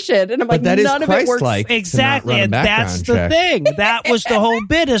realization. And I'm like, none of it works. Exactly. And that's the thing. That was the whole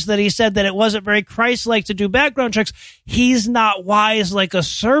bit, is that he said that it wasn't very Christ-like to do background checks. He's not wise like a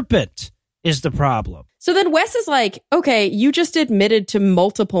serpent is the problem. So then Wes is like, okay, you just admitted to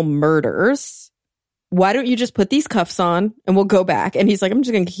multiple murders. Why don't you just put these cuffs on and we'll go back? And he's like, I'm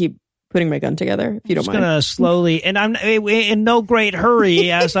just going to keep putting my gun together, if you don't mind. I'm going to slowly, and I'm in no great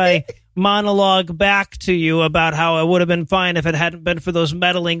hurry as I monologue back to you about how it would have been fine if it hadn't been for those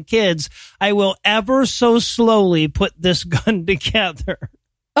meddling kids. I will ever so slowly put this gun together.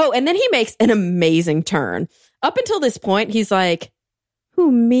 Oh, and then he makes an amazing turn. Up until this point, he's like,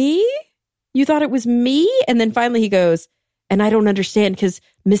 who, me? You thought it was me? And then finally he goes, and I don't understand because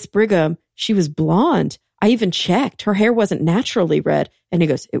Miss Brigham, she was blonde. I even checked. Her hair wasn't naturally red. And he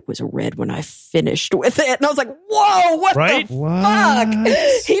goes, it was red when I finished with it. And I was like, whoa, what the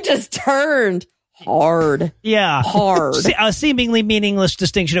fuck? He just turned hard. Yeah. Hard. A seemingly meaningless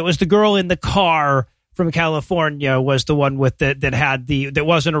distinction. It was the girl in the car from California was the one with that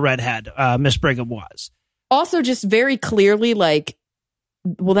wasn't a redhead. Miss Brigham was. Also just very clearly like,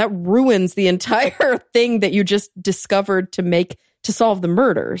 well, that ruins the entire thing that you just discovered to solve the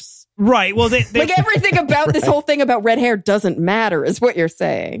murders. Right. Well, they like everything about this whole thing about red hair doesn't matter is what you're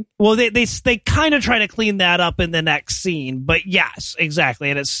saying. Well, they kind of try to clean that up in the next scene, but yes,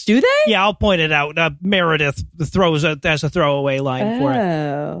 exactly. And it's, do they? Yeah, I'll point it out. Meredith throws it as a throwaway line for it.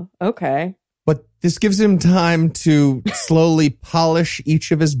 Oh, okay. But this gives him time to slowly polish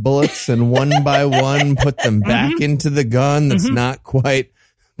each of his bullets and one by one put them back into the gun that's not quite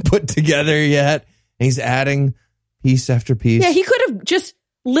put together yet. And he's adding piece after piece. Yeah, he could have just,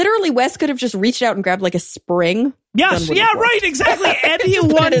 literally, Wes could have just reached out and grabbed like a spring. Yes, yeah, right, exactly. Any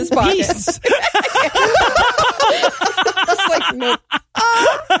one piece. Just like, nope.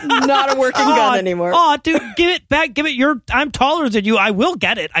 Not a working gun anymore. Oh, dude, give it back. Give it I'm taller than you. I will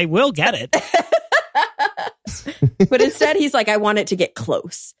get it. But instead, he's like, I want it to get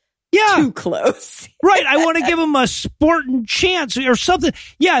close. Yeah. Too close. Right. I want to give him a sporting chance or something.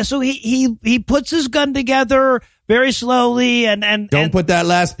 Yeah. So he puts his gun together very slowly and don't put that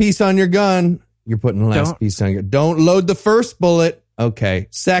last piece on your gun. You're putting the last piece on your. Don't load the first bullet. Okay.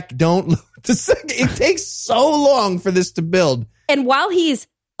 Don't load the second. It takes so long for this to build. And while he's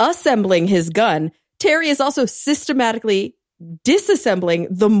assembling his gun, Terry is also systematically disassembling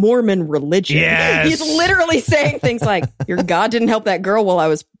the Mormon religion. Yes. He's literally saying things like, your God didn't help that girl while I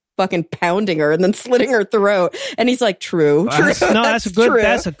was fucking pounding her and then slitting her throat. And he's like, true. That's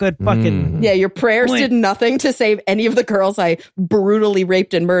a good fucking yeah, your prayers point. did nothing to save any of the girls I brutally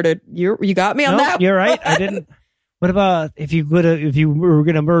raped and murdered. You got me on that? You're right. I didn't. What about if you were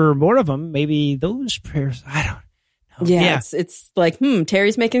gonna murder more of them, maybe those prayers, I don't know. Yeah. It's like,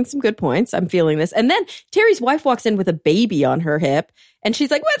 Terry's making some good points. I'm feeling this. And then Terry's wife walks in with a baby on her hip and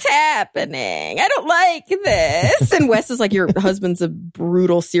she's like, what's happening? I don't like this. And Wes is like, your husband's a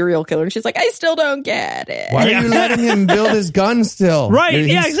brutal serial killer. And she's like, I still don't get it. Why are you letting him build his gun still? Right.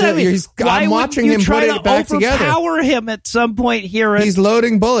 Exactly. I'm watching him put it back together. Overpower him at some point here. He's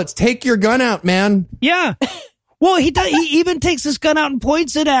loading bullets. Take your gun out, man. Yeah. Well, he does. He even takes his gun out and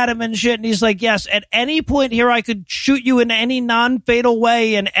points it at him and shit. And he's like, yes, at any point here, I could shoot you in any non-fatal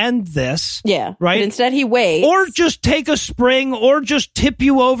way and end this. Yeah. Right. But instead he waits. Or just take a spring or just tip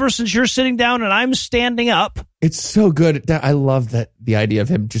you over since you're sitting down and I'm standing up. It's so good. I love that the idea of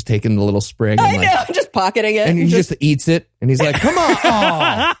him just taking the little spring. I know. Just pocketing it. And he just eats it. And he's like, come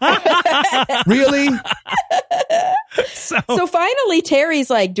on. Oh. Really? So finally,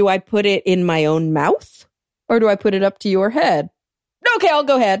 Terry's like, do I put it in my own mouth? Or do I put it up to your head? Okay, I'll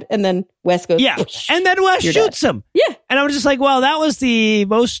go ahead. And then Wes goes, yeah. And then Wes shoots him. Yeah. And I'm just like, well, that was the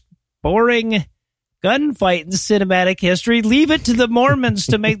most boring gunfight in cinematic history. Leave it to the Mormons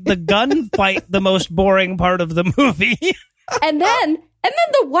to make the gunfight the most boring part of the movie. And then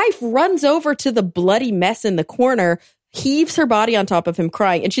the wife runs over to the bloody mess in the corner, heaves her body on top of him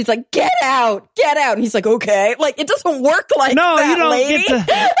crying, and she's like, get out. And he's like, okay. Like, it doesn't work like that, you don't lady. get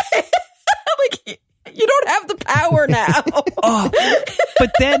to... Like, you don't have the power now.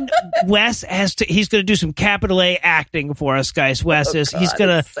 But then Wes he's going to do some capital A acting for us, guys. He's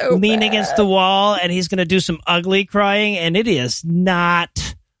going to lean against the wall, and he's going to do some ugly crying, and it is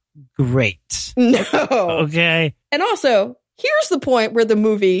not great. No. Okay. And also, here's the point where the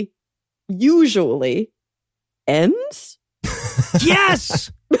movie usually ends.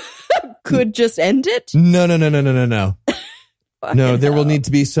 Yes. Could just end it. No. No, there will need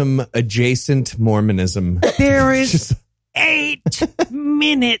to be some adjacent Mormonism. There is 8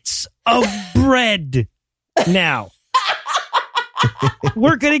 minutes of bread now.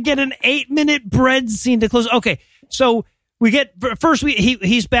 We're going to get an 8-minute bread scene to close. Okay, so we get first.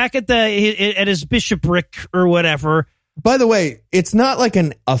 He's back at his bishopric or whatever. By the way, it's not like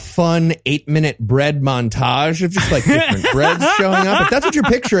a fun 8-minute bread montage of just like different breads showing up. If that's what you're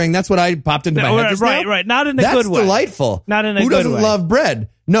picturing, that's what I popped into my head just now. Right. Not in a good way. That's delightful. Not in a Who good way. Who doesn't love bread?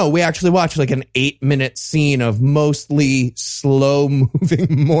 No, we actually watched like an 8-minute scene of mostly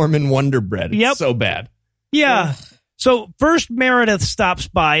slow-moving Mormon Wonder Bread. It's so bad. Yeah. So first Meredith stops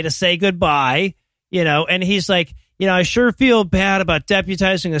by to say goodbye, and he's like, I sure feel bad about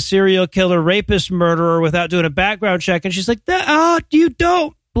deputizing a serial killer, rapist, murderer without doing a background check. And she's like, you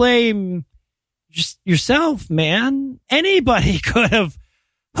don't blame just yourself, man. Anybody could have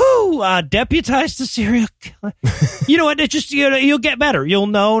deputized a serial killer. You know what? It's just, you'll get better. You'll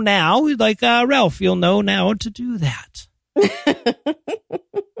know now, like Ralph, you'll know now to do that.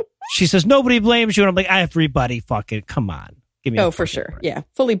 She says, nobody blames you. And I'm like, everybody fucking, come on. Give me for sure. Bread. Yeah,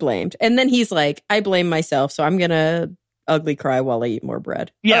 fully blamed. And then he's like, I blame myself, so I'm going to ugly cry while I eat more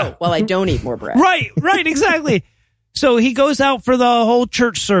bread. Yeah. While I don't eat more bread. Right, exactly. So he goes out for the whole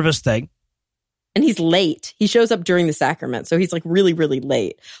church service thing. And he's late. He shows up during the sacrament, so he's like really, really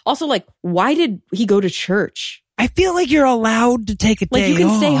late. Also, like, why did he go to church? I feel like you're allowed to take a day off. Like, you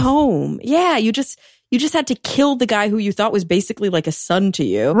can stay home. Yeah, you just had to kill the guy who you thought was basically like a son to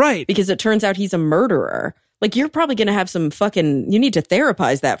you. Right. Because it turns out he's a murderer. Like, you're probably going to have some you need to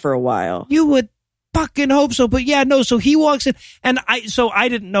therapize that for a while. You would fucking hope so. But yeah, no. So he walks in, and I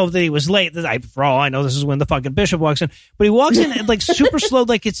didn't know that he was late. For all I know, this is when the fucking bishop walks in. But he walks in like super slow,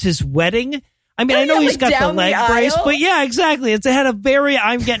 like it's his wedding. I mean, I know he's got the leg brace, but yeah, exactly. It had a very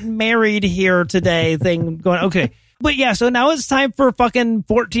I'm getting married here today thing going. Okay. But yeah, so now it's time for fucking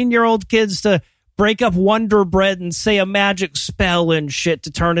 14-year-old kids to break up Wonder Bread and say a magic spell and shit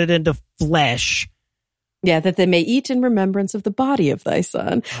to turn it into flesh. Yeah, that they may eat in remembrance of the body of thy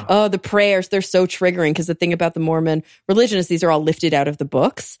son. Oh, the prayers, they're so triggering because the thing about the Mormon religion is these are all lifted out of the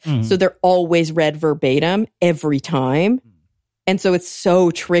books. Mm-hmm. So they're always read verbatim every time. And so it's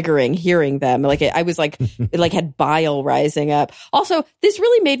so triggering hearing them. Like I was like, it like had bile rising up. Also, this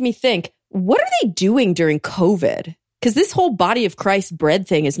really made me think, what are they doing during COVID? Because this whole body of Christ bread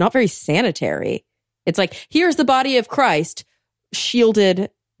thing is not very sanitary. It's like, here's the body of Christ shielded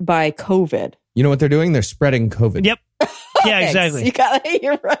by COVID. You know what they're doing? They're spreading COVID. Yep. Yeah, exactly.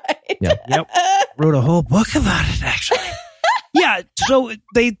 You're right. Yep. Wrote a whole book about it, actually. Yeah, so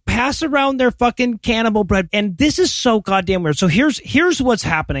they pass around their fucking cannibal bread, and this is so goddamn weird. So here's what's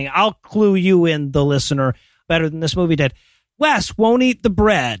happening. I'll clue you in, the listener, better than this movie did. Wes won't eat the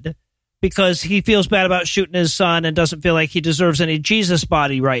bread because he feels bad about shooting his son and doesn't feel like he deserves any Jesus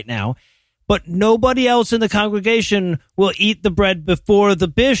body right now. But nobody else in the congregation will eat the bread before the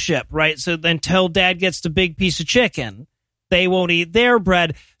bishop, right? So until dad gets the big piece of chicken, they won't eat their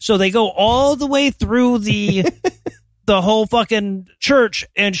bread. So they go all the way through the whole fucking church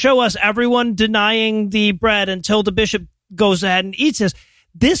and show us everyone denying the bread until the bishop goes ahead and eats this.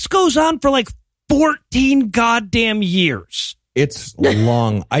 This goes on for like 14 goddamn years. It's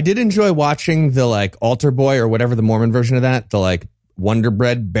long. I did enjoy watching the like altar boy or whatever the Mormon version of that, the like Wonder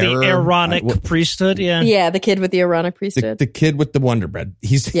Bread bearer. The Aaronic priesthood, yeah. Yeah, the kid with the Aaronic priesthood. The kid with the Wonder Bread.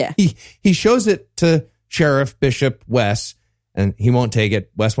 He shows it to Sheriff Bishop Wes, and he won't take it.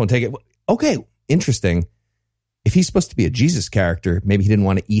 Wes won't take it. Okay, interesting. If he's supposed to be a Jesus character, maybe he didn't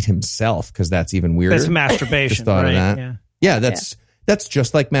want to eat himself because that's even weirder. That's masturbation, Just thought right? of that. Yeah, that's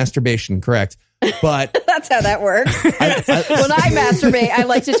just like masturbation, correct? But that's how that works. When I masturbate, I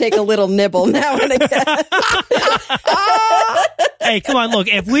like to take a little nibble now and again. Hey, come on, look,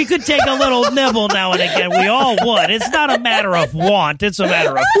 if we could take a little nibble now and again, we all would. It's not a matter of want, it's a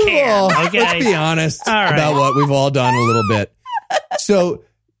matter of care, okay? Let's be honest about what we've all done a little bit. So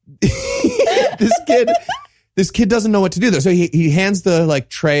This kid doesn't know what to do though. So he hands the like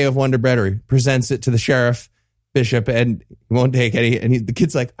tray of Wonder Bread, or he presents it to the sheriff bishop, and he won't take any. And the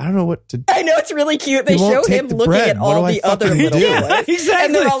kid's like, I don't know what to do. I know, it's really cute. They show him looking at all the other little boys. Yeah, exactly.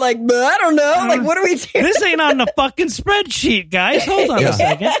 And they're all like, I don't know. Like, what do we do? This ain't on the fucking spreadsheet, guys. Hold on a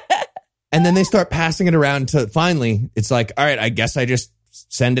second. And then they start passing it around to finally, it's like, all right, I guess I just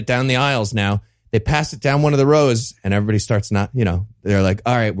send it down the aisles now. They pass it down one of the rows, and everybody starts they're like,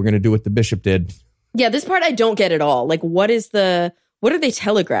 all right, we're going to do what the bishop did. Yeah, this part I don't get at all. Like, what are they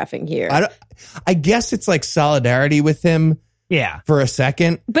telegraphing here? I guess it's like solidarity with him. Yeah. For a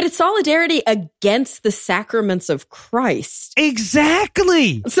second. But it's solidarity against the sacraments of Christ.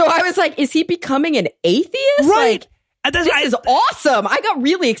 Exactly. So I was like, is he becoming an atheist? Right. Like, this is awesome. I got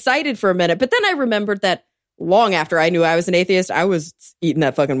really excited for a minute, but then I remembered that long after I knew I was an atheist, I was eating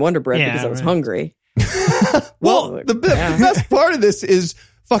that fucking Wonder Bread because I was hungry. Well, the best part of this is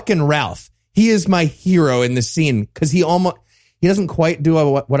fucking Ralph. He is my hero in this scene because he doesn't quite do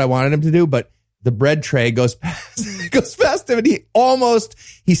what I wanted him to do, but the bread tray goes past him, and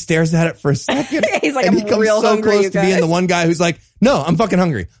he stares at it for a second. He's like, and I'm real so hungry, close you to guys. being the one guy who's like, no, I'm fucking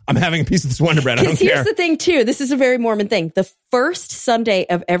hungry. I'm having a piece of this Wonder Bread. I don't care. Here's the thing, too. This is a very Mormon thing. The first Sunday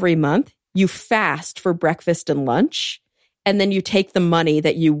of every month, you fast for breakfast and lunch, and then you take the money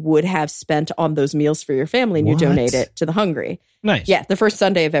that you would have spent on those meals for your family, and you donate it to the hungry. Nice. Yeah, the first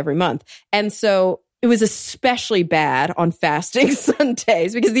Sunday of every month. And so it was especially bad on fasting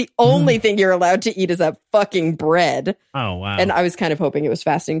Sundays because the only thing you're allowed to eat is that fucking bread. Oh, wow. And I was kind of hoping it was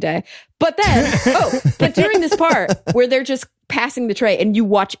fasting day. But then, but during this part where they're just passing the tray and you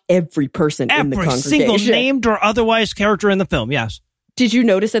watch every person in the congregation. Every single named or otherwise character in the film, yes. Did you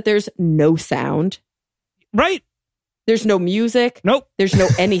notice that there's no sound? Right. There's no music. Nope. There's no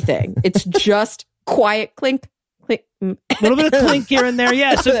anything. It's just quiet clink. A little bit of clink here and there.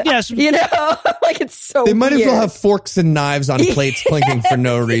 Yes. You know, like it's so They might weird. as well have forks and knives on plates clinking for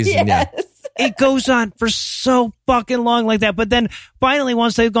no reason. Yes. Yeah. It goes on for so fucking long like that. But then finally,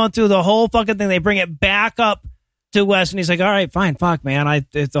 once they've gone through the whole fucking thing, they bring it back up to Wes, and he's like, all right, fine, fuck, man.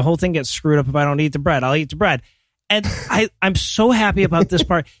 If the whole thing gets screwed up if I don't eat the bread, I'll eat the bread. And I'm so happy about this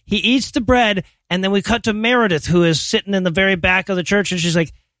part. He eats the bread, and then we cut to Meredith, who is sitting in the very back of the church, and she's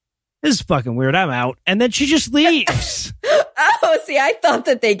like, this is fucking weird. I'm out. And then she just leaves. Oh, see, I thought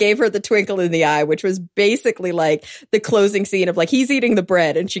that they gave her the twinkle in the eye, which was basically like the closing scene of like, he's eating the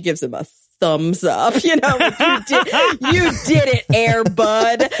bread and she gives him a thumbs up. You know, like, you did it, Air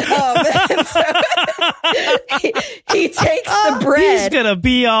Bud. He takes the bread. He's going to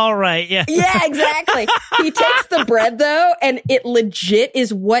be all right. Yeah. Yeah, exactly. He takes the bread, though, and it legit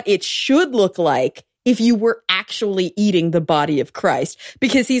is what it should look like if you were actually eating the body of Christ,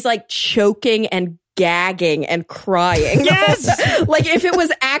 because he's like choking and gagging and crying. Yes! Like if it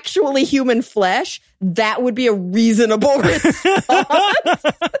was actually human flesh, that would be a reasonable response.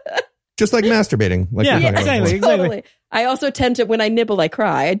 Just like masturbating. Like Yeah, we were talking about exactly. before. Totally. I also tend to, when I nibble, I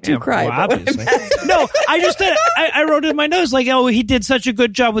cry. I do cry. Well, but when obviously. No, I just I wrote in my notes like, oh, he did such a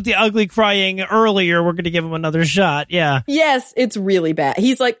good job with the ugly crying earlier. We're going to give him another shot. Yeah. Yes, it's really bad.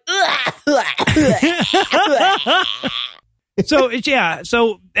 He's like,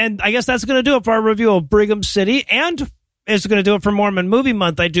 So, and I guess that's going to do it for our review of Brigham City, and it's going to do it for Mormon Movie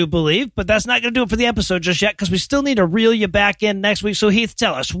Month, I do believe, but that's not going to do it for the episode just yet, because we still need to reel you back in next week. So Heath,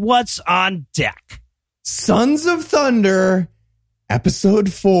 tell us, what's on deck? Sons of Thunder,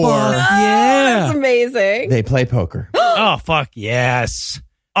 episode 4. that's amazing. They play poker. Oh, fuck yes.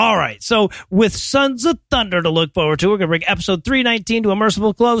 All right, so with Sons of Thunder to look forward to, we're going to bring episode 319 to a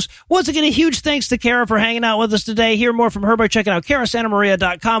merciful close. Once again, a huge thanks to Kara for hanging out with us today. Hear more from her by checking out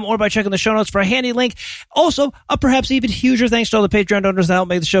KaraSantamaria.com or by checking the show notes for a handy link. Also, a perhaps even huger thanks to all the Patreon donors that help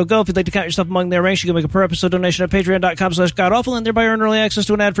make the show go. If you'd like to count yourself among their ranks, you can make a per-episode donation at patreon.com/godawful and thereby earn early access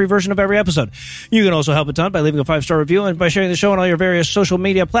to an ad-free version of every episode. You can also help a ton by leaving a 5-star review and by sharing the show on all your various social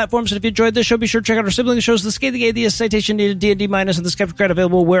media platforms. And if you enjoyed this show, be sure to check out our sibling shows, The Scathing Atheist, Citation Needed, D&D Minus, and The Skeptic Guide,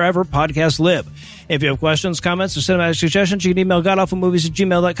 available wherever podcasts live. If you have questions, comments, or cinematic suggestions, you can email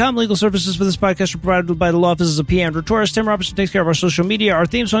godawfulmovies@gmail.com. Legal services for this podcast are provided by the law offices of P. Andrew Torres. Tim Robertson takes care of our social media. Our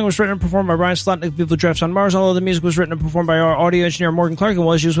theme song was written and performed by Ryan Slotnick, People Drafts on Mars. All of the music was written and performed by our audio engineer, Morgan Clark, and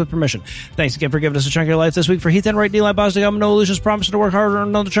was used with permission. Thanks again for giving us a chunk of your life this week. For Heath Enright, Eli Bosnick, I'm No Illusions, promising to work harder on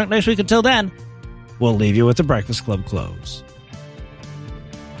another chunk next week. Until then, we'll leave you with the Breakfast Club close.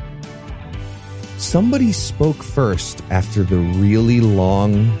 Somebody spoke first after the really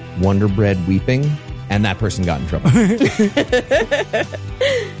long Wonder Bread weeping, and that person got in trouble.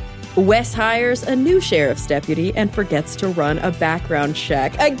 Wes hires a new sheriff's deputy and forgets to run a background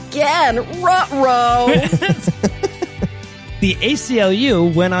check. Again, ruh-roh. The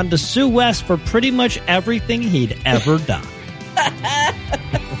ACLU went on to sue West for pretty much everything he'd ever done.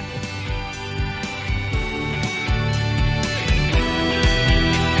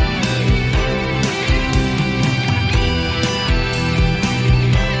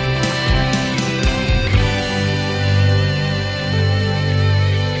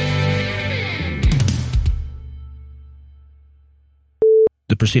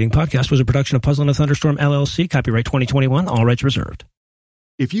 The preceding podcast was a production of Puzzle and a Thunderstorm, LLC, copyright 2021, all rights reserved.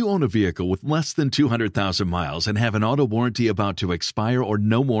 If you own a vehicle with less than 200,000 miles and have an auto warranty about to expire or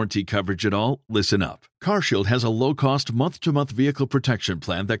no warranty coverage at all, listen up. CarShield has a low-cost month-to-month vehicle protection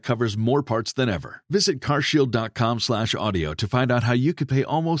plan that covers more parts than ever. Visit carshield.com/audio to find out how you could pay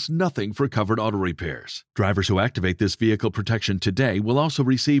almost nothing for covered auto repairs. Drivers who activate this vehicle protection today will also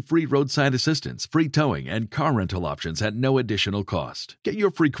receive free roadside assistance, free towing, and car rental options at no additional cost. Get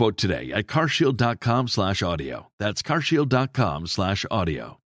your free quote today at carshield.com/audio. That's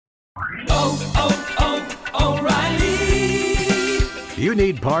carshield.com/audio. O'Reilly! You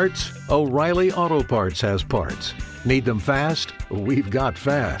need parts? O'Reilly Auto Parts has parts. Need them fast? We've got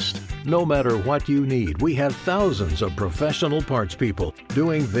fast. No matter what you need, we have thousands of professional parts people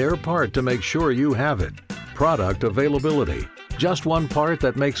doing their part to make sure you have it. Product availability. Just one part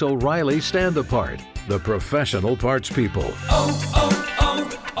that makes O'Reilly stand apart. The professional parts people.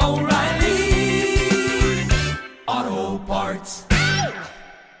 O'Reilly Auto Parts.